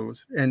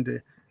principles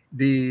and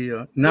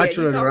the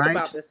natural rights.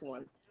 About this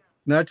one.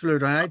 Natural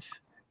rights.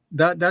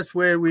 That's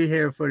where we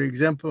have, for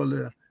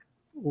example,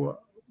 the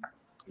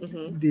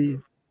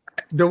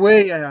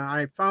way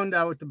I found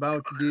out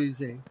about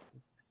these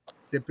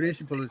the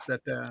principles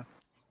that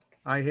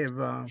I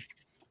have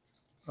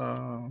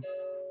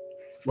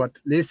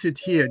listed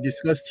here,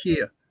 discussed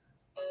here,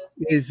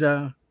 is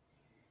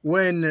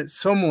when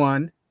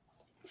someone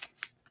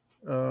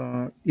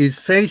is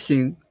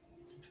facing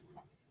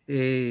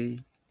a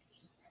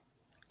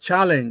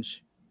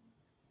challenge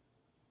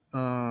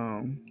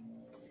of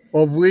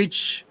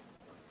which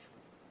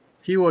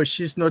he or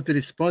she is not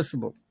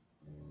responsible,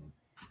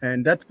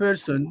 and that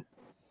person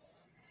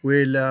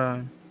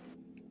will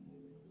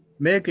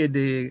make a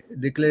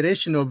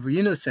declaration of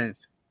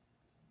innocence,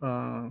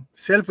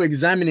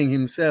 self-examining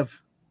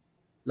himself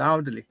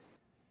loudly,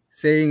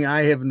 saying,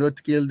 I have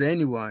not killed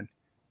anyone,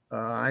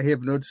 I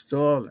have not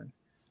stolen,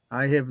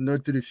 I have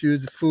not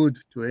refused food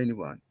to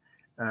anyone,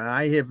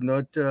 I have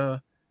not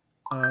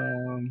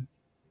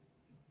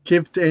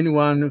kept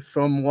anyone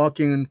from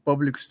walking in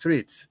public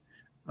streets,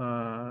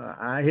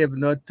 I have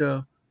not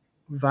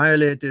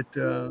violated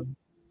a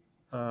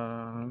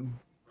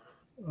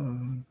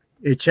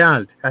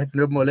child, I have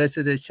not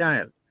molested a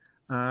child,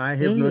 I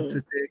have not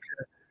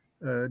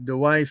taken the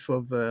wife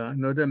of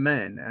another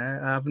man,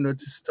 I have not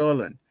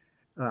stolen,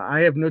 I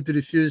have not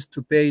refused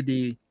to pay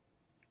the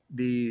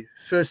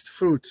first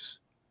fruits,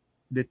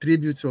 the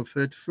tributes of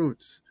first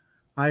fruits.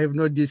 I have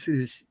not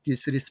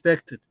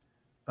disrespected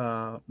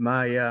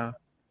my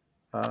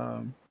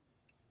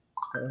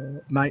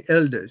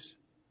elders.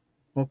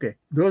 Okay,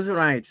 those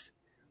rights,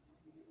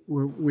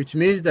 which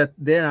means that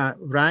there are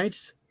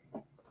rights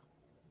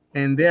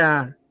and there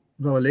are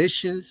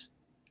violations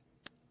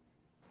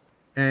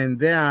and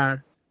there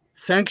are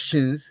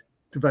sanctions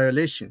to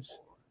violations.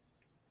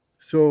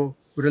 So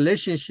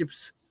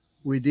relationships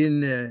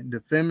within the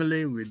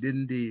family,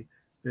 within the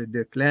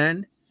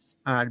clan,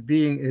 are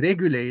being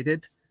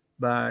regulated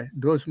by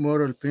those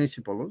moral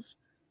principles,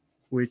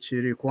 which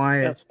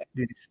require Okay.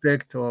 the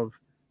respect of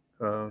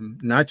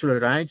natural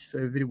rights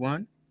of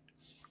everyone,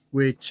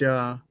 which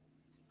uh,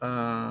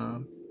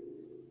 um,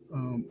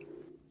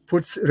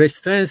 puts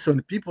restraints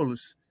on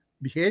people's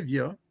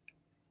behavior,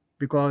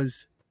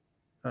 because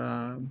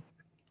um,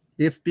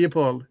 if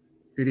people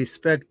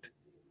respect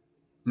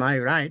my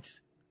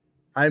rights,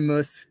 I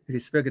must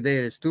respect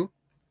theirs too.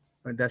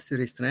 And that's the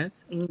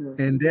restraints. Mm,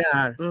 And there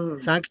are mm,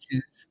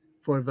 sanctions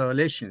for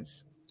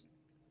violations.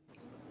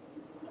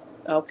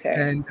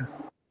 okay.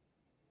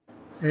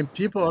 And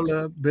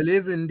people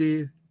believe in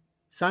the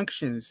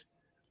sanctions.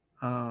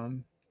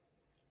 Um,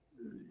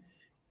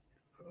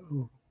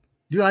 do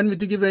you want me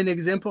to give an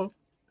example?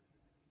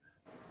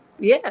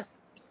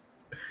 Yes.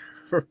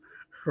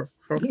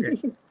 Okay.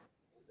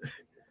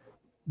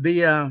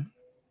 The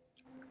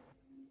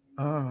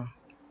uh,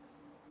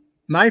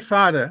 my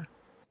father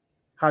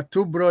had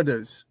two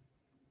brothers.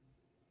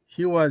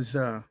 He was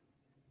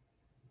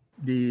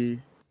the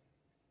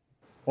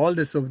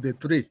oldest of the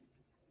three.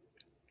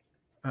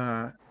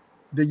 Uh,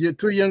 the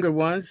two younger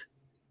ones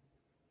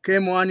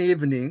came one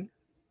evening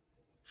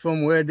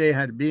from where they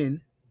had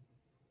been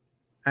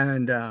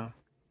and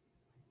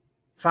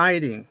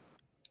fighting.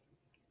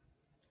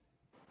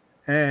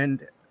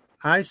 And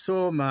I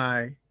saw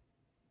my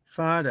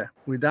father,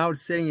 without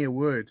saying a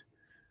word,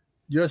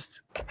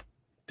 just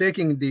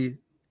taking the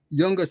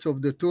youngest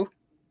of the two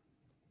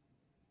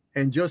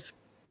and just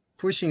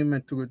pushing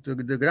him to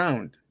the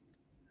ground.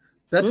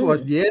 That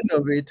was Mm. the end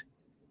of it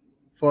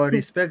for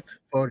respect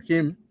for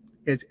him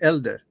as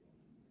elder.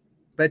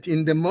 But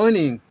in the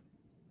morning,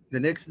 the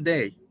next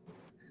day,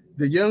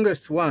 the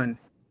youngest one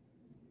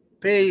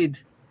paid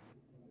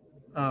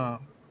uh,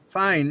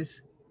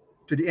 fines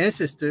to the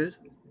ancestors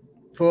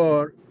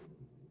for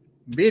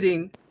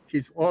beating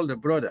his older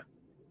brother.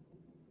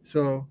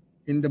 So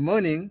in the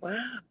morning,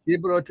 Wow. he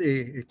brought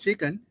a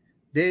chicken.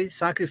 They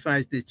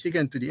sacrificed the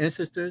chicken to the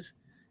ancestors,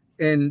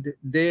 and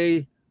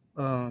they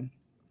um,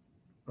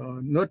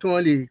 not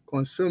only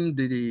consumed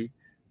uh,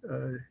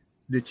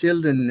 the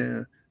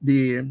children,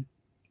 the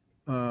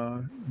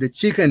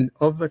chicken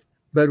of it,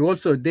 but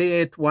also they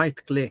ate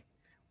white clay.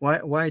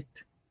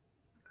 White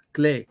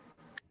clay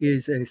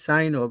is a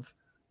sign of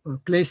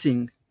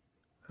cleansing,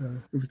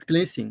 with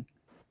cleansing.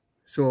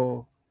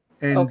 So,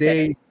 and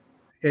Okay.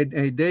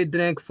 they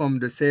drank from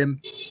the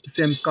same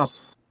cup.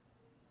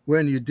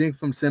 When you drink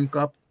from same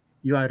cup,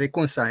 you are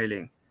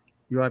reconciling,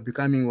 you are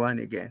becoming one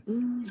again.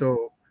 Mm.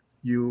 So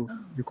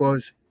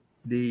because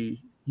you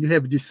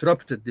have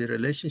disrupted the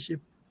relationship,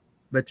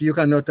 but you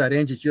cannot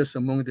arrange it just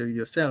among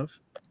yourself.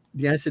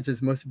 The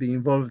ancestors must be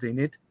involved in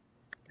it,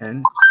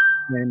 and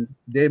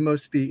there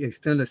must be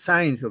external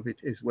signs of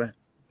it as well.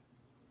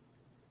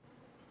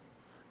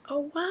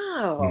 Oh,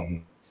 wow.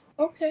 Mhm.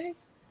 Okay.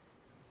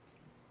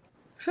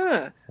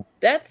 Huh.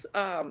 That's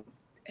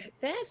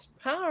that's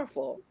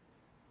powerful.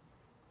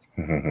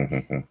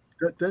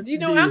 That's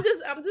I'm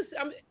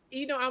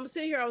I'm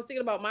sitting here, I was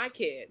thinking about my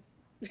kids.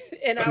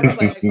 And I was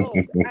like, oh,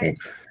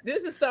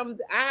 this is something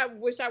I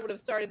wish I would have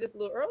started this a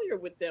little earlier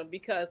with them,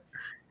 because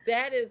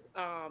that is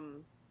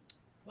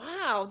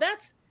wow,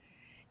 that's,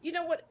 you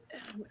know what,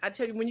 I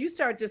tell you, when you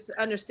start just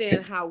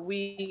understand how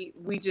we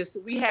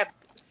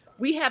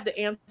have the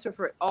answer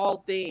for all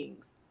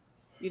things.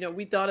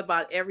 We thought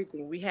about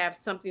everything. We have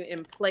something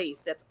in place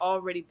that's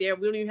already there.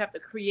 We don't even have to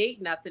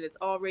create nothing. It's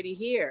already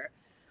here.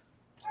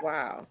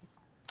 Wow.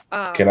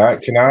 Can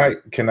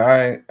Um,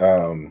 I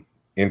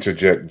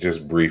interject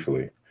just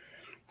briefly?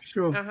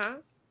 sure. uh-huh.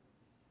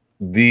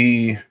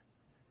 The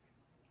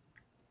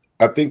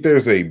I think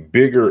there's a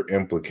bigger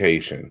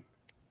implication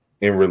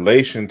in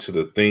relation to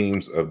the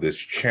themes of this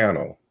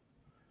channel,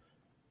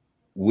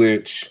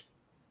 which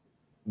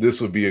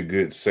this would be a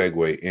good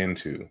segue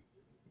into,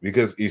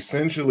 because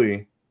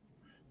essentially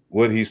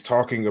what he's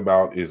talking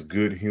about is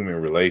good human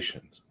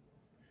relations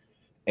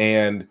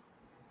and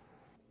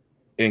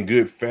in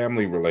good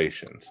family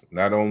relations,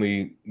 not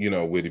only,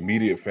 with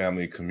immediate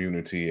family,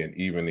 community, and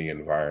even the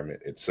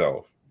environment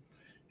itself.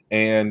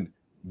 And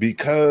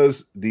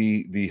because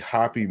the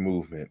HAPI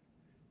movement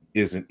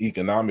is an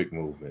economic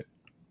movement,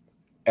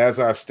 as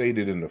I've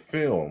stated in the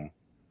film,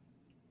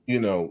 you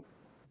know,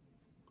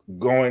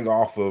 going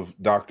off of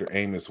Dr.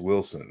 Amos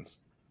Wilson's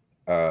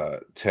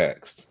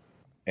text.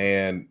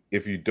 And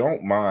if you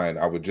don't mind,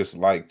 I would just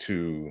like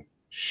to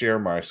share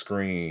my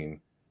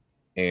screen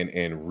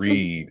and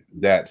read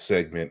that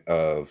segment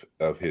of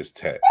his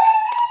text.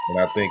 And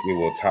I think it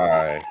will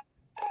tie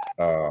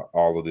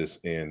all of this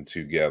in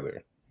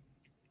together.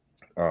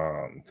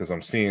 Because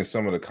I'm seeing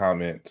some of the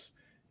comments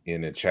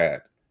in the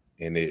chat,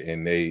 and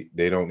they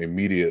don't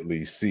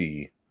immediately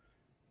see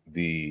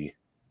the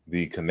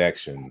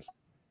connections.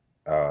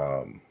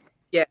 Um,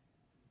 Yeah.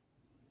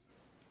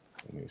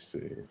 let me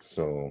see.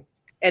 So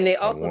And they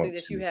I also want think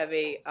that you to. have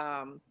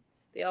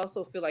They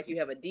also feel like you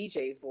have a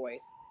DJ's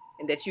voice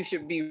and that you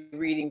should be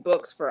reading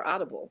books for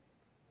Audible.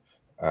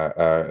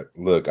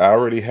 Look, I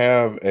already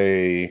have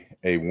a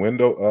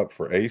window up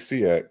for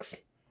ACX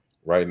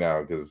right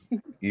now because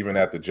even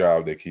at the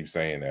job they keep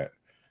saying that.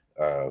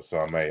 So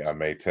I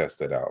may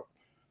test it out.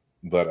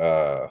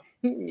 But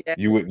Yeah.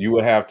 you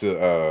would have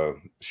to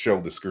show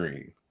the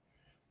screen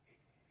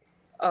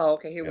Oh,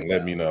 okay. Here we and go.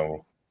 let me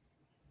know.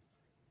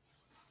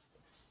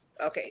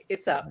 Okay,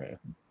 it's up.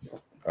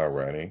 All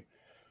righty.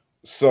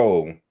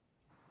 So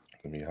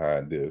let me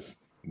hide this.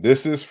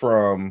 This is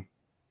from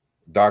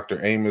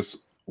Dr. Amos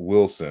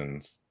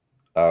Wilson's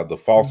The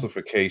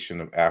Falsification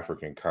of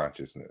African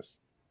Consciousness,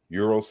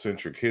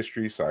 Eurocentric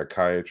History,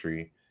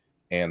 Psychiatry,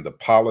 and the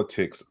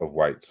Politics of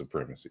White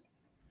Supremacy.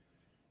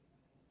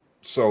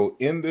 So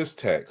in this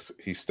text,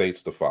 he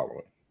states the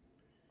following.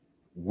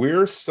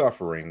 We're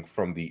suffering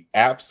from the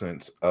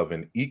absence of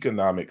an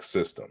economic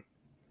system.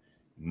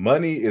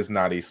 Money is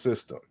not a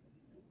system.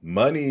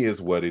 Money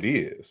is what it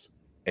is.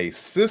 A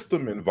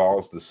system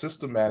involves the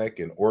systematic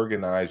and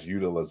organized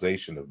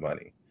utilization of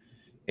money,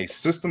 a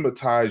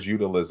systematized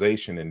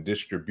utilization and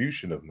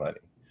distribution of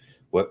money.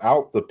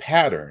 Without the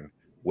pattern,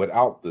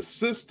 without the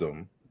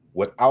system,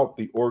 without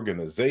the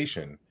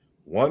organization,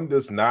 one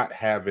does not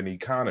have an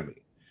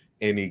economy.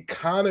 An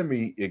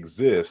economy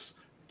exists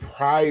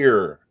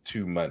prior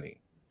to money.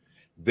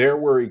 There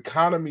were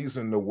economies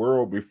in the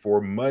world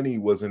before money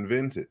was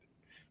invented.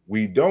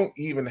 We don't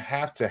even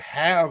have to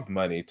have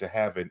money to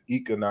have an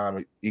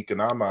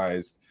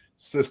economized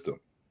system.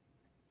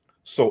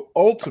 So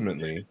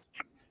ultimately,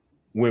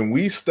 when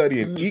we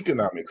study an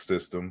economic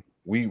system,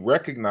 we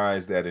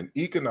recognize that an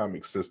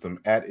economic system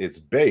at its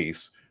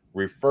base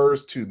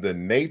refers to the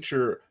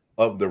nature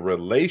of the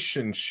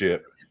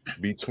relationship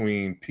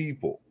between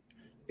people.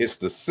 It's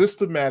the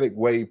systematic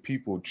way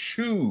people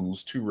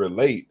choose to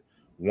relate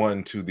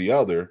one to the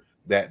other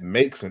that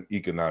makes an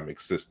economic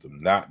system,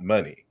 not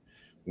money.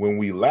 When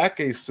we lack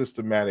a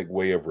systematic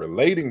way of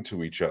relating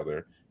to each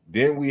other,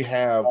 then we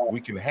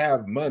can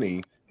have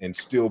money and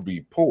still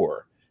be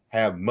poor,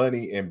 have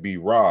money and be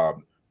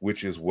robbed,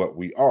 which is what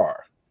we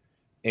are.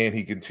 And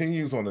he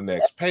continues on the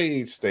next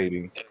page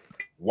stating,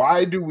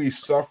 why do we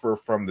suffer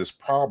from this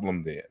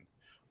problem then?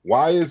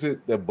 Why is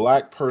it that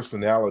Black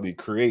personality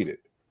created?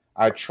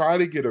 I try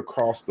to get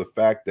across the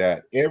fact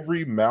that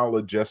every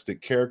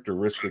maladjusted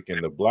characteristic in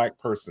the Black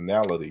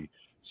personality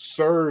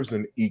serves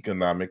an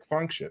economic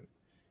function.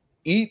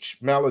 Each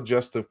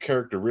maladjustive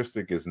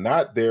characteristic is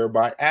not there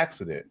by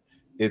accident.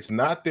 It's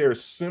not there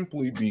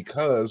simply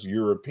because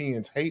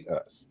Europeans hate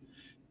us.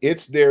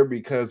 It's there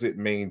because it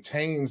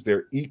maintains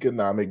their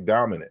economic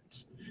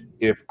dominance.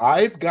 If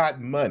I've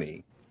got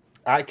money,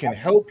 I can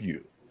help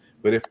you.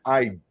 But if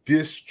I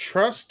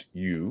distrust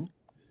you,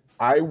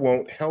 I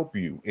won't help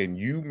you and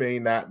you may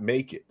not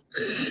make it.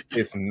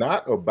 It's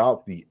not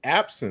about the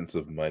absence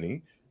of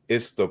money,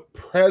 it's the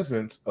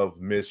presence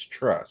of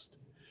mistrust.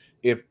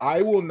 If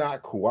I will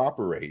not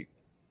cooperate,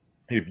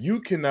 if you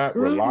cannot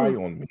rely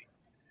on me,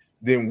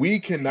 then we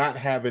cannot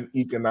have an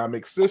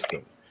economic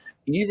system,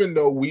 even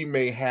though we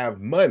may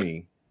have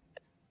money.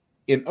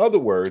 In other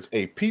words,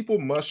 a people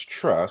must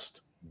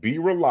trust, be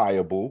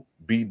reliable,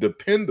 be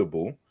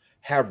dependable,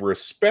 have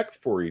respect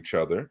for each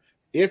other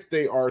if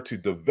they are to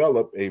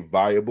develop a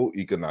viable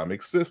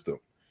economic system.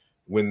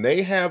 When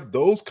they have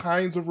those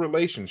kinds of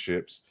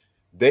relationships,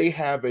 they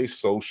have a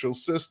social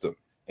system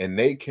and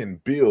they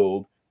can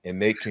build and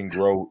they can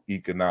grow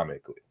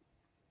economically.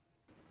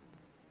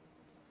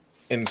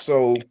 And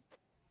so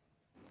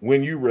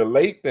when you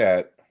relate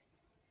that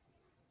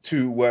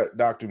to what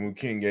Dr.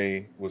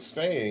 Mukenge was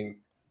saying,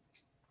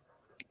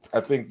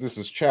 I think this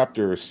is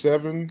chapter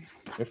 7,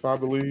 if I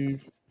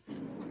believe,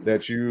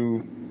 that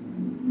you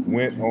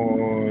went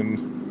on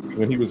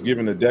when he was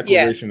given the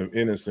Declaration Yes. of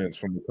Innocence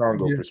from the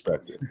Congo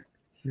perspective.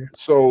 Yeah.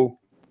 So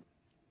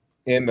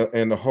and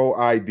the whole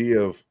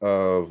idea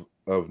of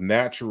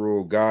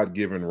natural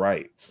God-given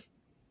rights,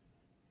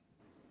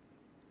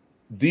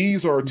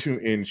 these are to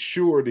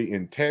ensure the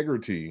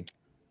integrity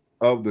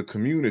of the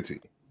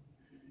community,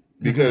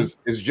 because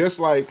it's just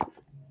like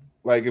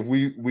if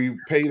we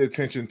paid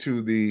attention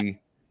to the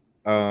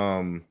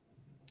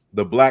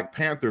Black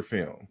Panther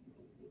film,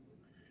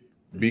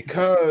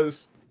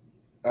 because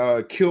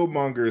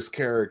Killmonger's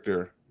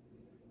character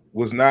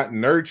was not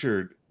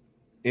nurtured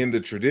in the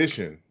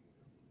tradition.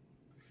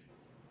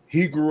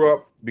 He grew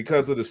up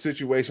because of the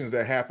situations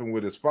that happened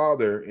with his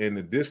father and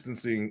the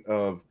distancing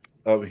of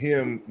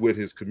him with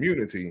his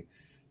community.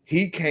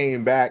 He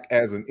came back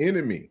as an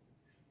enemy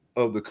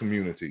of the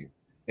community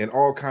and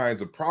all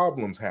kinds of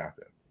problems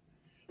happen.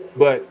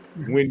 But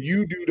when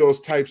you do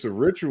those types of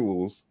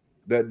rituals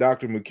that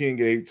Dr.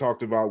 Mukenge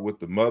talked about with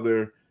the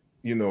mother,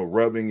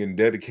 rubbing and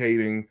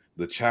dedicating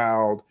the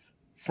child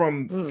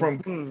from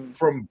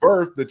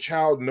birth, the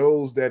child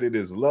knows that it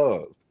is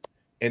loved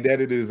and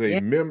that it is a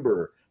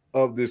member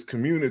of this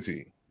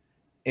community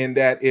and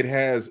that it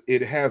has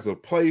a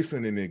place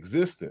and an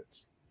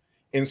existence.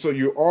 And so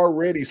you're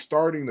already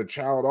starting the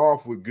child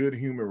off with good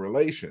human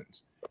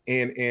relations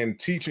and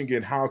teaching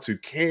it how to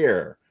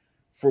care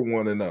for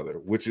one another,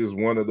 which is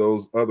one of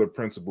those other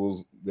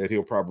principles that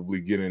he'll probably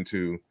get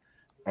into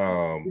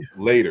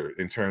later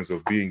in terms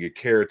of being a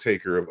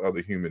caretaker of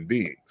other human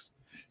beings.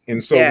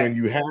 And so when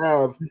you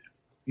have,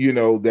 you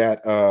know,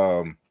 that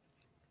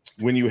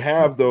when you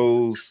have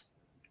those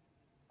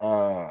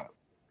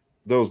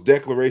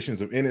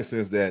declarations of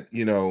innocence that,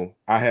 you know,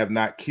 I have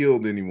not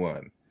killed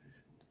anyone,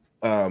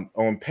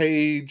 on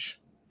page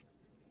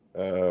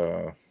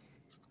what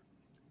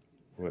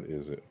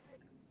is it?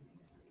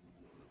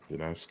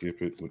 Did I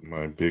skip it with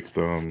my big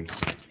thumbs?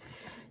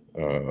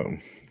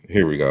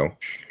 Here we go.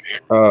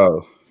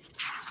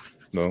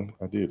 No,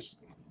 I did.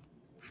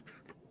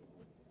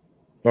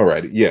 All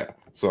right, yeah.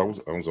 So I was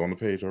on the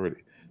page already.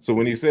 So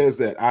when he says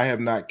that I have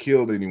not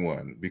killed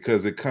anyone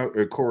because it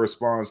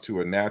corresponds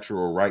to a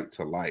natural right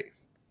to life.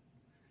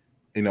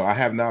 You know, I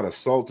have not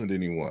assaulted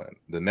anyone,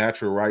 the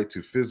natural right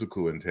to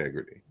physical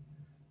integrity.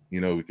 You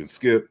know, we can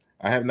skip.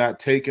 I have not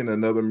taken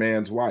another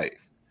man's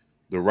wife,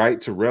 the right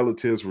to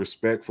relatives'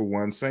 respect for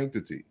one's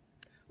sanctity.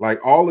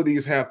 Like, all of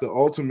these have to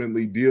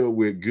ultimately deal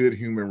with good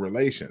human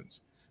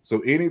relations.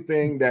 So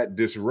anything that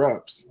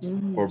disrupts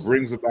or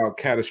brings about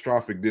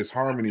catastrophic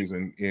disharmonies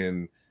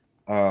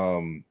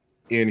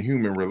in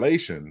human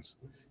relations,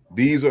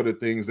 these are the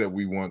things that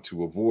we want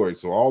to avoid.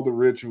 So all the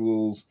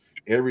rituals,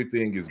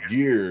 everything is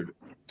geared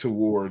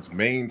towards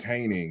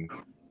maintaining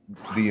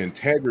the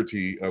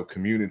integrity of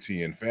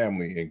community and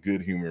family and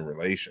good human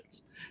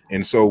relations.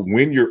 And so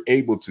when you're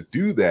able to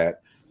do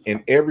that,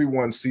 and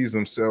everyone sees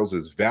themselves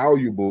as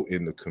valuable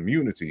in the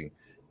community,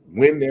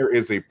 when there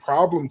is a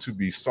problem to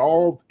be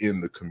solved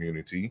in the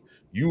community,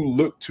 you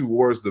look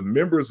towards the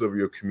members of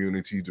your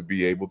community to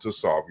be able to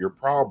solve your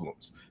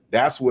problems.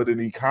 That's what an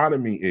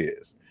economy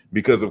is.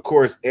 Because of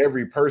course,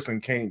 every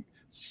person can't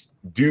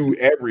do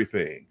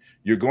everything.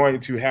 You're going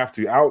to have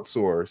to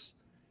outsource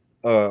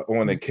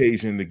on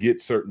occasion to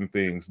get certain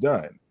things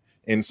done.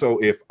 And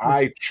so if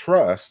I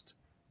trust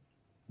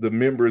the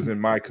members in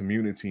my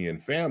community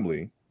and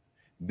family,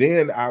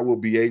 then I will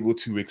be able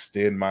to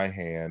extend my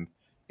hand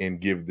and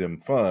give them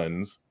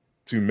funds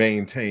to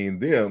maintain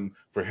them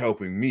for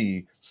helping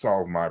me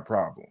solve my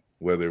problem,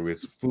 whether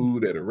it's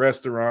food at a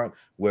restaurant,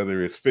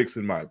 whether it's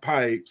fixing my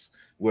pipes,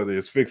 whether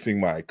it's fixing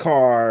my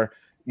car,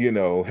 you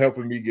know,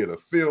 helping me get a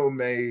film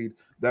made,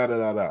 da da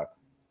da da.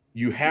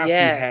 You have to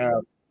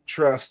have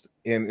trust,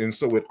 and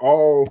so it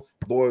all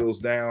boils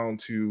down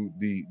to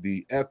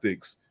the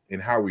ethics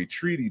and how we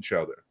treat each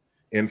other,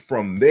 and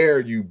from there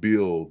you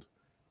build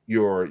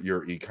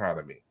your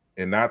economy,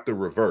 and not the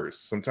reverse.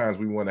 Sometimes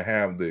we want to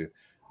have the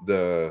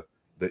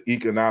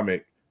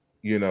economic,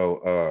 you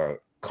know,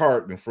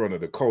 cart in front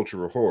of the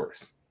cultural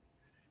horse,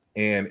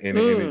 and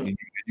you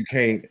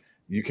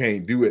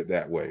can't do it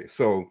that way.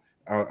 So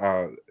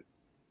I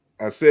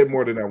said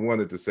more than I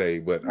wanted to say,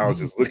 but I was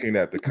just looking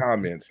at the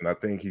comments, and I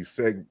think he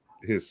said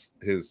his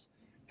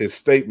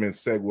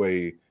statements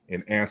segue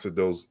and answered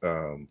those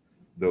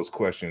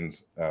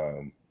questions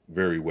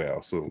very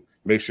well. So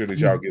make sure that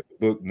y'all get the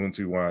book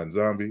Muntu Wine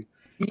Zombie.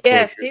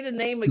 Yes, say the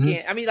name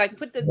again. I mean, like,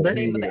 put the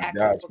name of the actual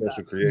God's book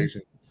Special up.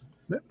 Creation.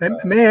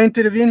 May I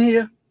intervene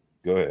here?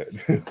 Go ahead.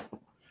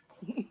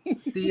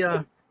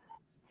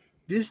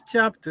 This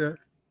chapter,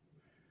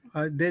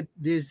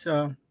 this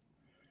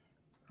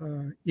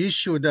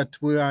issue that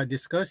we are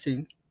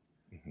discussing,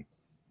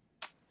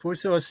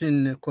 puts us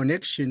in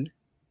connection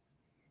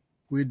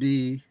with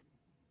the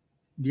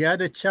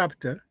other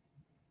chapter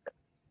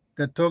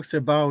that talks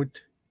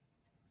about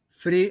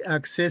free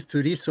access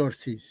to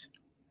resources.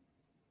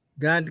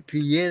 God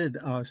created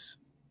us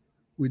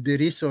with the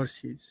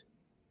resources.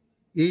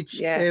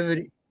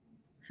 Every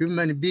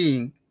human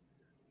being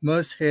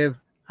must have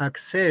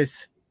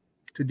access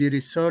to the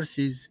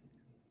resources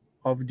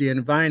of the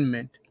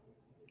environment,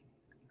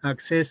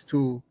 access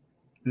to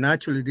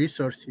natural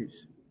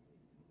resources.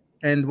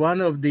 And one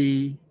of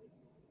the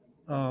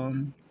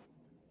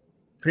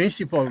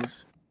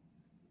principles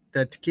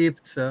that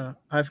keeps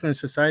African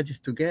societies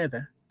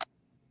together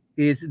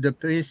is the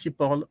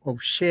principle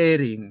of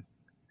sharing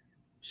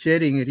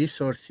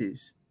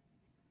resources.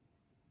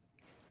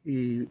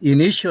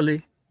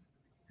 Initially,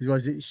 it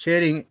was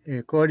sharing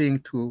according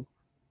to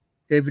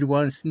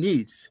everyone's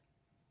needs.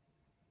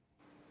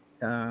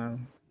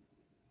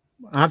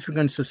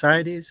 African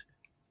societies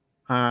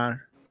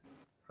are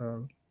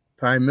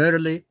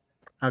primarily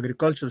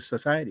agricultural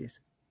societies.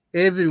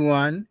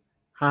 Everyone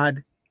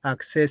had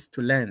access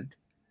to land,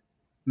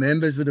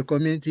 members of the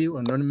community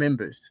or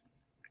non-members.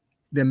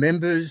 The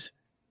members,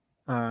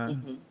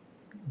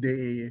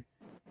 they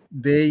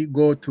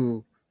go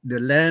to the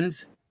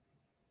lands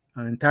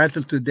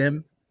entitled to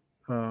them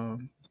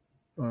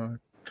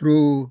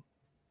through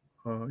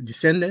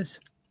descendants.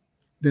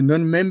 The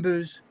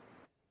non-members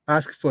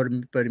ask for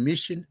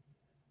permission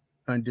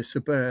and the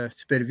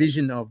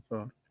supervision of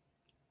the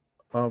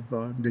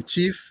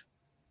chief.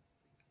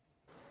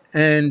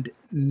 And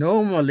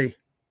normally,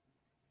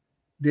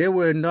 they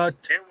were not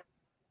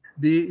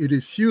be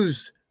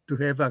refused to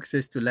have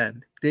access to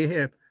land. They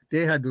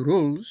had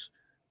rules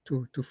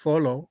to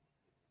follow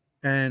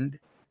and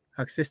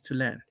access to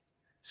land.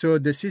 So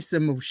the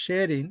system of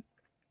sharing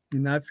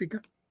in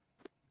Africa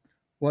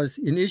was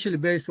initially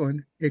based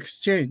on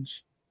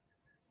exchange,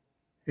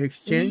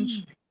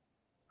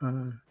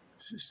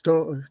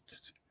 store,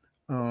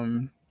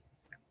 um,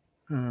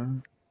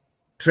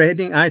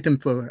 trading item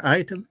for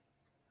item,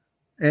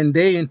 and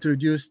they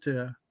introduced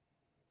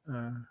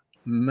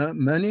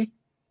money,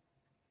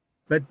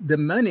 but the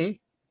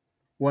money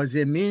was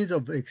a means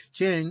of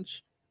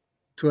exchange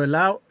to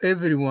allow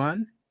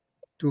everyone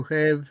to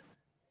have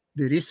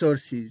the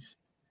resources.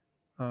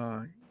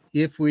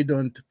 If we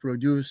don't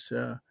produce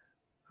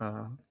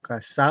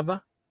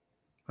cassava,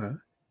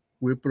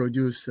 we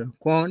produce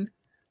corn,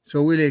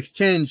 so we'll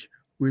exchange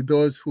with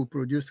those who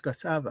produce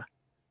cassava.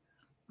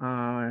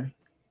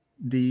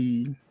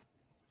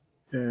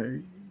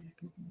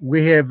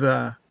 We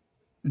have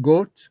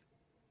goats,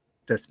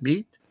 that's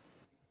meat,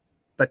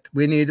 but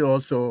we need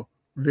also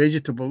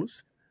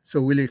vegetables,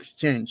 so we'll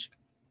exchange.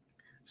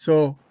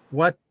 So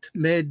what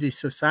made the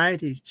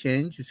society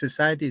change, the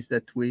societies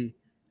that we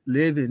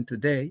live in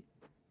today,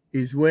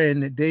 is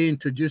when they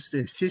introduced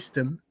a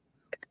system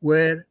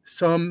where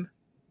some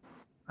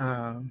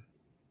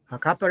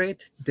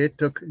accaparate, they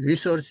took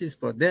resources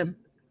for them,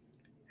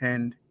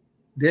 and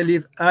they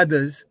leave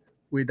others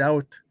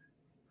without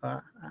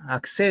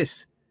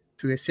access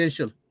to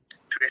essential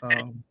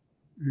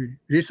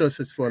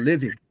resources for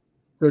living.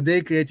 So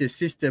they create a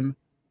system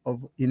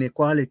of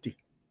inequality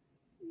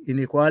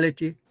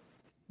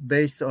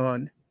based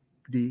on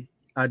the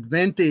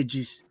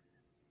advantages,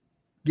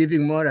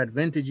 giving more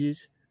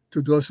advantages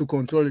to those who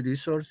control the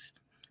resource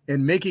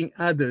and making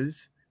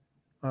others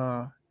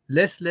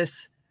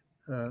less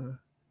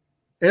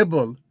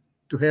able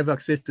to have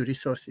access to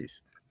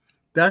resources.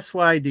 That's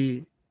why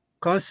the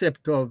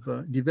concept of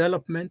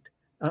development,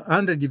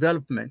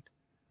 underdevelopment,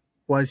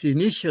 was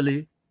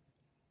initially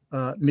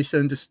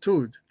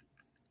misunderstood.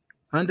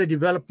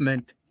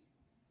 Underdevelopment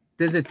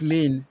doesn't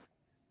mean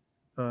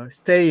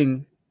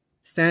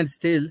stand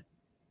still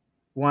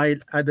while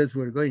others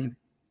were going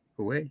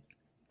away,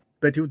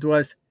 but it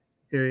was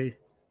a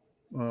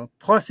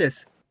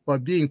process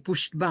of being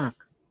pushed back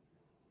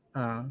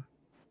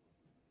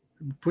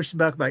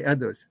by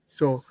others.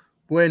 So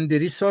when the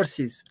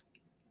resources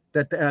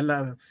that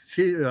are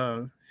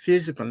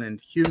physical and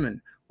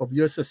human of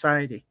your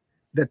society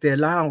that they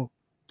allow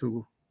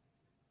to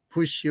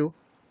push you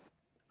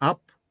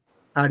up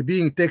are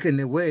being taken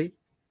away,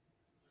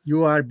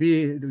 your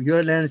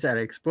lands are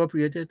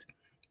expropriated.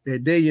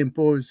 They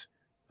impose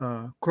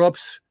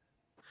crops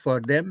for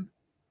them,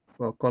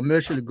 for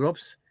commercial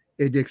crops,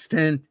 at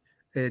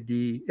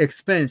the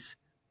expense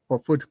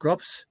of food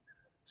crops.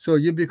 So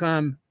you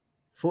become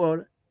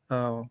more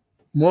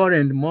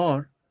and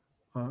more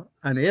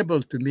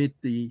unable to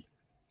meet the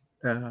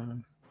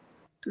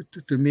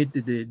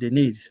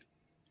needs.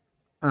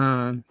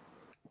 The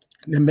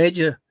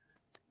major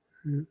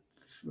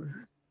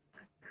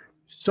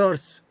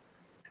source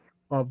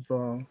of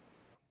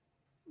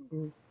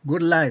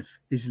good life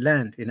is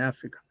land in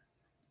Africa.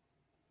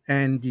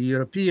 And the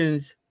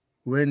Europeans,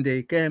 when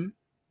they came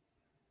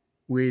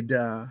with,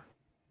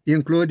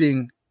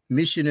 including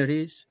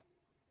missionaries,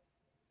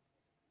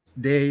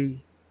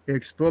 they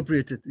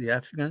expropriated the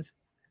Africans.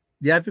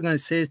 The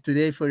Africans says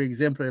today, for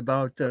example,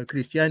 about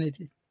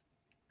Christianity,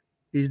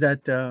 is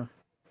that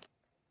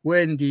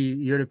when the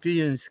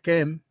Europeans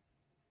came,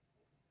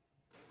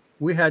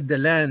 we had the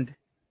land,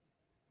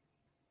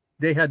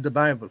 they had the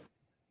Bible.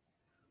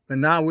 But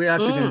now we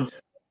Africans,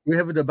 we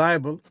have the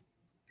Bible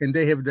and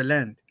they have the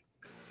land.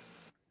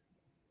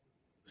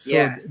 So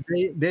Yes.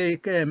 they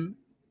came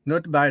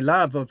not by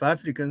love of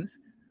Africans,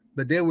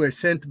 but they were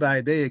sent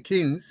by their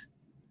kings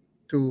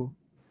to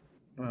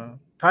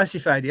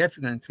pacify the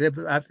Africans, to help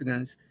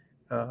Africans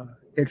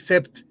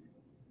accept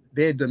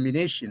their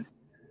domination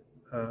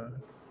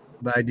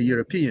by the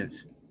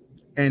Europeans.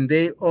 And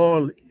they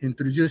all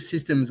introduced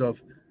systems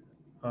of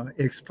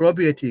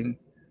expropriating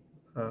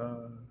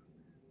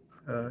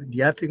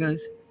the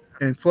Africans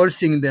and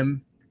forcing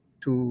them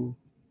to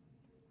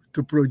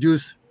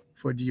produce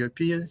for the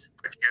Europeans.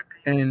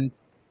 And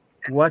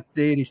what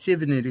they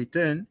receive in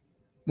return,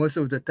 most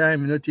of the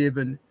time, not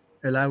even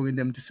allowing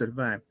them to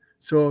survive.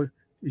 So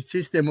the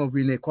system of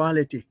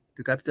inequality,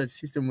 the capitalist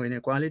system of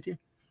inequality,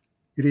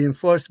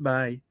 reinforced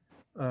by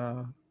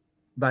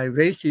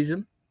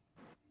racism,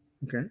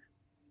 okay,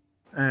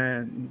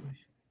 and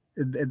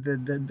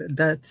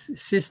that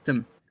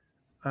system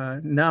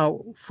now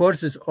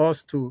forces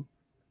us to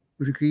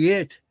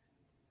recreate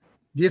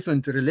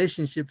different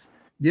relationships,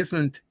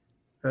 different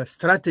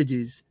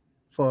strategies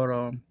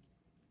for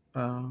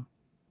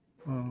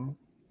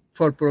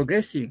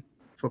progressing.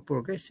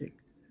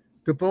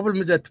 The problem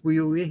is that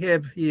we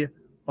have here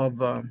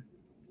of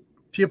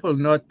people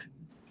not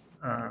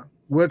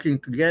working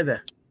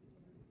together.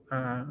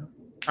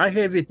 I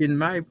have it in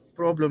my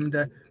program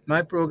that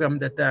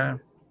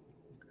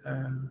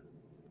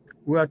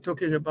we are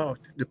talking about,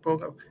 the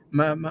program,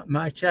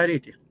 my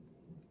charity.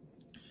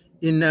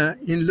 In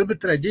Luba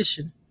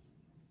tradition,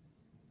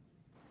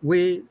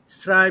 we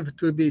strive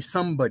to be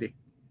somebody,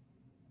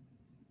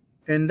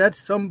 and that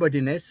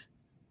somebodyness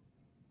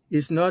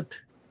is not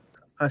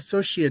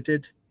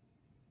associated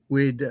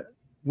with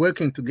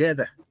working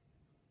together,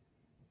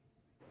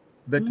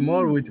 but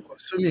more with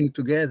consuming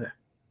together.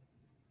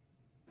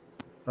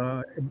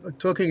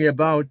 Talking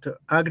about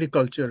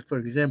agriculture, for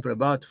example,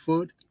 about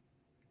food,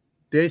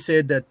 they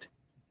say that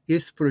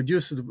it's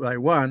produced by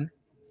one,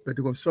 but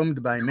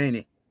consumed by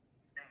many.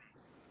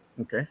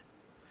 Okay.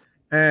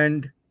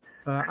 And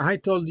I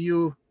told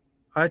you,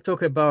 I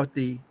talk about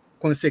the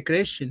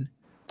consecration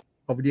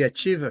of the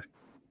achiever.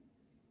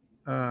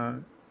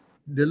 The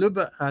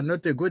Luba are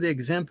not a good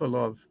example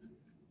of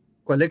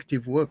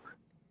collective work.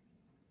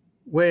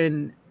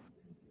 When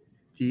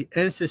the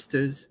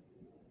ancestors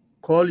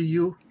call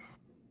you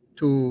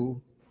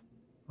to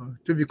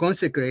be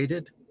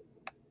consecrated,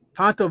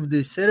 part of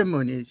the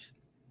ceremonies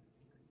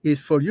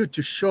is for you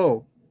to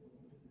show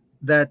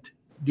that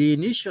the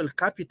initial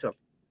capital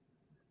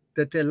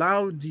that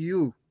allowed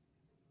you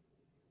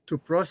to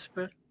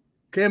prosper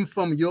came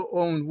from your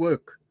own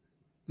work,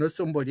 not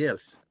somebody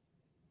else.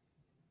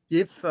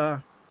 If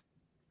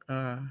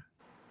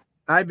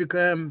I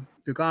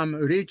become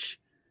rich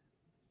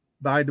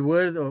by the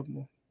word of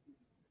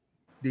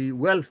the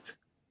wealth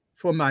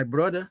for my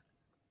brother,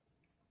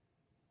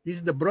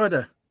 it's the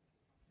brother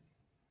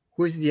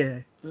who is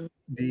the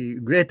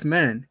great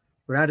man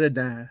rather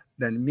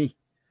than me.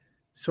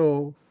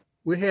 So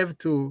we have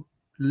to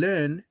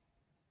learn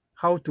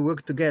how to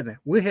work together.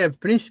 We have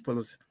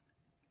principles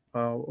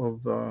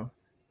that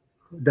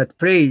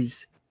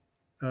praise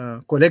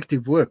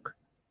collective work.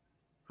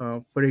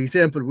 For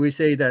example, we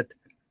say that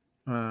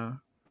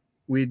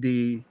with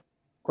the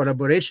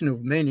collaboration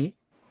of many,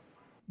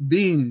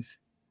 beans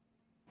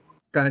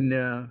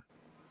can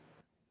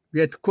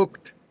get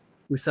cooked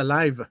with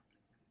saliva.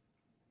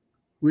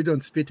 We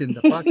don't spit in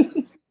the pot,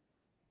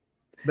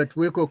 but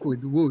we cook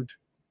with wood.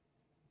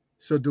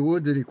 So the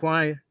wood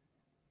require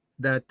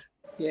that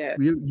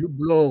you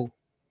blow,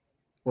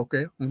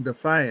 okay, on the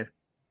fire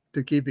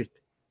to keep it.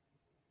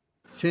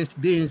 Since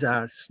beans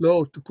are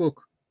slow to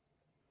cook,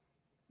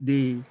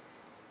 the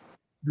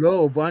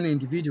blow of one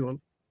individual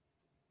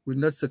will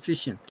not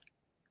sufficient.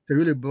 So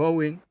really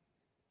blowing,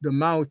 the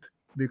mouth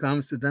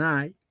becomes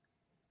dry,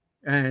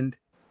 and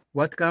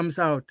what comes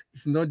out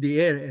is not the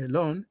air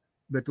alone,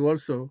 but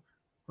also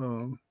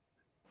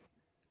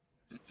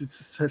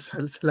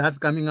saliva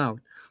coming out.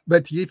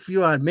 But if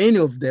you are many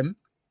of them,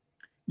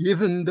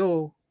 even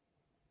though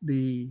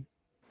the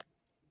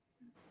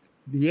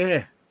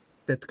air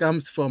that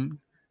comes from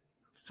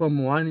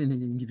one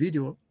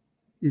individual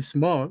is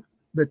small,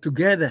 but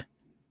together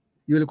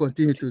you will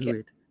continue to do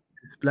it.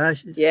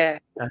 Splashes,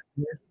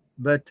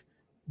 but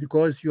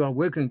because you are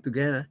working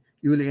together,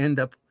 you will end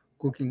up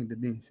cooking the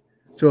beans.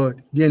 So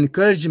the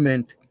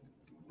encouragement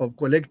of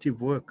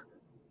collective work,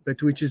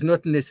 but which is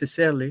not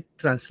necessarily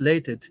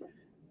translated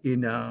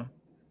in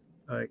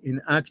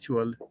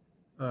actual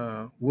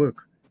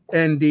work,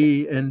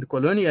 and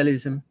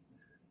colonialism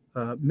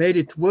made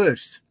it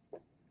worse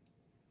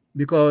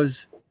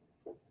because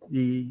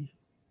the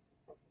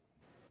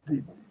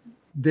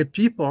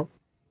people,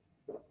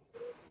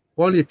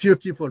 only a few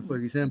people, for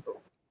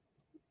example,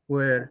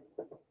 were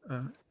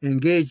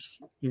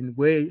engaged in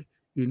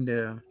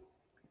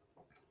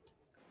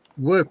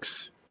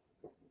works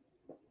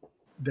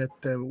that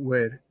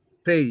were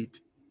paid,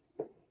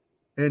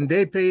 and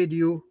they paid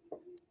you,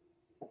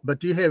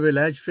 but you have a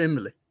large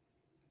family.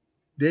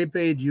 They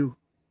paid you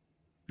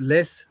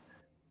less,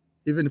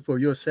 even for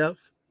yourself,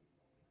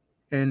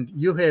 and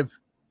you have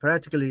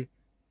practically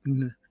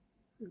you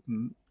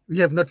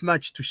have not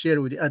much to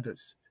share with the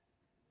others.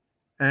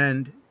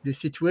 And the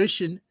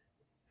situation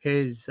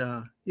has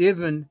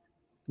even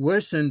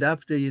worsened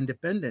after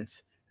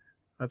independence,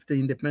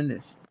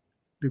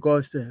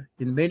 because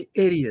in many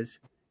areas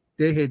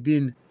there had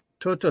been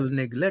total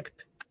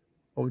neglect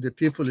of the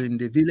people in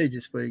the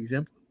villages, for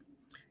example,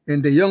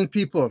 and the young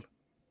people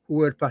who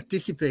were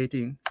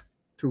participating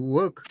to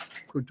work,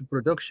 to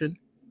production,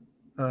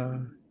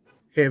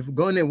 have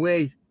gone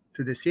away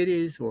to the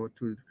cities or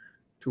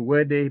to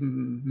where they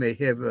may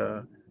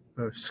have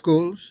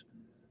schools.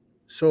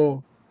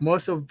 So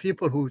most of the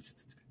people who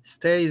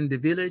stay in the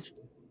village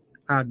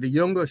are the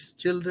youngest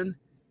children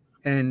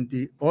and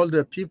the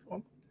older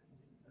people,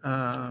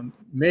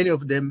 many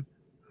of them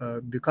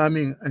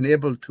becoming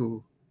unable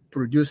to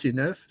produce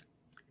enough.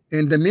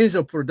 And the means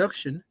of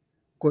production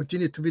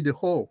continue to be the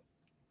whole.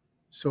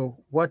 So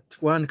what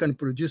one can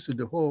produce to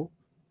the whole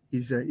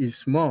is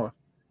small.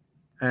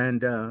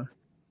 And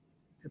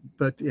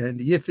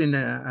if in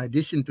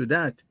addition to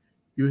that,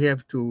 you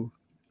have to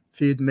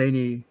feed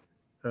many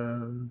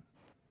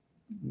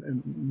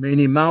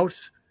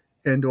mouths,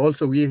 and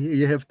also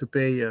you have to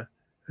pay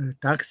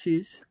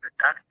taxes.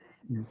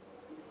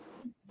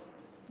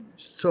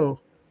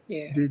 So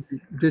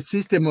the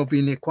system of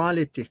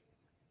inequality,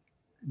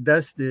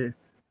 that's the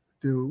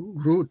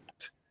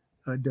root,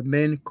 the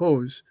main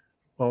cause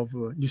of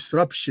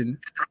disruption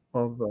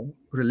of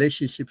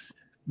relationships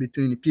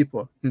between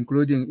people,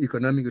 including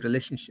economic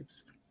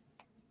relationships.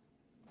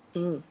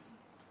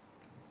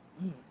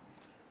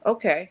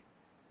 Okay.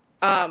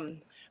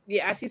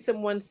 Yeah, I see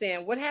someone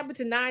saying, what happened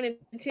to 9 and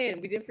 10?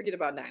 We didn't forget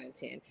about 9 and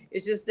 10.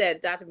 It's just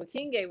that Dr.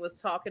 Mukenge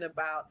was talking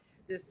about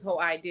this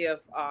whole idea of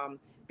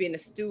being a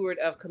steward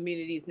of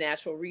communities'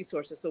 natural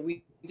resources. So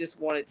we just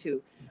wanted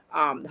to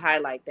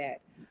highlight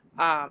that.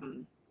 All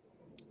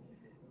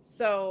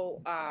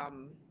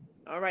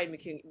right,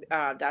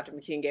 Dr.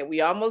 Mukenge,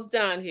 we almost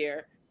done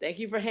here. Thank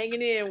you for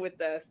hanging in with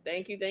us.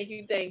 Thank you, thank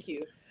you, thank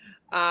you.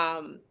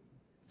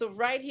 So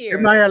right here,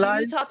 Am I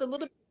alive? you talked a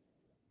little.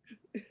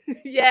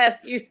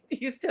 Yes, you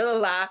still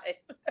alive.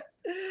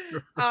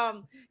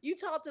 You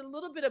talked a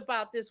little bit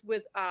about this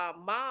with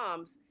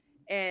moms,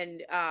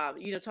 and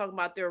talking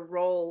about their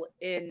role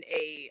in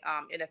a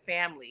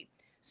family.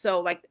 So,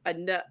 like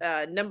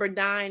number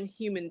 9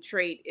 human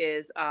trait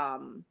is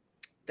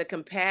the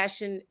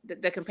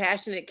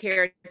compassionate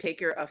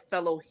caretaker of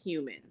fellow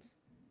humans.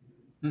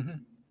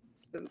 Mm-hmm.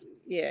 So,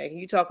 yeah, can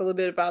you talk a little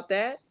bit about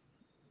that?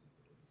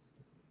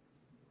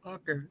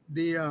 Okay.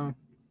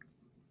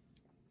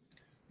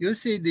 You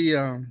see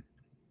the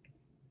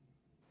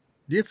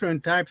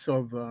different types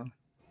of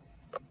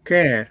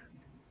care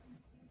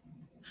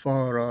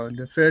for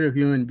the fellow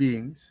human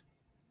beings.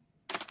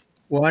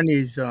 One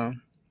is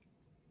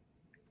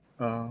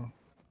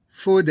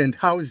food and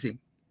housing.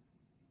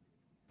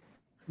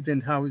 Food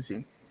and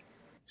housing.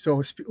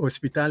 So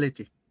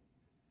hospitality.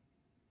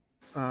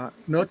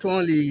 Not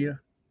only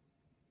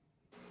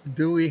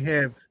do we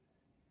have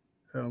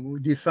we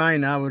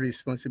define our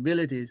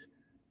responsibilities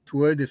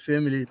toward the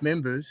family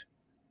members,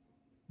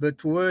 but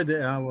toward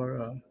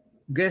our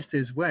guests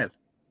as well.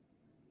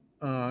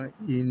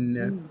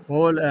 In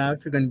all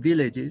African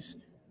villages,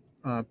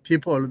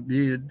 people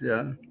build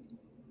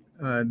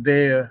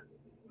their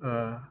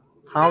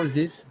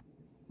houses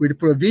with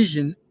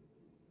provision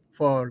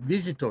for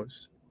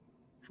visitors,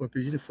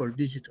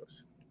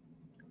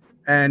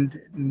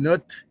 and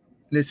not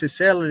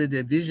necessarily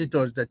the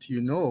visitors that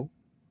you know,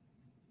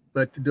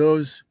 but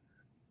those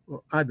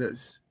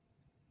others.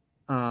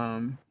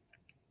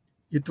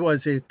 It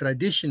was a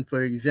tradition,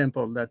 for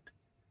example, that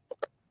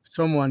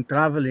someone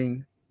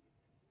traveling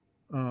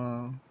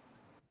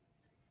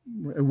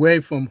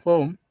away from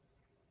home,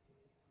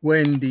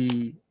 when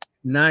the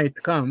night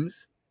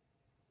comes,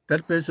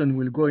 that person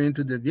will go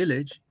into the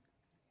village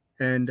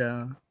and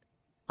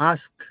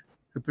ask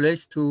a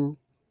place to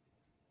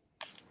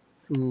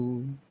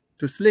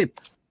sleep,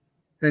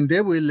 and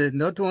they will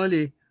not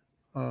only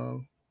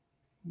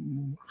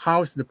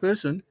house the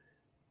person,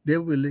 they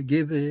will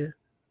give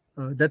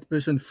that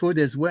person food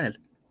as well,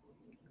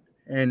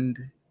 and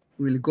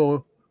will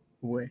go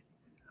away.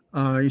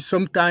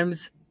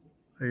 Sometimes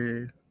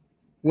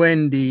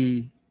when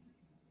the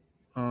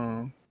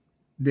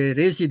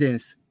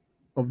residence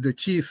of the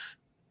chief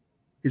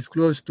is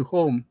close to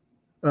home,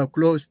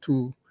 close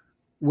to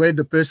where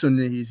the person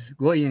is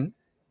going,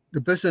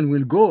 the person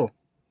will go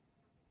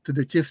to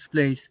the chief's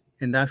place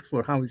and ask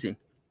for housing.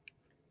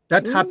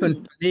 That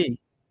happened to me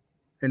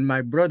and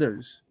my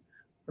brothers.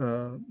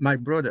 My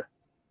brother,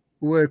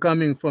 who were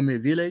coming from a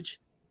village,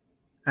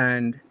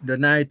 and the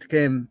night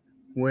came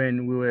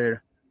when we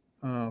were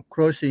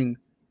crossing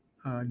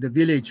the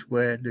village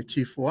where the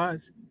chief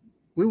was.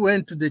 We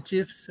went to the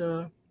chief's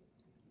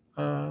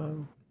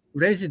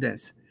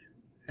residence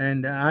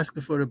and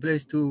asked for a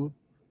place to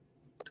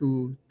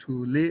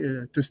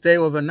stay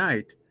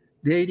overnight.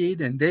 They did,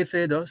 and they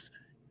fed us.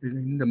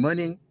 In the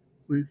morning,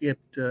 we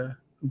kept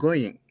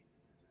going.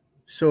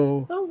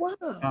 So,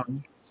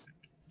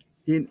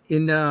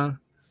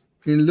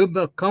 in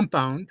Lubbock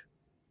compound,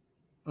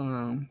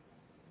 the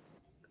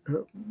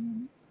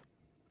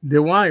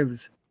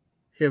wives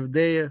have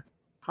their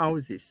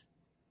houses,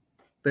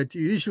 but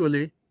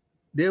usually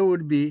there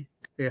would be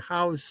a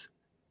house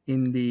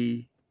in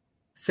the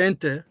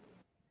center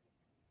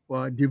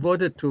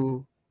devoted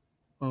to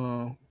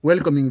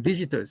welcoming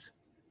visitors.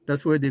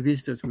 That's where the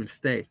visitors will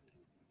stay.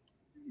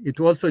 It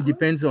also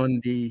depends on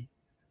the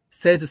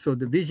status of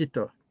the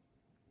visitor.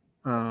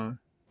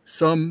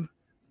 Some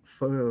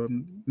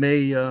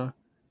may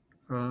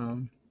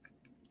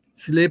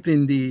sleep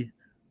in the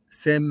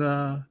same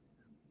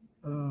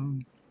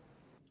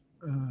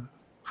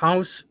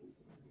house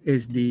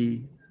as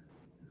the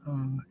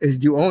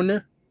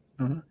owner.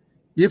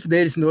 If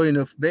there is no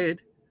enough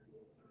bed,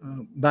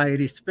 by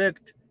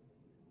respect,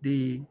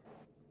 the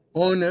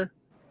owner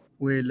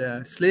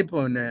will sleep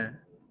on a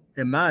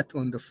mat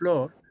on the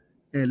floor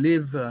and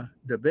leave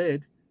the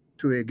bed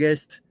to a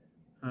guest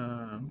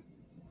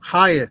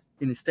higher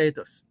in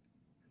status.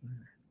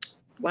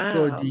 Wow.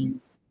 So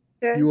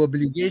the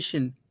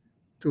obligation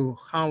to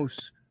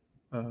house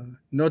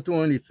not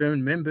only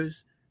family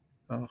members,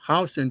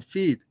 house and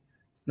feed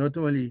not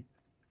only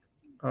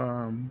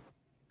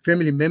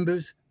family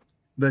members,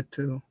 but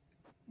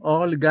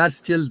all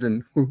God's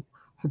children who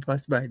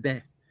pass by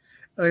there.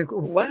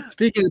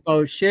 Speaking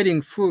about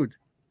sharing food,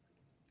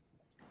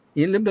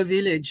 in the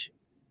village,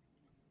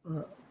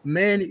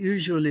 men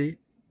usually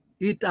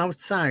eat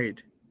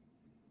outside.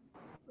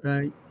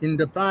 In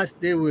the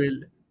past, they will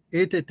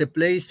eat at a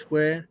place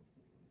where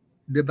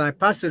the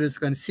bypassers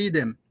can see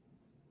them.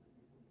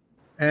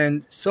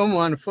 And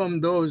someone from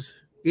those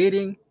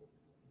eating,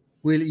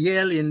 will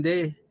yell in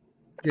their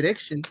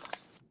direction,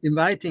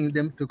 inviting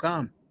them to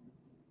come,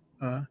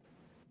 uh,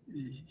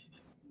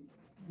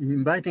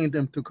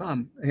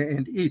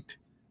 and eat.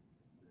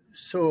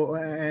 So,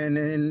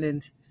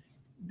 and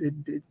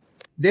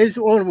there's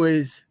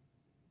always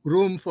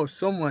room for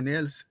someone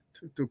else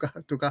to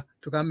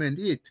come and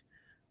eat.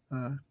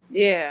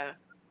 Yeah.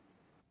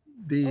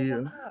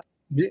 The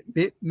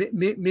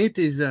meat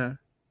is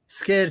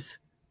scarce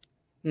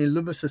in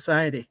Luba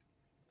society,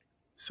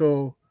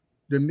 so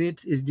the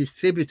meat is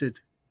distributed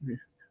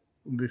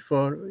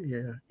before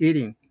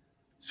eating.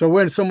 So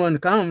when someone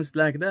comes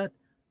like that,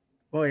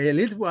 or a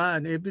little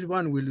one,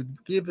 everyone will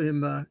give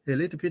him a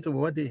little bit of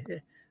what they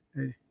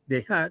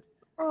had,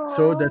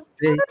 so that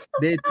That's so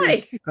they too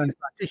nice. can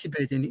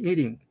participate in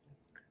eating.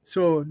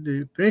 So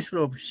the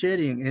principle of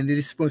sharing and the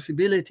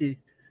responsibility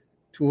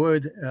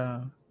toward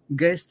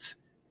guests,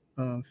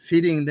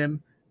 feeding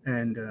them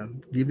and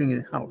giving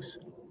a house.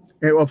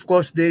 And of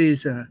course, there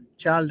is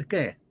child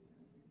care.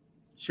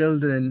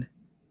 Children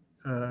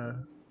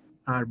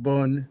are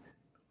born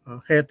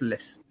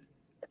helpless.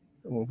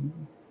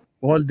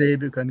 All they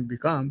can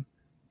become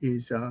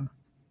is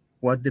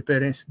what the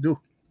parents do.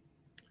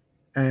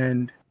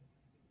 And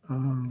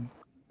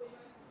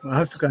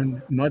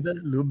African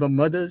Luba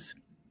mothers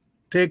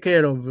take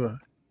care of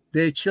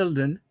their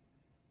children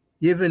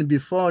even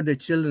before the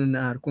children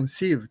are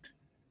conceived.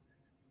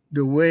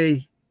 The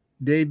way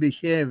they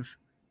behave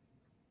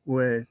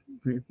were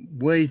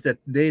ways that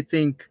they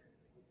think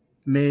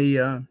may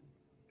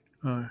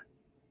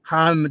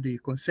harm the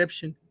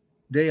conception,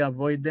 they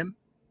avoid them,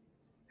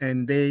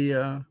 and they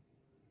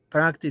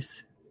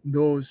practice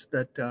those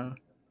that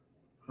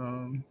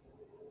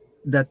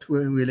that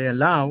will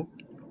allow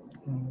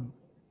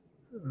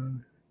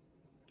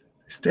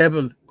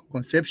stable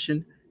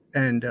conception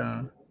and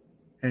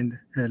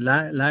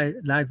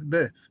live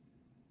birth.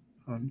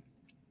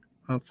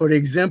 For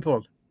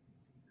example,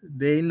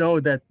 they know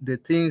that the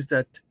things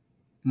that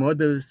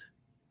mothers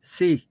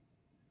see,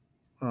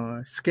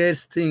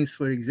 scarce things,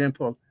 for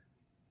example,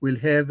 will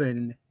have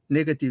a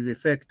negative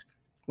effect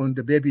on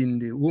the baby in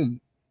the womb.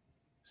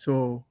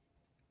 So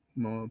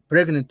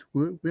pregnant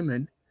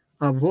women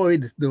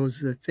avoid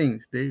those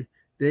things.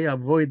 They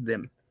avoid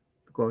them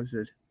because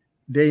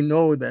they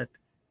know that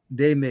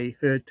they may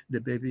hurt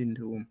the baby in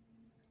the womb.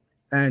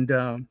 And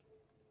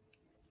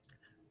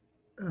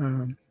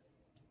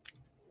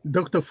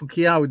Dr.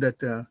 Fukiao,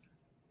 that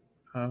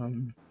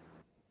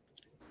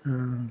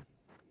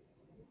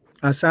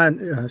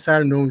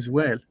Asar knows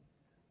well,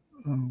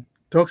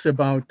 talks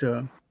about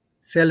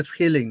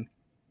self-healing.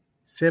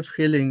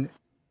 Self-healing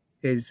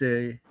is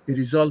a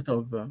result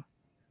of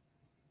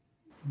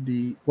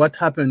what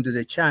happened to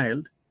the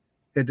child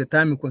at the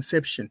time of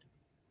conception.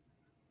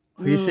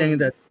 He's saying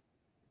that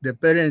the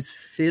parents'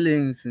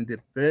 feelings and the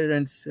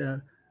parents'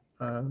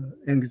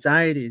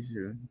 anxieties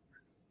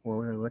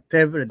or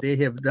whatever they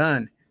have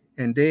done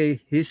and their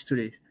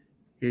history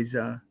is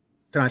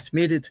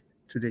transmitted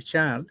to the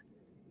child,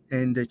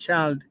 and the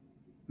child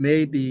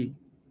may be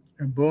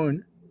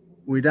born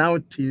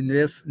without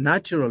enough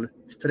natural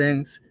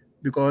strength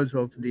because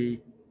of the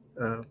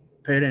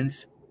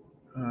parents,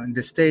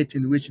 the state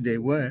in which they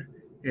were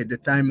at the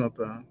time of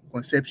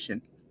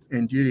conception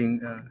and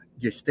during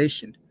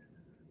gestation.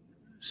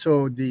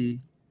 So the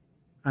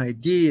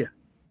idea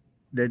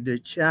that the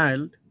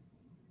child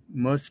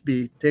must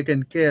be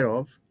taken care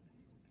of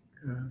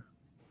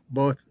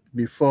both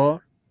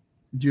before,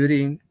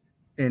 during,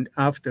 and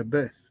after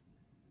birth.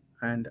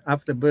 And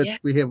after birth,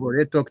 we have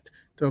already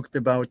talked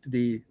about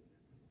the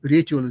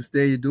rituals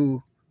they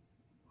do,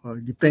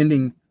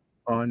 depending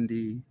on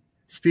the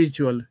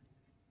spiritual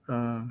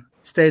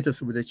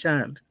status of the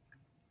child.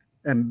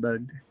 And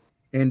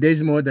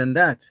there's more than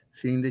that.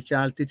 Seeing the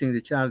child, teaching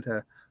the child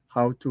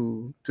how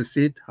to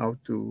sit, how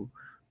to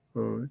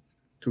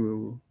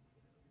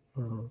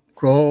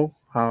crawl,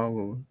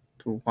 how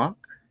to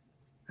walk,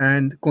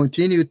 and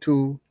continue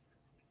to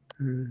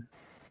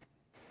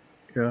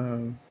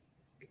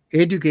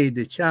educate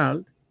the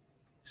child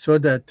so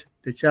that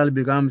the child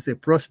becomes a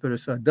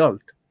prosperous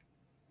adult.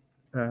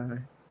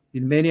 In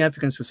many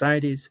African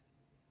societies,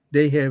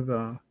 they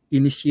have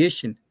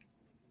initiation.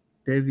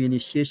 They have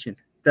initiation.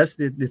 That's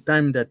the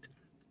time that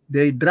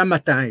they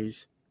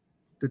dramatize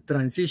the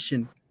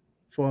transition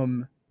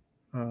from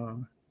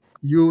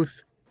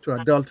youth to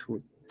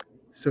adulthood.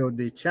 So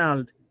the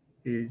child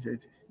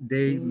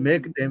they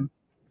make them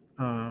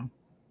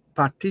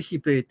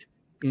participate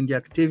in the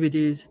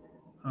activities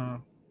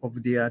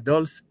of the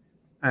adults,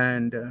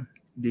 and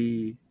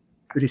the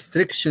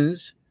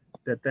restrictions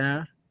that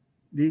are.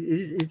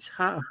 It's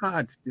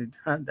hard.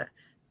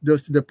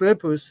 The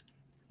purpose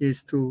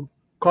is to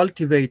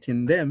cultivate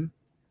in them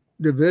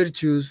the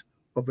virtues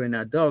of an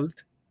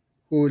adult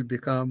who will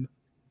become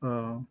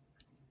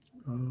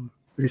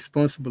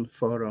responsible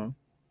for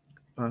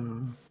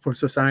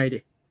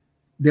society.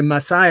 The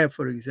Maasai,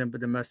 for example,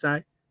 the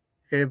Maasai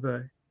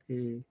have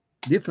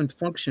different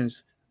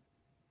functions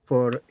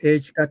for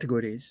age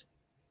categories.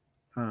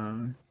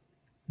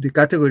 The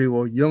category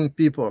of young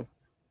people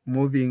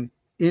moving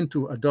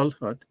into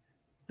adulthood,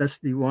 that's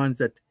the ones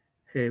that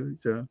have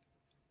the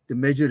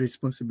major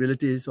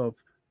responsibilities of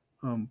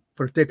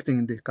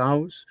protecting the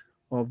cows,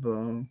 of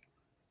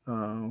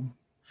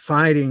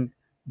fighting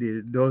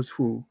those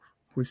who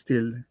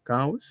steal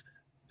cows,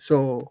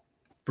 so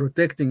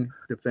protecting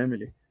the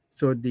family.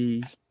 So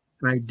the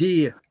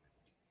idea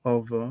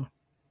of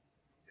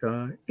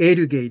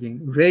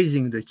educating,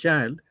 raising the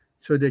child,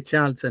 so the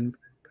child can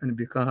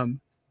become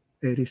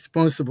a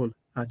responsible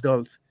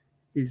adult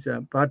is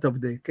part of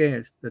the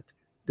care that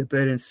the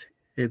parents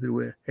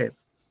everywhere have.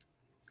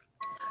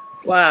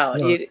 Wow.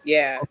 Uh,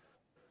 Yeah.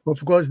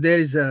 of course, there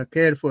is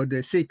care for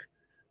the sick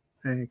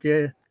and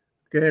care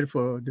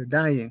for the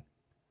dying.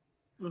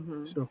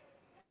 Mm-hmm. So,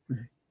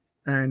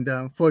 and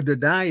for the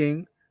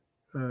dying,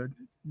 uh,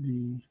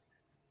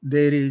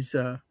 there is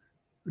the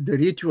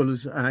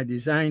rituals are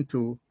designed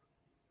to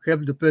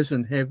help the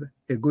person have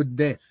a good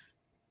death,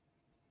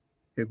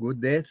 a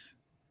good death,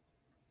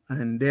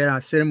 and there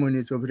are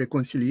ceremonies of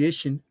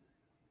reconciliation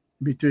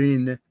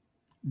between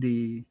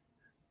the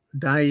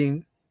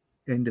dying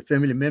and the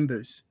family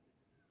members,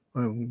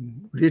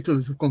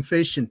 rituals of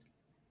confession.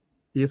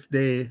 If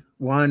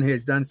one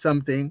has done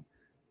something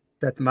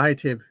that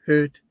might have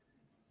hurt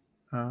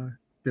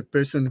the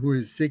person who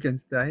is sick and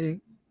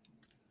dying,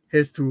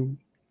 has to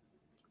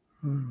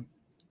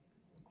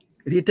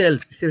retell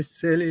his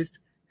cells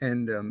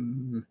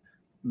and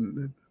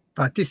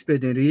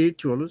participate in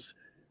rituals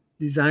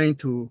designed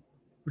to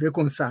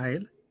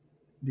reconcile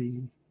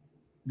the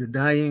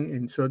dying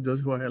and so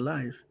those who are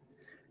alive.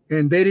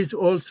 And there is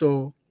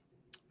also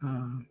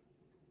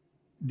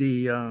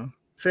the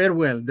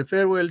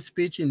farewell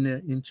speech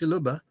in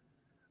Chiluba,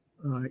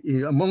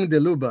 among the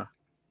Luba,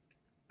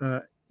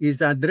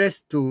 is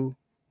addressed to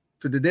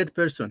the dead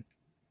person.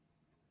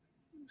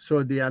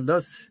 So the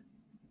adults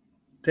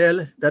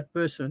tell that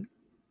person,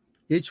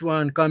 each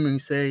one coming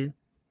say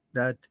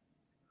that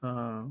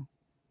uh,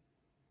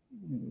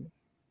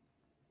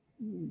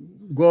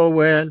 go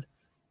well,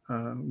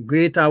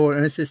 greet our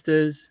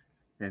ancestors,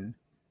 and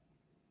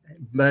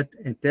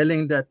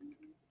telling that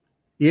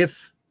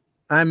if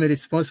I'm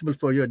responsible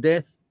for your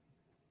death,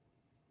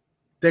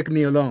 take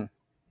me along.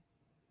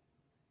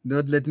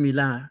 Don't let me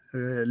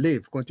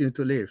live, continue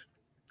to live.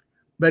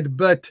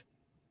 But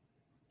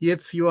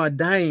if you are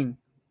dying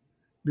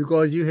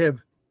because you have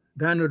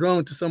done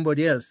wrong to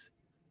somebody else,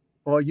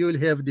 or you'll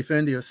have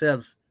defended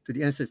yourself to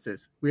the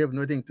ancestors, we have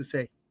nothing to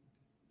say.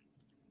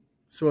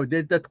 So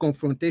there's that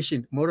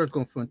confrontation, moral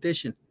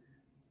confrontation,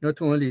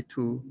 not only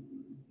to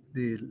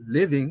the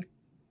living,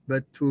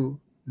 but to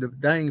the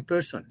dying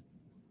person.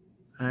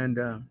 And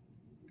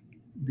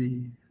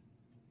the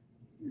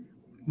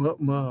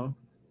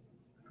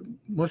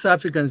most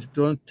Africans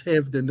don't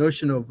have the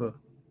notion of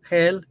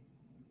hell.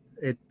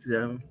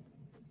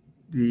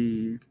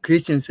 The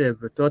Christians have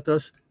taught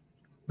us,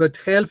 but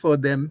hell for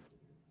them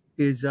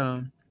is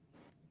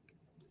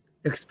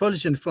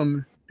expulsion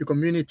from the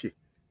community.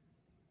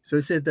 So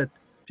it says that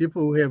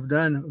people who have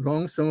done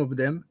wrong, some of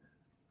them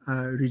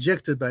are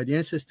rejected by the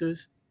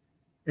ancestors,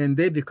 and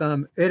they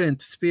become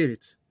errant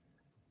spirits.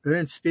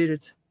 Errant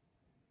spirits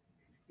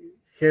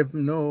have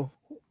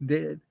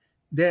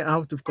they're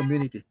out of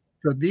community.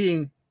 So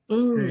being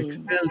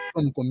expelled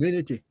from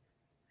community,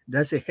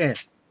 that's a hell.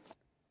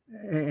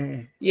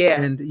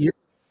 Yeah. And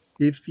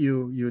if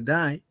you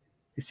die,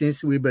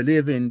 since we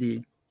believe in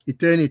the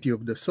eternity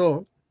of the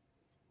soul,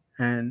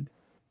 and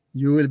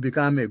you will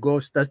become a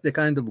ghost. That's the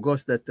kind of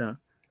ghost that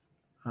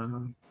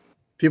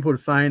people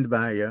find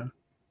by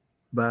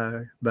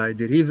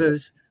the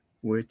rivers,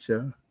 which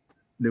the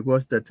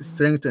ghosts that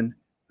strengthen,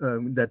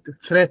 that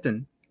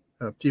threaten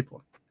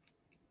people.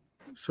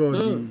 So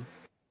the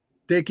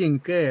taking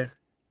care,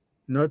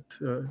 not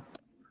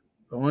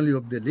only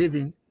of the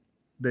living,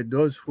 but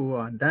those who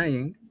are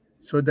dying,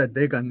 so that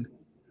they can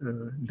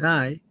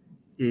die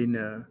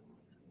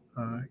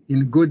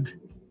in good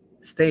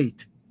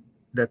state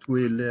that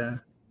will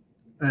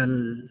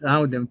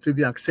allow them to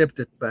be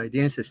accepted by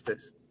the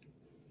ancestors.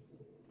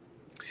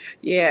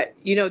 Yeah.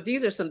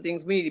 These are some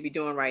things we need to be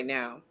doing right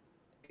now,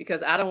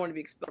 because I don't want to be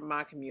expelled from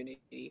my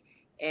community.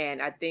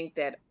 And I think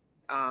that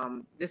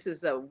this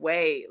is a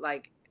way,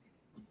 like,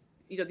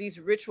 these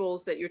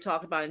rituals that you're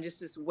talking about, and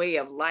just this way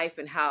of life,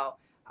 and how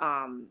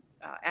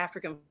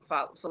African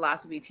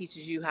philosophy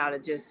teaches you how to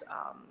just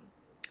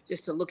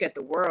to look at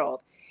the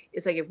world.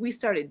 It's like, if we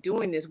started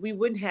doing this, we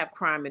wouldn't have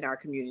crime in our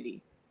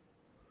community,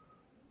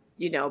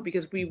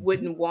 because we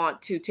wouldn't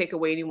want to take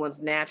away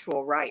anyone's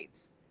natural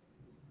rights.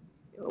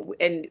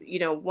 And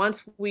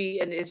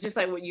and it's just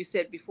like what you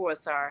said before,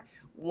 Asar,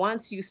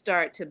 once you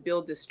start to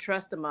build this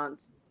trust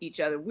amongst each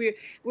other, we're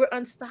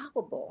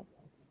unstoppable.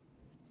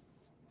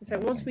 It's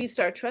like, once we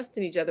start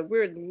trusting each other,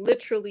 we're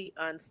literally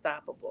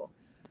unstoppable.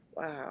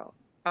 Wow.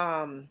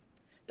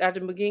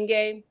 Dr.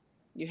 Mukenge,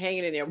 you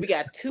hanging in there. We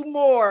got two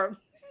more.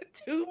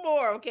 Two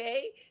more,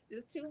 okay?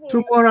 Just two more.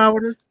 2 more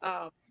hours?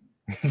 No,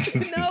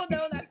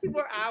 not 2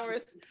 more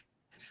hours.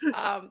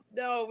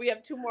 No, we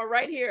have 2 more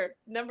right here.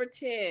 Number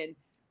 10.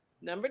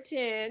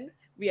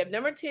 We have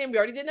number 10. We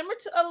already did number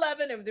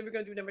 11, and then we're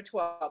going to do number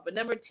 12. But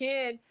number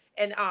 10,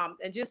 and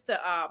just to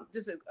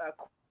just a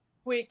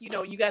quick,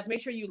 you guys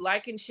make sure you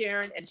liking,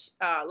 sharing,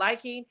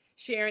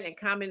 and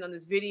comment on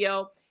this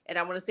video. And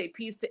I want to say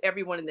peace to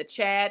everyone in the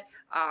chat.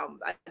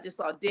 I just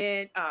saw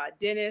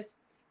Dennis,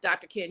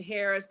 Dr. Ken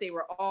Harris. They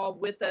were all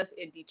with us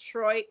in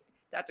Detroit.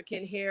 Dr.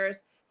 Ken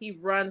Harris, he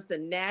runs the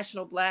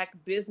National Black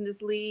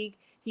Business League.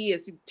 He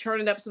is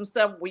turning up some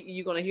stuff.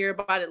 You're going to hear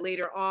about it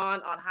later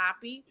on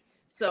HAPI.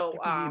 So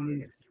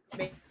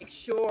make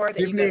sure that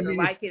you guys are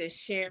liking and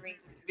sharing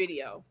the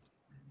video.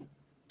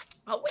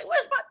 Oh, wait,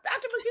 where's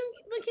Dr.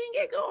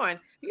 Mukenge going?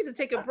 He needs to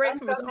take a break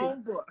from his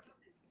own book.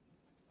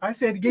 I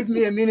said, give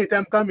me a minute,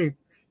 I'm coming.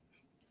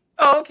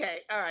 Oh, okay.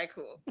 All right,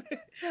 cool.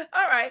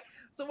 All right.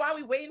 So while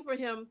we're waiting for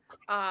him,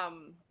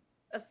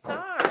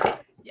 Asar,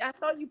 I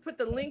saw you put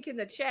the link in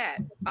the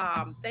chat.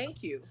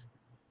 Thank you.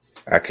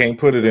 I can't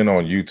put it in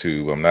on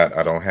YouTube.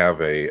 I don't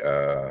have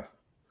a,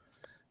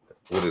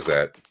 what is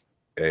that?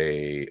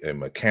 A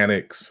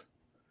mechanics.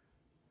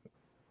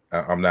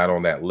 I'm not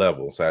on that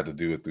level. So I had to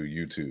do it through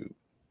YouTube.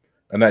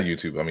 Not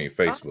YouTube, I mean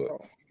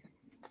Facebook.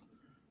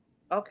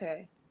 Oh.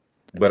 Okay.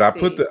 But I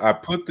put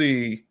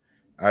the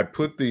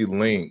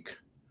link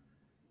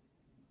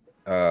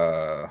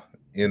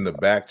in the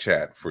back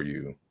chat for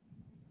you,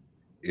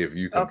 if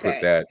you can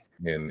put that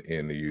in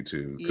the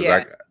YouTube,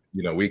 because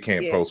we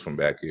can't post from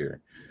back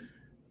here.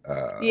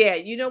 Yeah,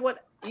 you know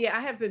what? Yeah,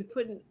 I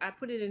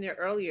put it in there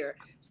earlier.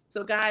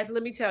 So guys,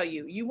 let me tell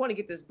you, you want to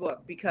get this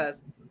book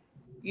because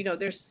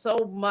there's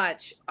so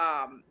much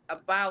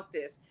about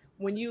this.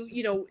 When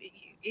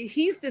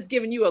he's just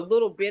giving you a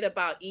little bit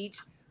about each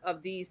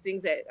of these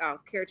things that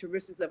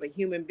characteristics of a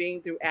human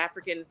being through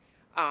African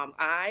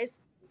eyes.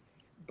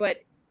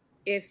 But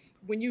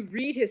when you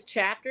read his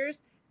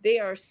chapters, they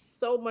are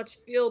so much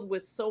filled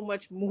with so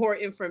much more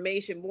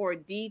information, more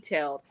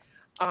detailed.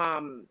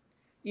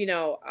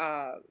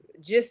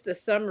 Just the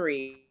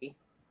summary,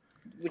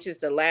 which is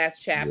the last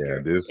chapter.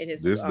 Yeah, this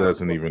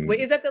doesn't even. Wait,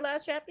 is that the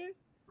last chapter?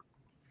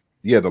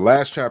 Yeah, the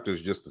last chapter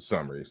is just the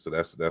summary. So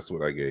that's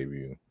what I gave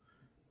you.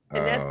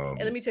 And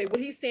and let me tell you,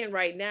 what he's saying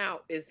right now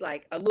is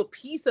like a little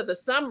piece of the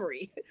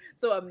summary.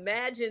 So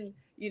imagine,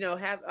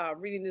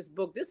 reading this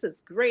book. This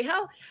is great.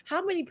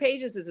 How many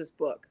pages is this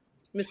book,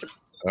 Mr.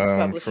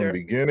 Publisher? From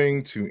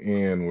beginning to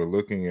end, we're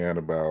looking at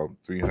about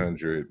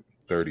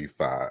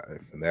 335,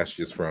 and that's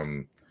just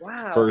from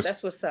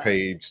first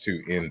page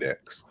to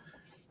index.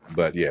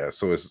 But yeah,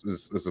 so it's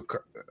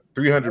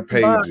 300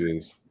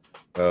 pages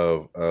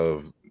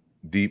of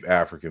deep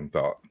African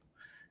thought,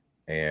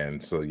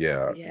 and so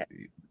yeah.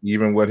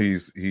 Even what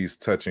he's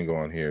touching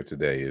on here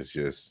today is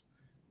just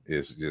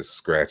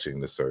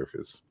scratching the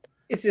surface.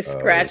 It's just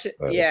scratching.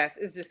 Yes,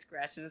 it's just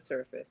scratching the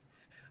surface.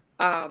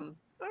 All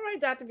right,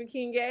 Dr.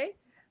 Mukenge.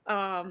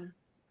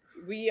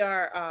 We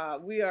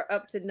are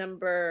up to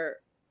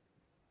number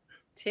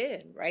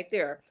 10 right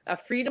there. A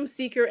freedom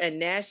seeker and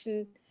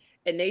nation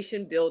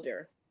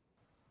builder.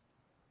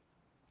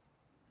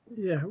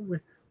 Yeah, we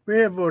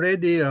have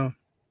already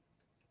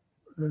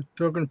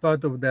talking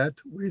part of that.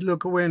 We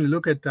look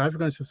at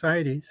African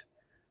societies,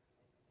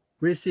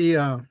 we see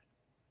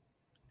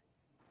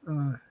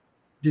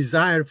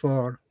desire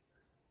for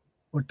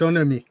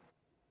autonomy.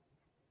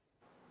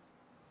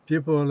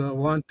 People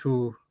want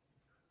to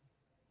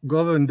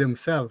govern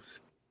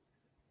themselves,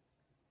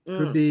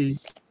 to be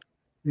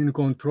in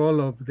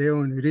control of their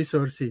own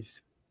resources.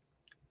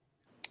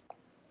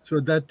 So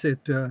that's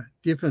at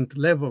different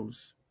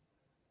levels.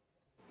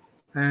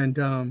 And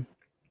at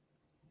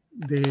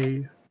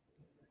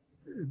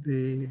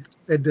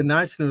the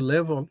national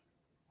level,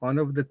 one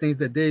of the things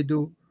that they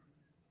do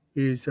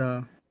is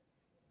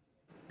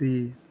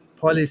the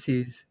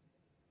policies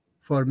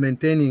for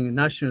maintaining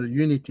national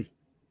unity.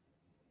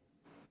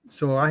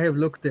 So I have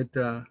looked at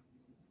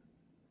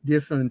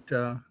different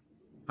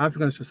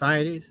African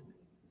societies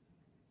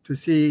to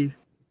see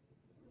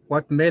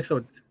what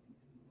methods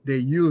they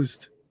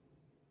used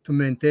to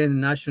maintain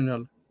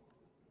national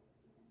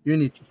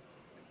unity.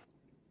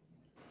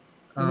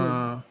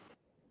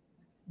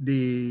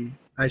 The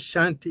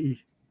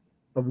Ashanti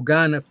of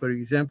Ghana, for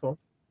example,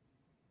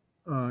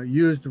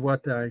 used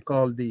what I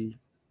call the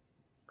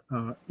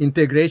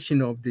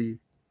integration of the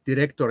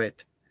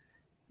directorate.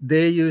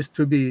 There used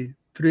to be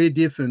 3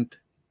 different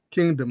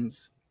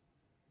kingdoms.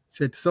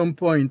 So at some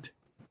point,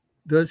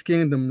 those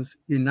kingdoms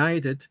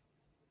united,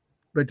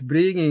 but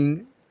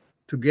bringing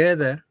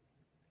together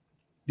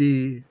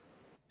the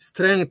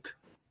strength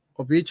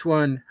of each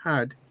one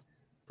had,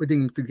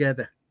 putting them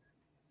together.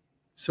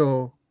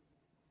 So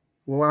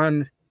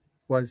one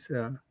was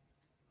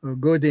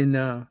good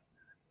in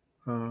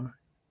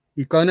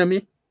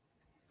economy,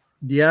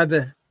 the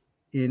other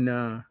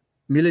in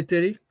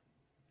military,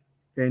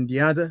 and the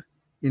other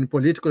in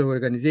political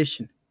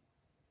organization.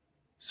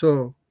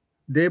 So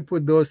they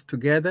put those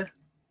together,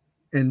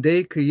 and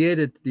they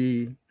created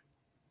the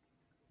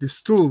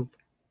stool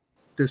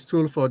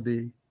for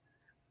the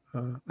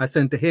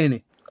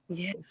Asantehene,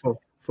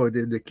 for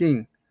the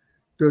king.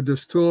 The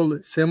stool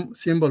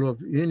symbol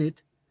of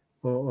unity,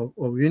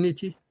 of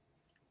unity,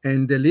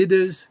 and the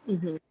leaders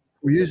Mm-hmm.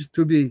 who used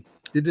to be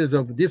leaders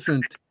of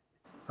different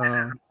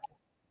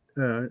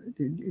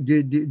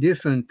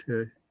different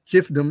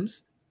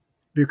chiefdoms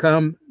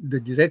become the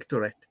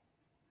directorate.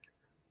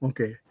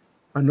 Okay.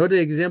 Another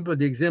example,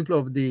 the example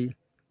of the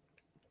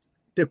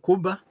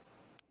Cuba.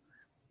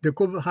 The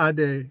Cuba had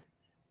a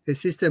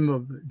system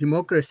of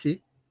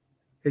democracy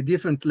at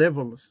different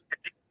levels.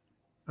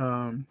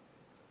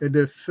 At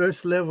the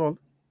first level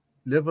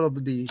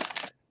of the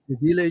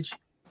village,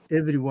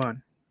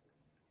 everyone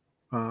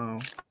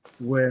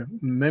were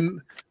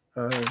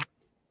uh,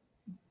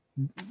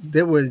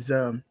 there was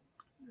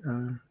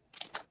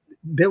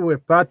they were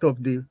part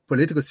of the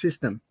political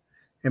system,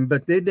 and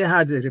but they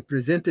had a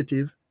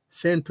representative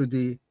sent to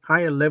the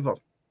higher level,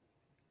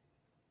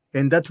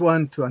 and that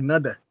one to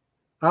another,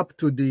 up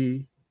to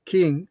the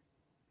king,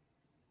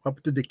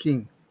 up to the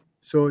king.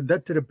 So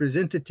that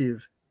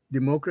representative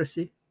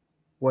democracy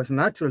was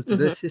natural to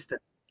the Mm-hmm. system.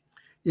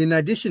 In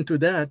addition to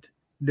that,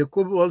 the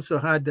Kubu also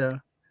had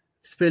a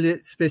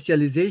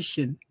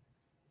specialization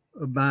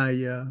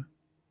by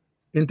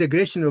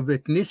integration of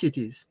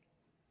ethnicities.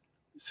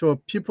 So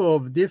people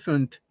of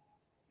different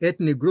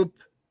ethnic group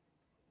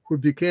who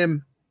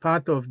became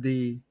part of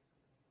the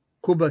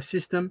Cuba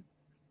system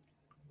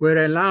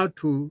were allowed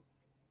to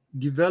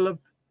develop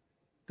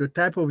the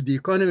type of the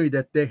economy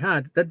that they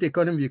had. That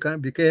economy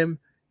became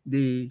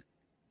the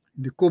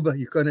Cuba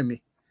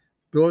economy.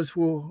 Those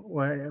who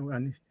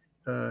were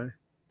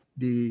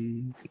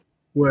the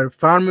were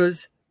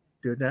farmers,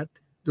 do that.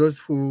 Those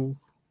who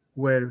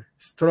were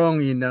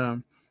strong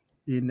in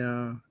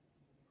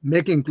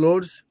making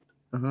clothes.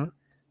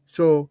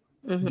 So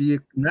Mm-hmm. the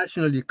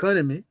national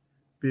economy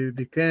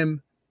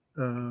became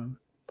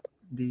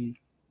the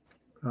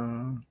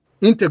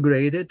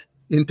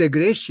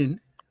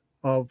integration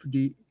of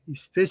the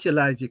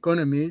specialized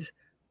economies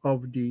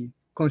of the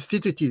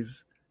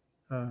constitutive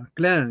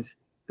clans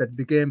that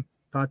became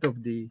part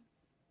of the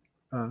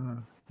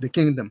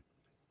kingdom.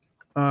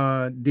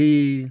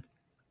 The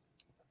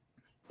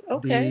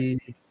Okay. the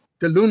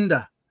the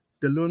Lunda,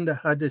 the Lunda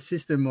had a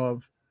system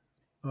of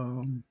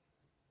um,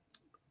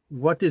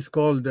 what is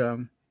called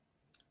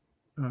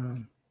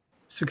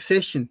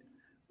succession.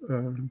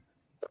 Um,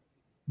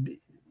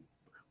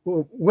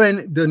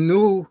 when the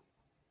new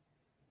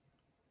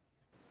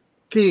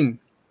king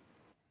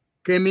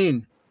came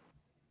in,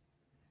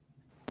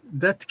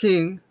 that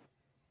king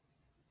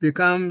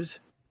becomes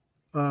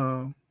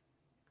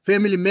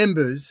family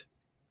members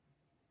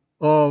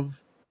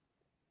of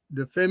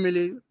the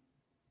family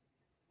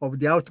of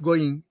the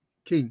outgoing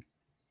king.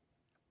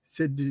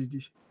 So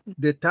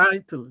the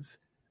titles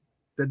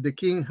that the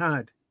king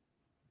had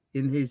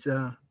in his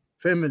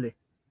family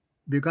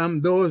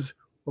become those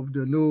of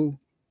the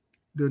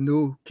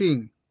new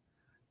king,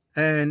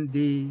 and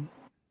the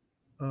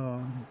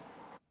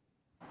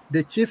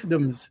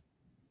chiefdoms,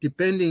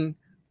 depending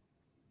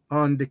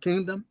on the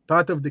kingdom,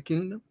 part of the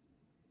kingdom,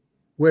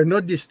 were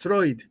not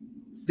destroyed.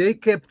 They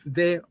kept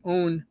their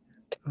own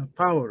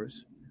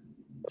powers.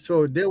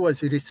 So there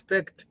was a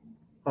respect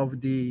of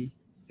the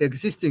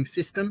existing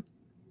system,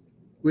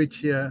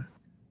 which the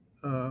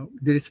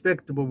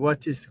respect of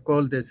what is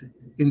called as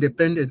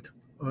independent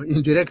or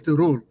indirect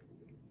rule.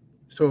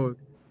 So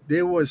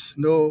there was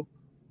no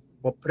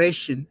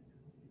oppression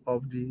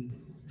of the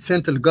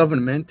central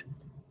government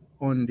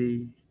on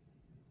the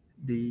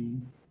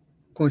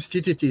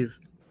constitutive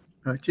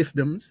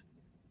chiefdoms,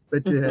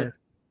 Mm-hmm.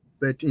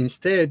 but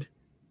instead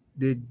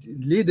the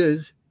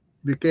leaders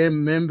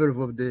became members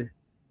of the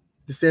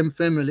same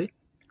family.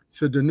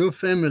 So the new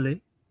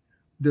family,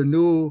 the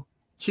new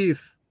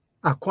chief,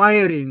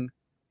 acquiring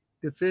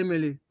the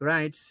family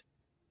rights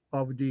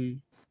of the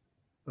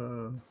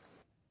uh,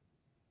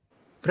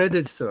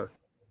 predecessor.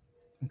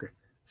 Okay.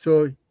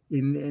 So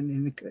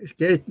in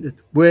case that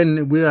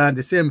when we are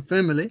the same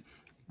family,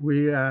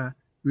 we are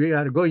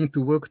going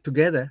to work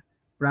together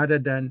rather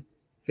than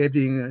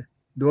having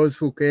those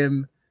who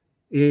came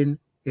in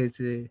as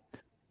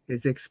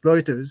as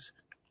exploiters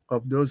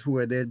of those who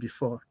were there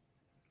before.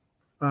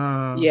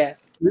 Uh,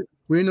 Yes.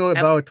 we know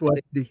about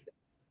Absolutely.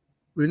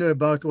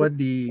 what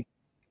the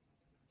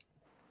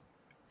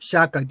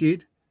Shaka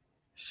did.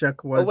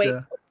 Shaka Oh was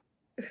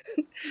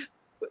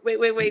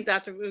wait, wait,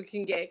 Dr.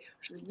 Mukenge.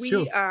 We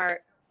sure. are.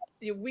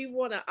 We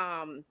want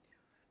to.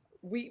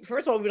 We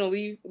first of all, we're gonna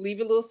leave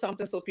a little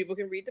something so people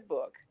can read the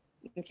book.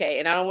 Okay,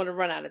 and I don't want to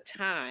run out of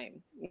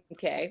time.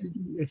 Okay,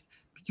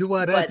 You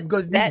are right but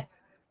because that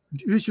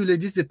usually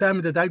this is the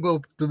time that I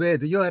go to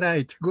bed. You are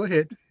right. Go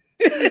ahead.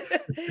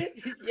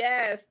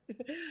 yes.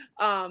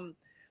 Um,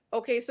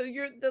 okay, so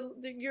your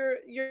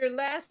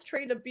last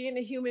trait of being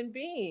a human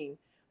being,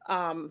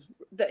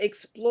 the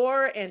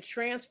explorer and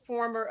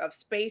transformer of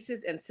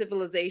spaces and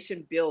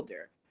civilization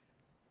builder,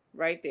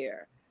 right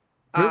there.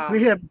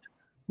 We Um, have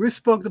we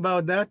spoke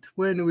about that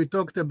when we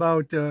talked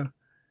about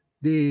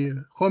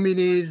the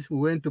hominids who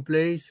went to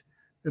place,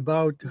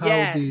 about how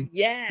yes, the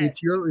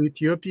yes,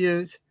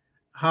 Ethiopians,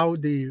 how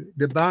the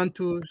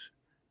Bantus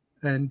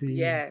and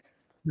the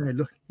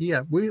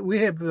yeah, we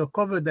have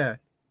covered that.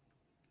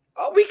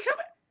 Oh, we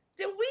covered.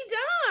 Then we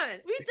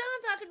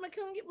Dr.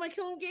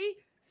 Mukenge.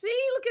 See,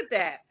 look at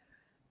that.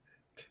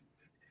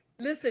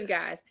 Listen,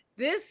 guys,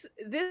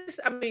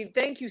 I mean,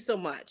 thank you so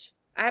much.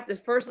 I have to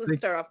let's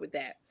start off with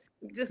that.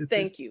 Just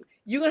thank you.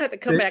 You're gonna have to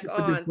come back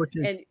on,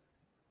 and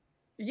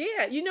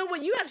yeah, you know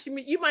what? You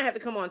might have to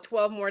come on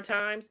 12 more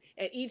times,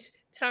 and each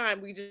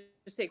time we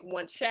just take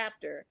one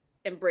chapter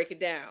and break it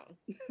down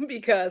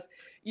because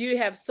you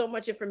have so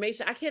much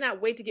information. I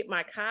cannot wait to get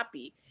my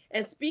copy.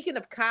 And speaking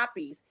of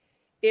copies,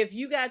 if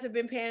you guys have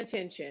been paying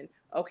attention,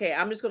 okay,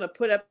 I'm just gonna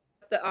put up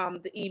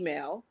the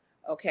email,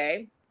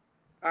 okay,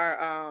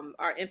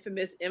 our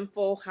infamous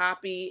info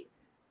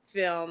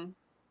hapifilm.com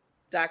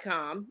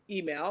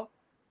email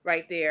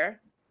right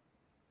there.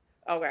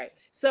 All right.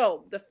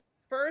 So the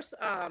first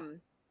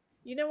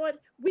you know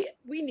what?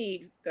 We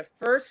need the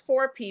first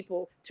 4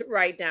 people to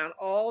write down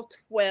all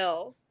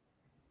 12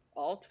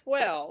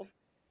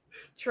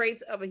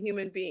 traits of a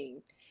human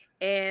being.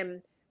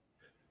 And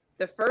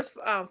the first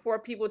 4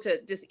 people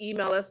to just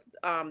email us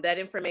that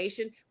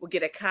information will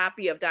get a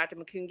copy of Dr.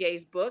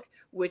 Mukenge's book,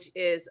 which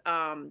is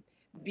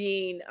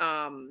being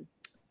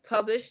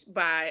published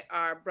by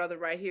our brother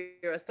right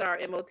here, Asar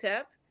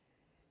Imhotep.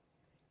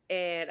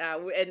 And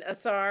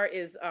Asar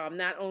is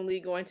not only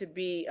going to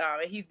be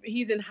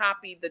he's in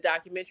HAPI the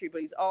documentary,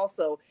 but he's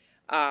also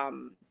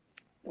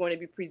going to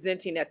be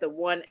presenting at the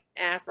One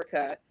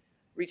Africa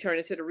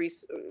returning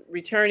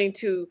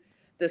to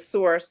the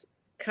source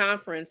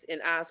conference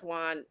in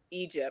Aswan,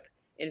 Egypt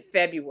in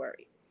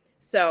February.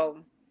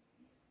 So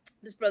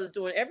this brother's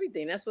doing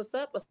everything. That's what's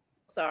up,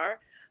 Asar.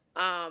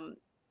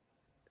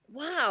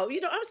 Wow,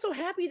 I'm so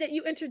happy that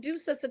you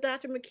introduced us to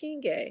Dr.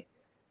 Mukenge.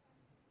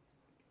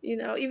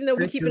 Even though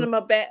we're keeping him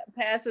up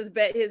past his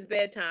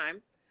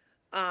bedtime.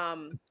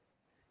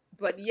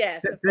 But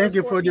yes. Thank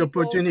you for the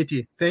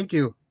opportunity. Thank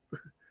you.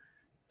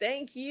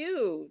 Thank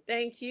you.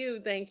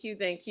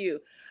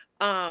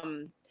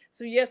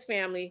 So yes,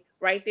 family,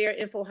 right there,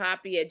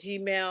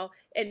 infohappy@gmail.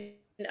 And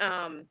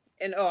I'm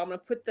gonna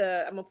put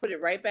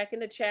it right back in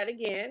the chat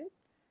again.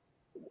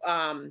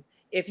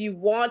 If you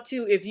don't want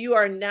to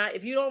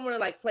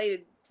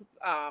play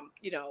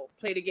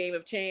the game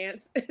of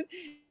chance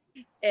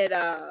and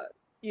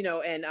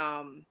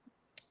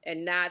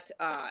not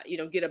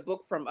get a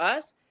book from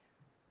us,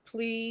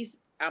 please,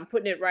 I'm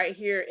putting it right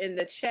here in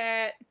the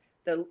chat,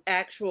 the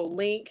actual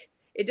link.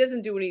 It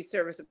doesn't do any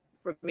service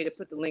for me to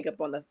put the link up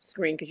on the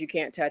screen because you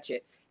can't touch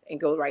it and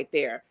go right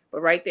there.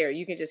 But right there,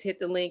 you can just hit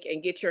the link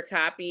and get your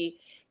copy.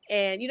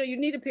 And you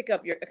need to pick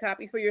up a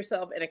copy for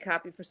yourself and a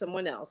copy for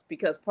someone else,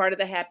 because part of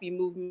the HAPI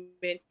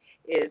movement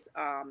is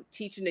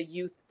teaching the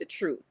youth the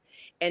truth.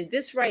 And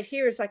this right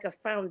here is like a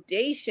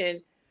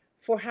foundation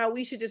for how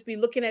we should just be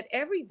looking at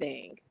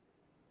everything,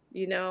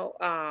 through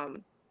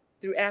an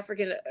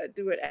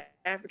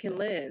African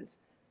lens.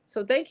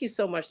 So thank you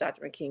so much,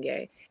 Dr.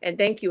 Mukenge, and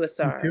thank you,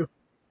 Asar. Thank you.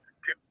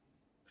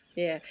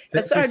 Yeah,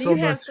 thank Asar, you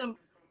so much.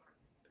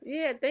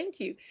 Yeah, thank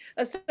you,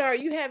 Asar.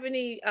 You have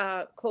any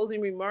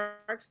closing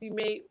remarks you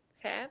may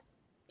have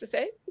to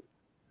say?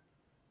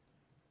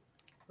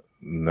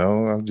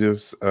 No, I'm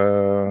just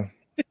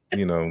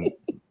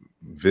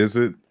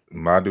visit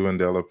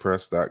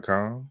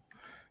maduandelapress.com.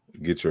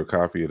 Get your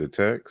copy of the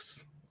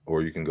text,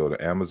 or you can go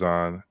to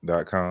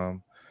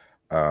amazon.com.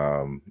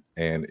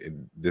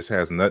 This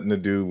has nothing to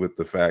do with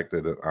the fact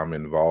that I'm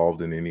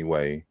involved in any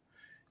way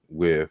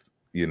with,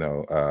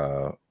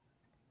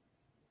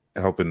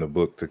 helping the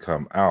book to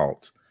come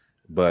out,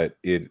 but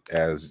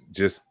as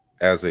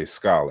a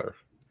scholar,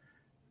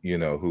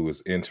 who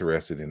is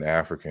interested in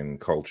African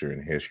culture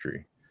and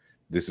history,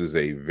 this is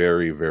a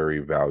very, very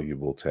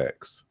valuable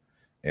text.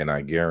 And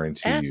I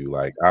guarantee you,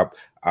 like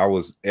I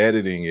was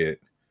editing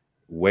it,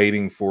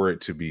 waiting for it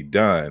to be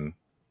done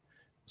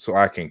so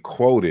I can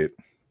quote it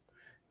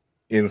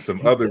in some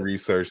other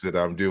research that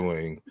I'm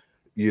doing,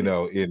 in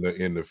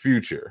the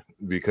future,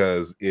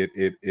 because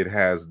it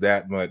has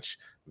that much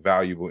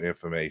valuable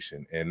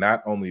information. And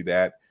not only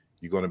that,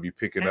 you're going to be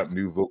picking up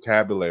new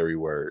vocabulary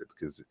words,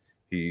 because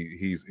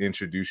he's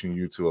introducing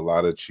you to a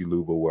lot of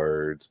Chiluba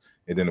words,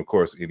 and then of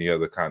course any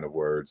other kind of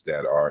words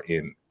that are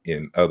in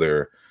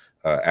other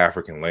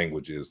African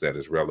languages that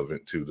is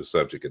relevant to the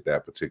subject at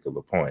that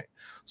particular point.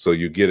 So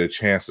you get a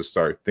chance to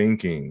start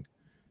thinking,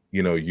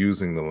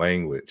 using the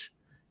language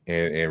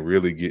and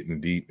really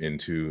getting deep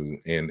into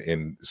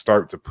and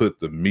start to put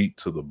the meat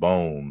to the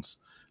bones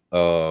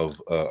of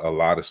a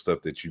lot of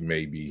stuff that you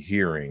may be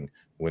hearing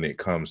when it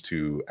comes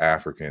to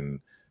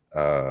African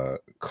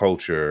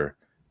culture,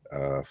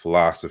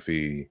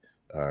 philosophy,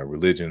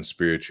 religion,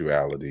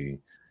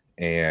 spirituality,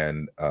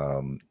 and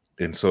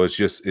so it's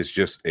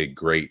just a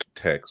great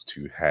text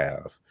to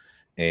have.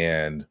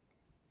 And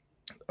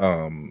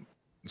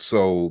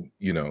so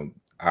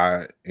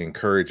I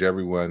encourage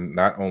everyone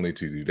not only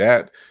to do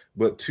that,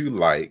 but to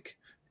like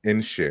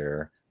and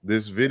share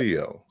this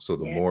video, so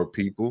the more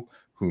people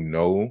who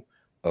know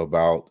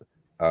about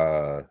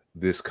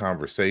this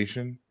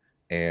conversation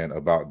and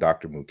about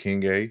Dr.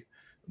 Mukenge,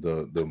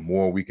 the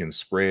more we can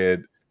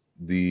spread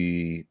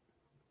the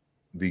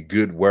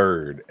good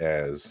word,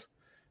 as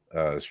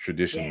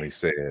traditionally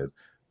said,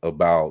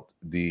 about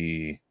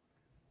the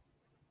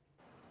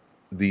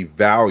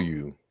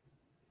value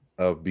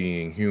of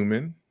being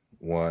human,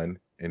 one,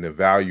 and the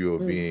value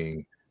of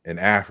being an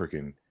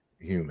African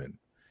human.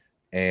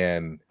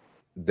 And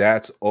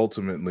that's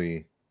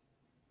ultimately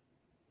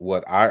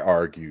what I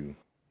argue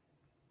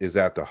is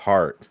at the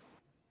heart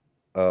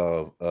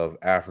of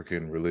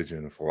African religion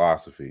and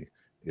philosophy.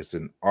 It's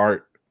an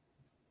art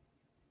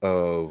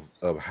of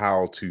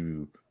how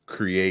to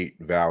create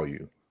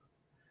value,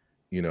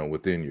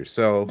 within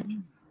yourself,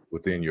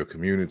 within your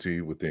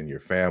community, within your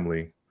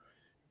family,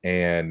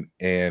 and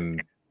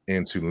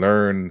to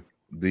learn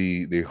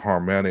the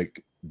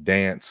harmonic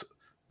dance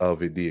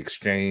of it, the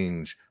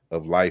exchange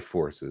of life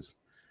forces,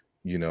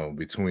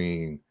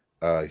 between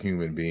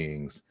human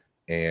beings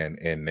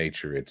and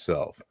nature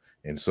itself.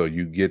 And so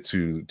you get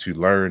to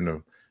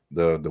learn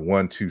the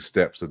 1-2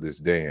 steps of this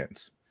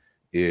dance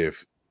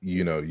if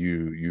you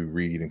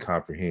read and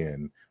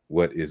comprehend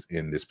what is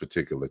in this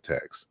particular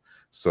text.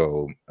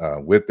 So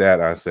with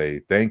that, I say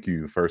thank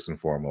you first and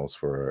foremost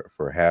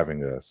for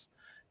having us.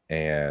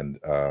 And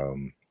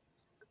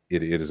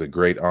it is a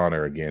great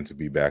honor again to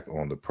be back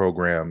on the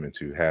program and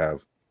to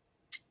have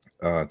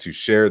to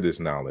share this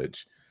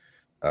knowledge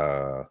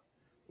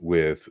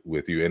with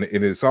you. And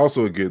it's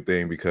also a good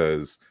thing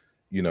because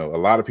a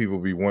lot of people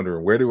be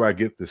wondering, where do I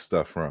get this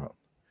stuff from?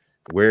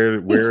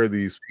 Where are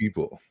these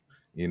people?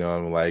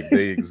 I'm like,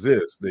 they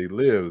exist, they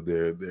live,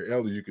 they're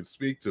elders, you can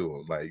speak to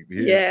them, like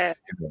here. Yeah.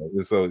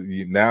 And so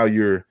now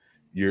you're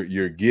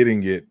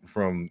getting it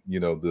from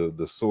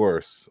the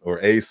source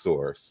or a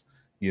source,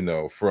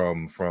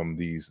 from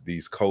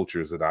these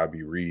cultures that I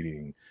be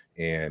reading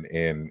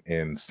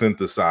and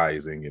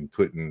synthesizing and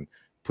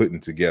putting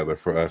together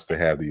for us to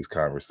have these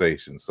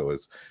conversations. So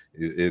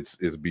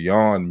it's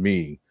beyond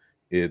me.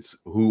 It's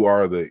who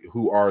are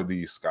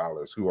these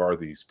scholars, who are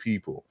these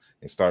people,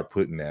 and start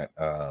putting that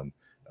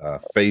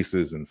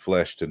faces and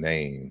flesh to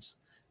names.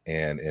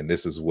 And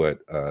this is what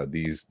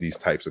these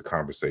types of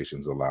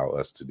conversations allow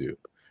us to do.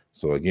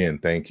 So again,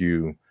 thank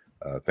you.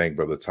 Thank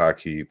Brother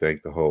Taki.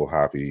 Thank the whole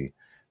HAPI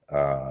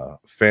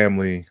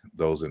family,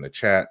 those in the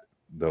chat,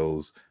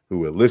 those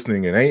who are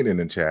listening and ain't in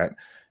the chat,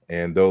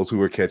 and those who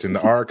are catching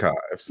the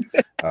archives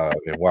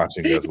and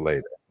watching us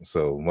later.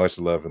 So much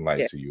love and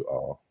light to you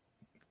all.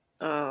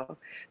 Oh,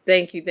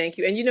 thank you.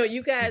 And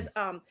you guys,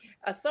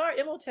 Asar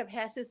Imhotep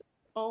has his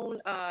own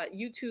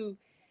YouTube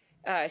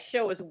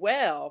show as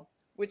well,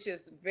 which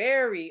is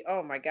very,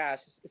 oh my gosh,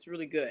 it's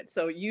really good.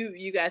 So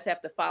you guys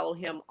have to follow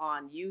him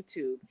on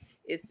YouTube.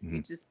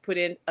 You just put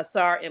in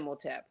Asar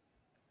Imhotep,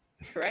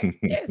 correct?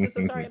 Yeah, it's just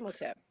Asar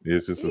Imhotep.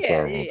 It's just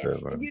Asar Imhotep.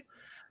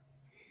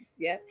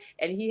 Yeah,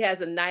 and he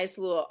has a nice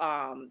little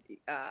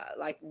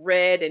like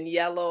red and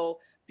yellow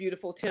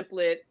beautiful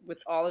template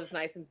with all of his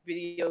nice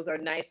videos are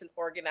nice and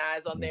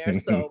organized on there.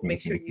 So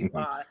make sure you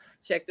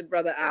check the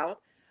brother out.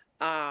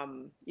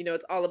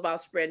 It's all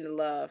about spreading the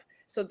love.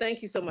 So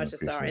thank you so much,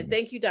 Asar. And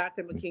thank you,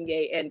 Dr.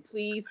 Mukenge. And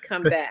please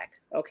come back.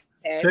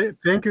 Okay.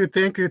 Thank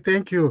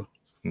you.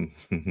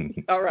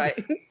 All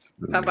right.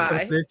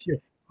 Bye-bye. Bless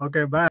you.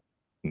 Okay, bye.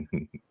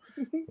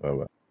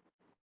 Bye-bye.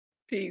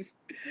 Peace.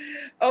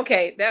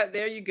 Okay,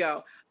 there you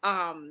go.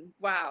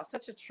 Wow,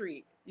 such a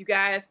treat. You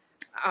guys,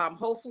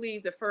 hopefully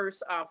the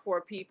first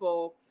 4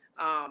 people,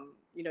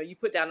 you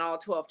put down all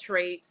 12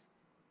 traits.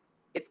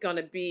 It's going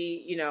to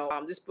be,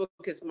 this book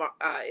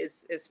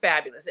is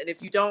fabulous. And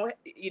if you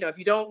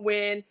don't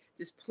win,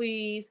 just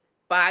please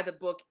buy the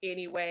book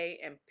anyway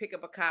and pick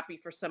up a copy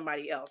for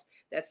somebody else.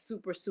 That's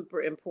super,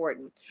 super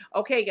important.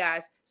 Okay,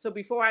 guys. So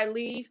before I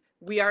leave,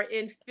 we are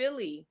in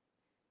Philly.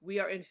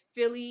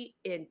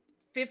 In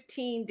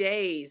 15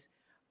 days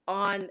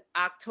on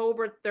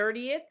October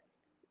 30th.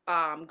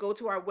 Go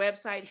to our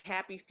website,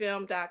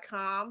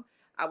 hapifilm.com.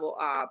 I will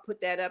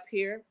put that up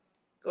here.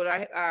 Go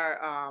to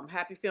our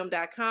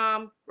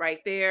hapifilm.com right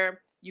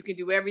there. You can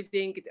do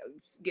everything.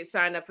 Get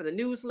signed up for the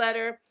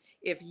newsletter.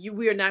 If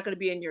we are not going to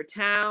be in your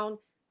town,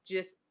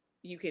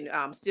 you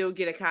can still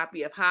get a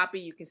copy of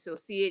HAPI. You can still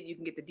see it. You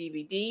can get the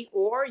DVD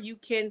or you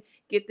can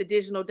get the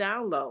digital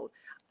download.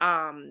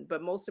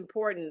 But most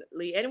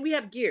importantly, and we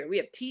have gear. We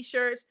have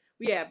T-shirts.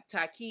 We have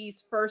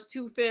Taki's first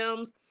 2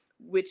 films,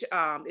 which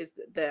is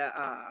the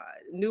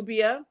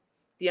Nubia,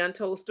 The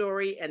Untold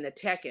Story, and the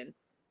Tekken.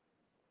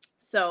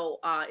 So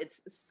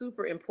it's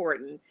super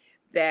important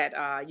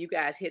that you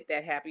guys hit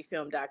that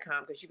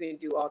hapifilm.com because you can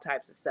do all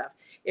types of stuff.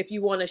 If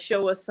you want to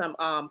show us some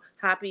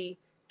HAPI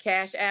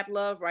Cash App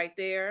love right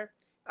there,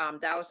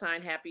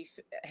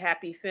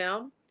 $happy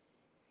film.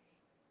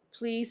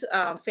 Please,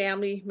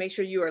 family, make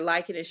sure you are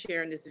liking and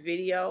sharing this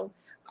video.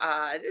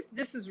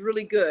 This is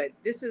really good.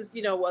 This is,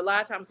 a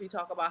lot of times we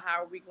talk about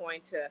how are we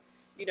going to,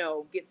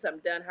 get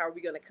something done? How are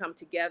we going to come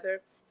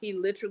together? He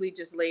literally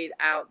just laid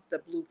out the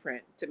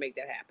blueprint to make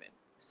that happen.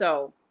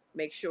 So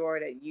make sure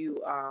that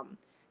you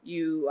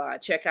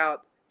check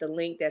out the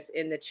link that's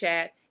in the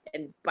chat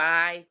and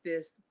buy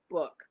this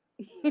book.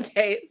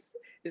 Okay,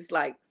 it's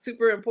like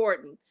super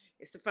important.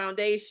 It's the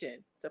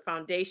foundation. It's a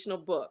foundational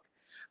book.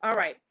 All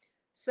right.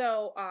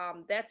 So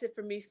that's it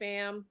for me,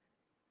 fam.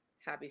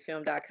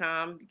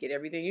 hapifilm.com. Get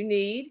everything you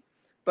need.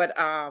 But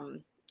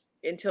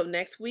until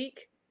next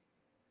week,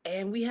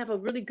 and we have a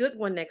really good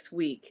one next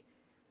week.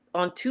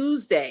 On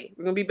Tuesday,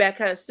 we're going to be back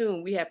kind of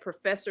soon. We have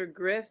Professor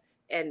Griff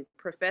and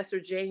Professor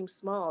James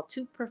Small,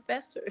 two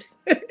professors.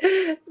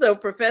 So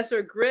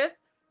Professor Griff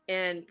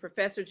and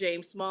Professor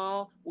James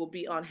Small will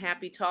be on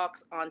HAPI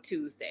Talks on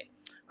Tuesday.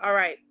 All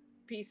right.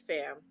 Peace,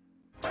 fam.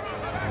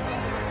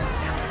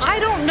 I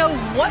don't know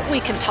what we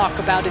can talk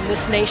about in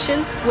this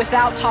nation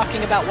without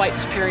talking about white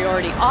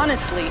superiority,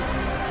 honestly.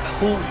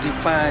 Who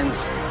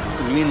defines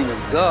the meaning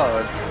of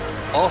God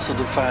also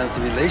defines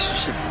the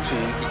relationship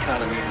between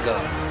economy and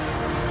God.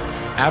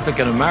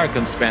 African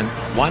Americans spent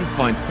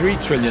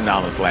 $1.3 trillion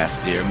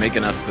last year,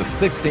 making us the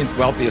 16th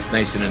wealthiest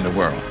nation in the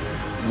world.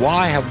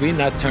 Why have we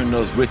not turned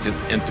those riches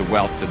into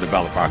wealth to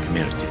develop our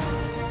community?